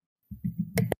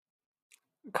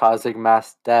 Causing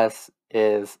mass deaths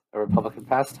is a Republican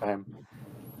pastime.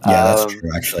 Yeah, that's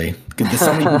true, actually. There's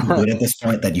so many people do it at this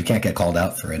point that you can't get called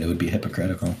out for it. It would be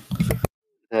hypocritical.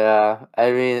 Yeah,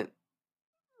 I mean,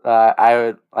 I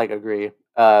would like agree.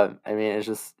 I mean, it's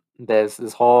just there's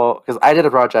this whole because I did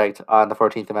a project on the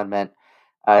 14th Amendment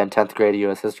in 10th grade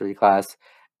U.S. history class,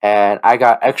 and I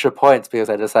got extra points because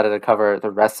I decided to cover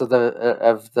the rest of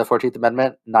the 14th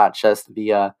Amendment, not just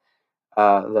the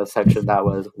section that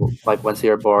was like once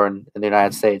you're born in the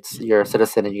United States, you're a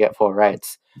citizen and you get full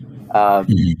rights.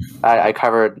 I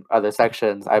covered other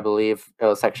sections. I believe it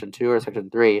was Section 2 or Section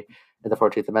 3 in the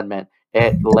 14th Amendment.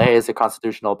 It lays a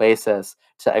constitutional basis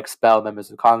to expel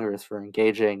members of Congress for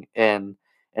engaging in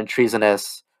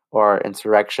treasonous or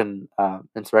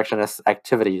insurrectionist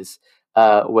activities,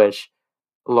 which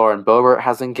Lauren Boebert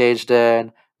has engaged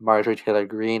in, Marjorie Taylor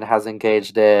Greene has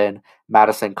engaged in,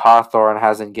 Madison Cawthorn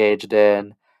has engaged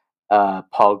in,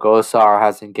 Paul Gosar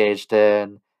has engaged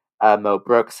in, Mo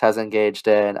Brooks has engaged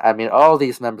in. I mean, all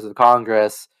these members of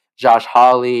Congress, Josh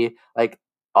Hawley, like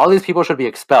all these people should be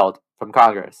expelled from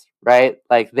Congress, right?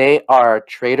 Like they are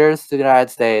traitors to the United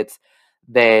States.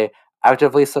 They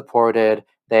actively supported.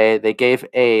 They gave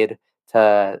aid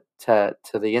to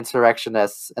the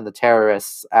insurrectionists and the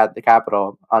terrorists at the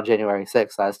Capitol on January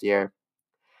 6th last year.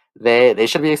 They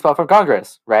should be expelled from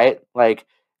Congress, right? Like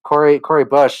Cory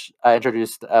Bush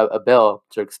introduced a bill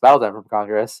to expel them from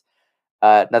Congress.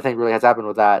 Nothing really has happened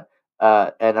with that,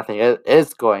 and nothing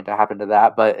is going to happen to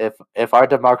that. But if our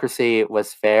democracy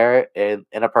was fair in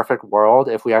a perfect world,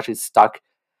 if we actually stuck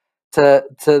to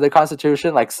the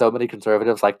Constitution, like so many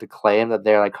conservatives like to claim that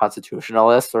they're like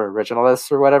constitutionalists or originalists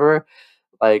or whatever,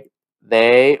 like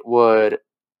they would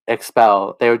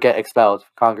get expelled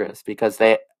from Congress because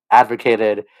they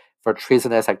advocated for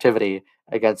treasonous activity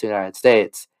against the United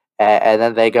States, and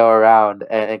then they go around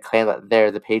and claim that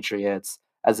they're the patriots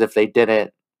as if they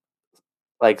didn't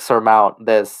like surmount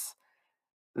this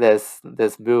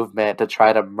movement to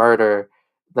try to murder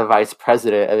the vice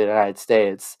president of the United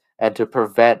States and to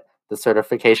prevent the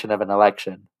certification of an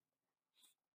election.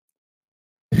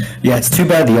 Yeah, it's too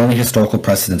bad the only historical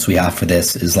precedence we have for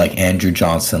this is like Andrew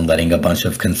Johnson letting a bunch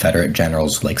of Confederate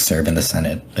generals like serve in the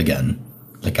Senate again,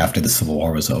 like after the Civil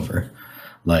War was over.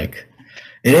 Like,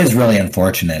 it is really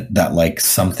unfortunate that like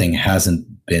something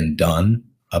hasn't been done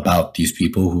about these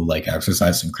people who like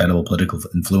exercise incredible political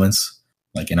influence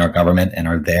like in our government and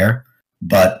are there.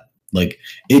 But like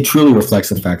it truly reflects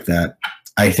the fact that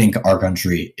I think our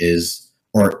country is,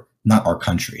 or not our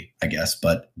country, I guess,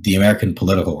 but the American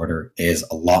political order is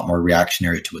a lot more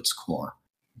reactionary to its core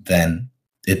than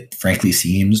it frankly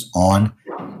seems on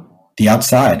the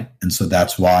outside. And so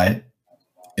that's why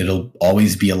it'll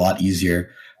always be a lot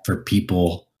easier for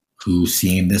people who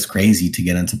seem this crazy to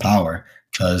get into power.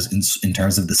 Because in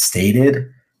terms of the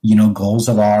stated, goals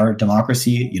of our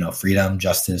democracy, freedom,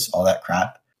 justice, all that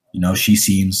crap, she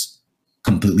seems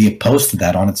completely opposed to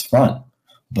that on its front.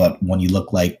 But when you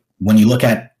look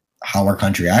at how our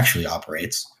country actually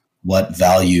operates, what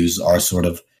values our sort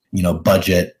of,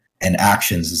 budget and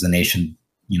actions as a nation,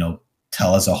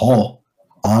 tell as a whole,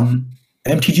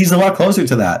 MTG is a lot closer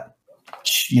to that.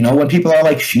 When people are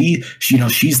like,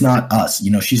 she's not us,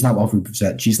 she's not what we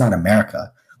represent, she's not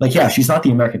America. Like, yeah, she's not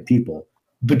the American people,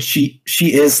 but she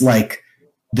is like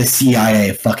the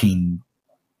CIA fucking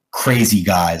crazy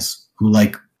guys who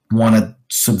like want to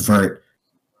subvert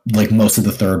like most of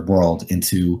the third world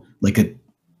into like a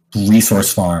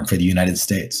resource farm for the United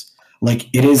States. Like,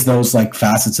 it is those like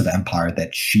facets of empire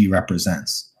that she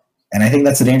represents. And I think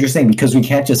that's a dangerous thing, because we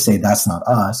can't just say that's not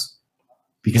us,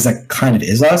 because that kind of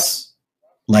is us,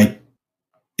 like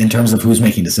in terms of who's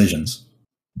making decisions.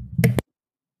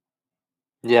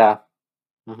 Yeah.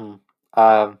 Mm-hmm.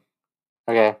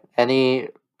 Okay. I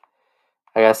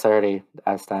guess I already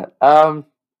asked that.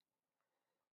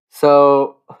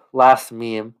 So last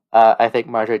meme. I think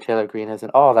Marjorie Taylor Greene isn't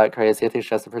all that crazy. I think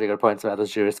she has some pretty good points about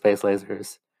those Jewish space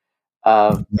lasers.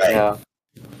 Right.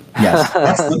 Yes,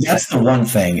 that's the one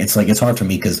thing. It's like, it's hard for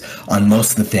me because on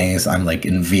most of the things I'm like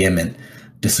in vehement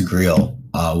disagreeal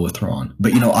with her on.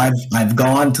 But I've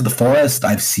gone to the forest.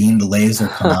 I've seen the laser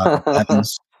come out of the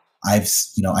heavens. I've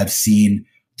seen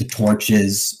the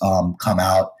torches come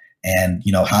out, and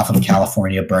half of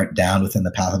California burnt down within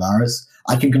the path of ours.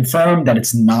 I can confirm that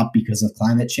it's not because of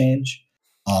climate change.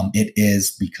 It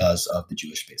is because of the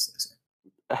Jewish space laser.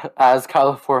 As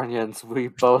Californians, we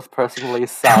both personally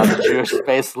saw the Jewish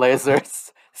space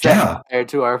lasers set compared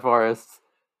to our forests.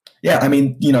 Yeah, I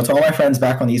mean, to all my friends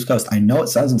back on the East Coast, I know it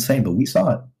sounds insane, but we saw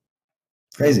it.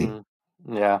 Crazy.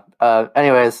 Mm-hmm. Yeah.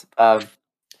 Anyways,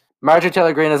 Marjorie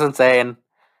Taylor Greene is insane.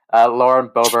 Lauren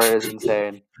Boebert is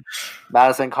insane.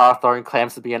 Madison Cawthorn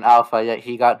claims to be an alpha, yet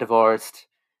he got divorced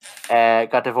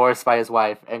by his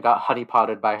wife and got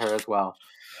honeypotted by her as well.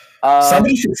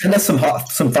 Somebody should send us some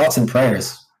thoughts and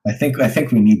prayers. I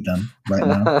think we need them right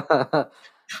now.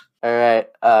 All right.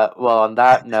 Well, on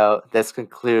that note, this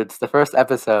concludes the first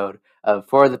episode of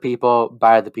For the People,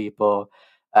 by the People.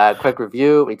 Quick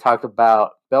review. We talked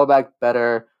about Build Back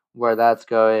Better, where that's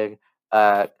going.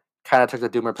 Kind of took the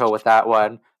doomer pill with that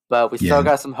one, but we still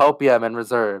got some hopium in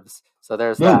reserves. So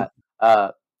there's that.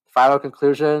 Final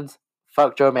conclusions.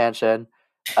 Fuck Joe Manchin.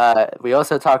 We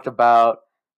also talked about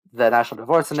the national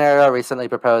divorce scenario recently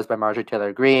proposed by Marjorie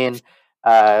Taylor Greene.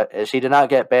 She did not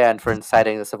get banned for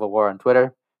inciting the civil war on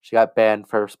Twitter. She got banned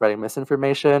for spreading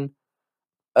misinformation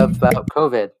about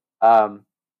COVID.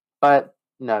 But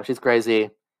she's crazy.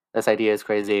 This idea is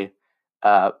crazy.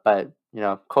 But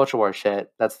culture war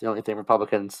shit. That's the only thing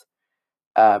Republicans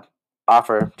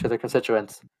offer to their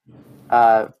constituents.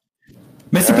 Mr.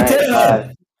 Potato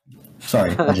Head.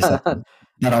 Sorry, I just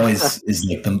that always is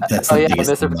like that's the biggest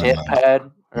Mr. Potato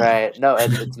Head. Right? No,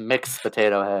 it's mixed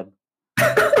potato head.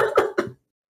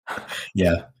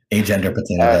 Yeah, agender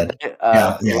potato head.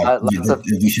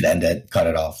 We should end it. Cut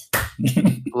it off.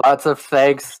 Lots of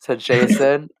thanks to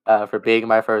Jason for being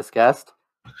my first guest.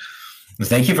 Well,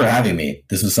 thank you for having me.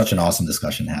 This was such an awesome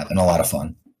discussion to have and a lot of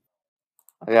fun.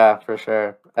 Yeah, for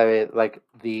sure. I mean, like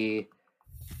there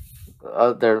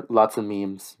are lots of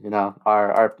memes.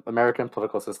 Our American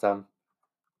political system.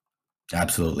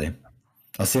 Absolutely.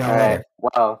 I'll see y'all later.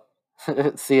 Well,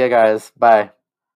 see you guys. Bye.